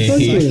rail 484, against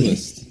 748.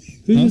 cyclists.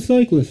 Who's Huh? a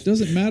cyclist?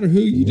 Doesn't matter who,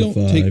 you don't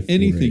 45, take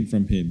anything 48.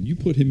 from him. You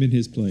put him in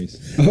his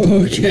place.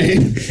 Oh, okay.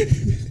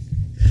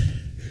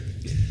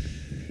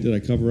 Did I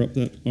cover up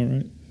that? All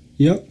right.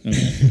 Yep.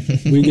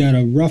 Okay. We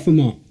gotta rough him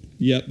up.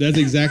 Yep, that's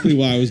exactly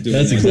why I was doing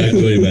That's that.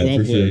 exactly what he meant, Well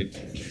for sure. played.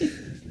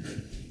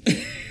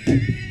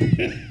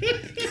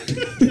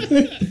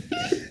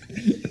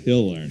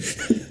 He'll learn.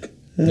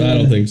 I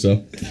don't think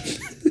so.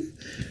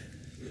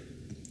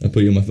 I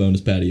put you on my phone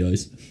as Patty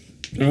Ice.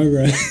 All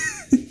right.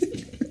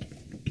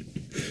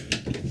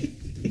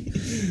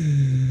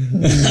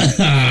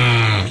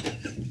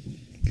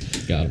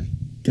 Got him.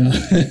 God.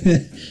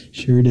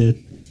 Sure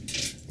did.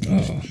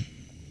 Oh.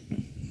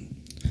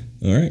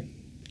 All right.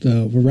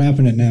 So we're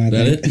wrapping it now. I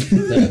That think.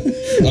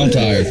 it? I'm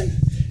tired.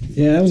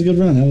 Yeah, that was a good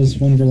run. That was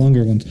one of our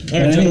longer ones. All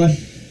right, But anyway, gentlemen.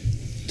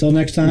 till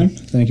next time.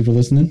 Thank you for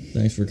listening.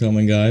 Thanks for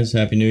coming, guys.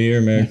 Happy New Year,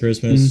 Merry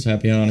Christmas,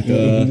 Happy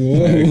Hanukkah, Whoa.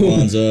 Merry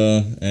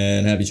Kwanzaa,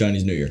 and Happy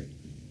Chinese New Year.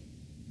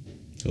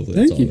 Hopefully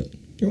that's Thank all you. of it.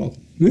 You're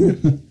welcome. Yeah.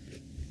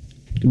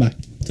 Goodbye.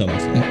 Tell me.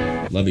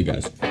 Love you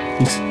guys.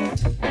 Peace.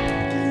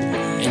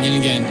 And then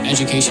again,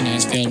 education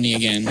has failed me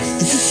again. Crap.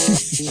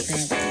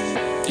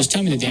 Just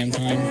tell me the damn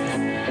time.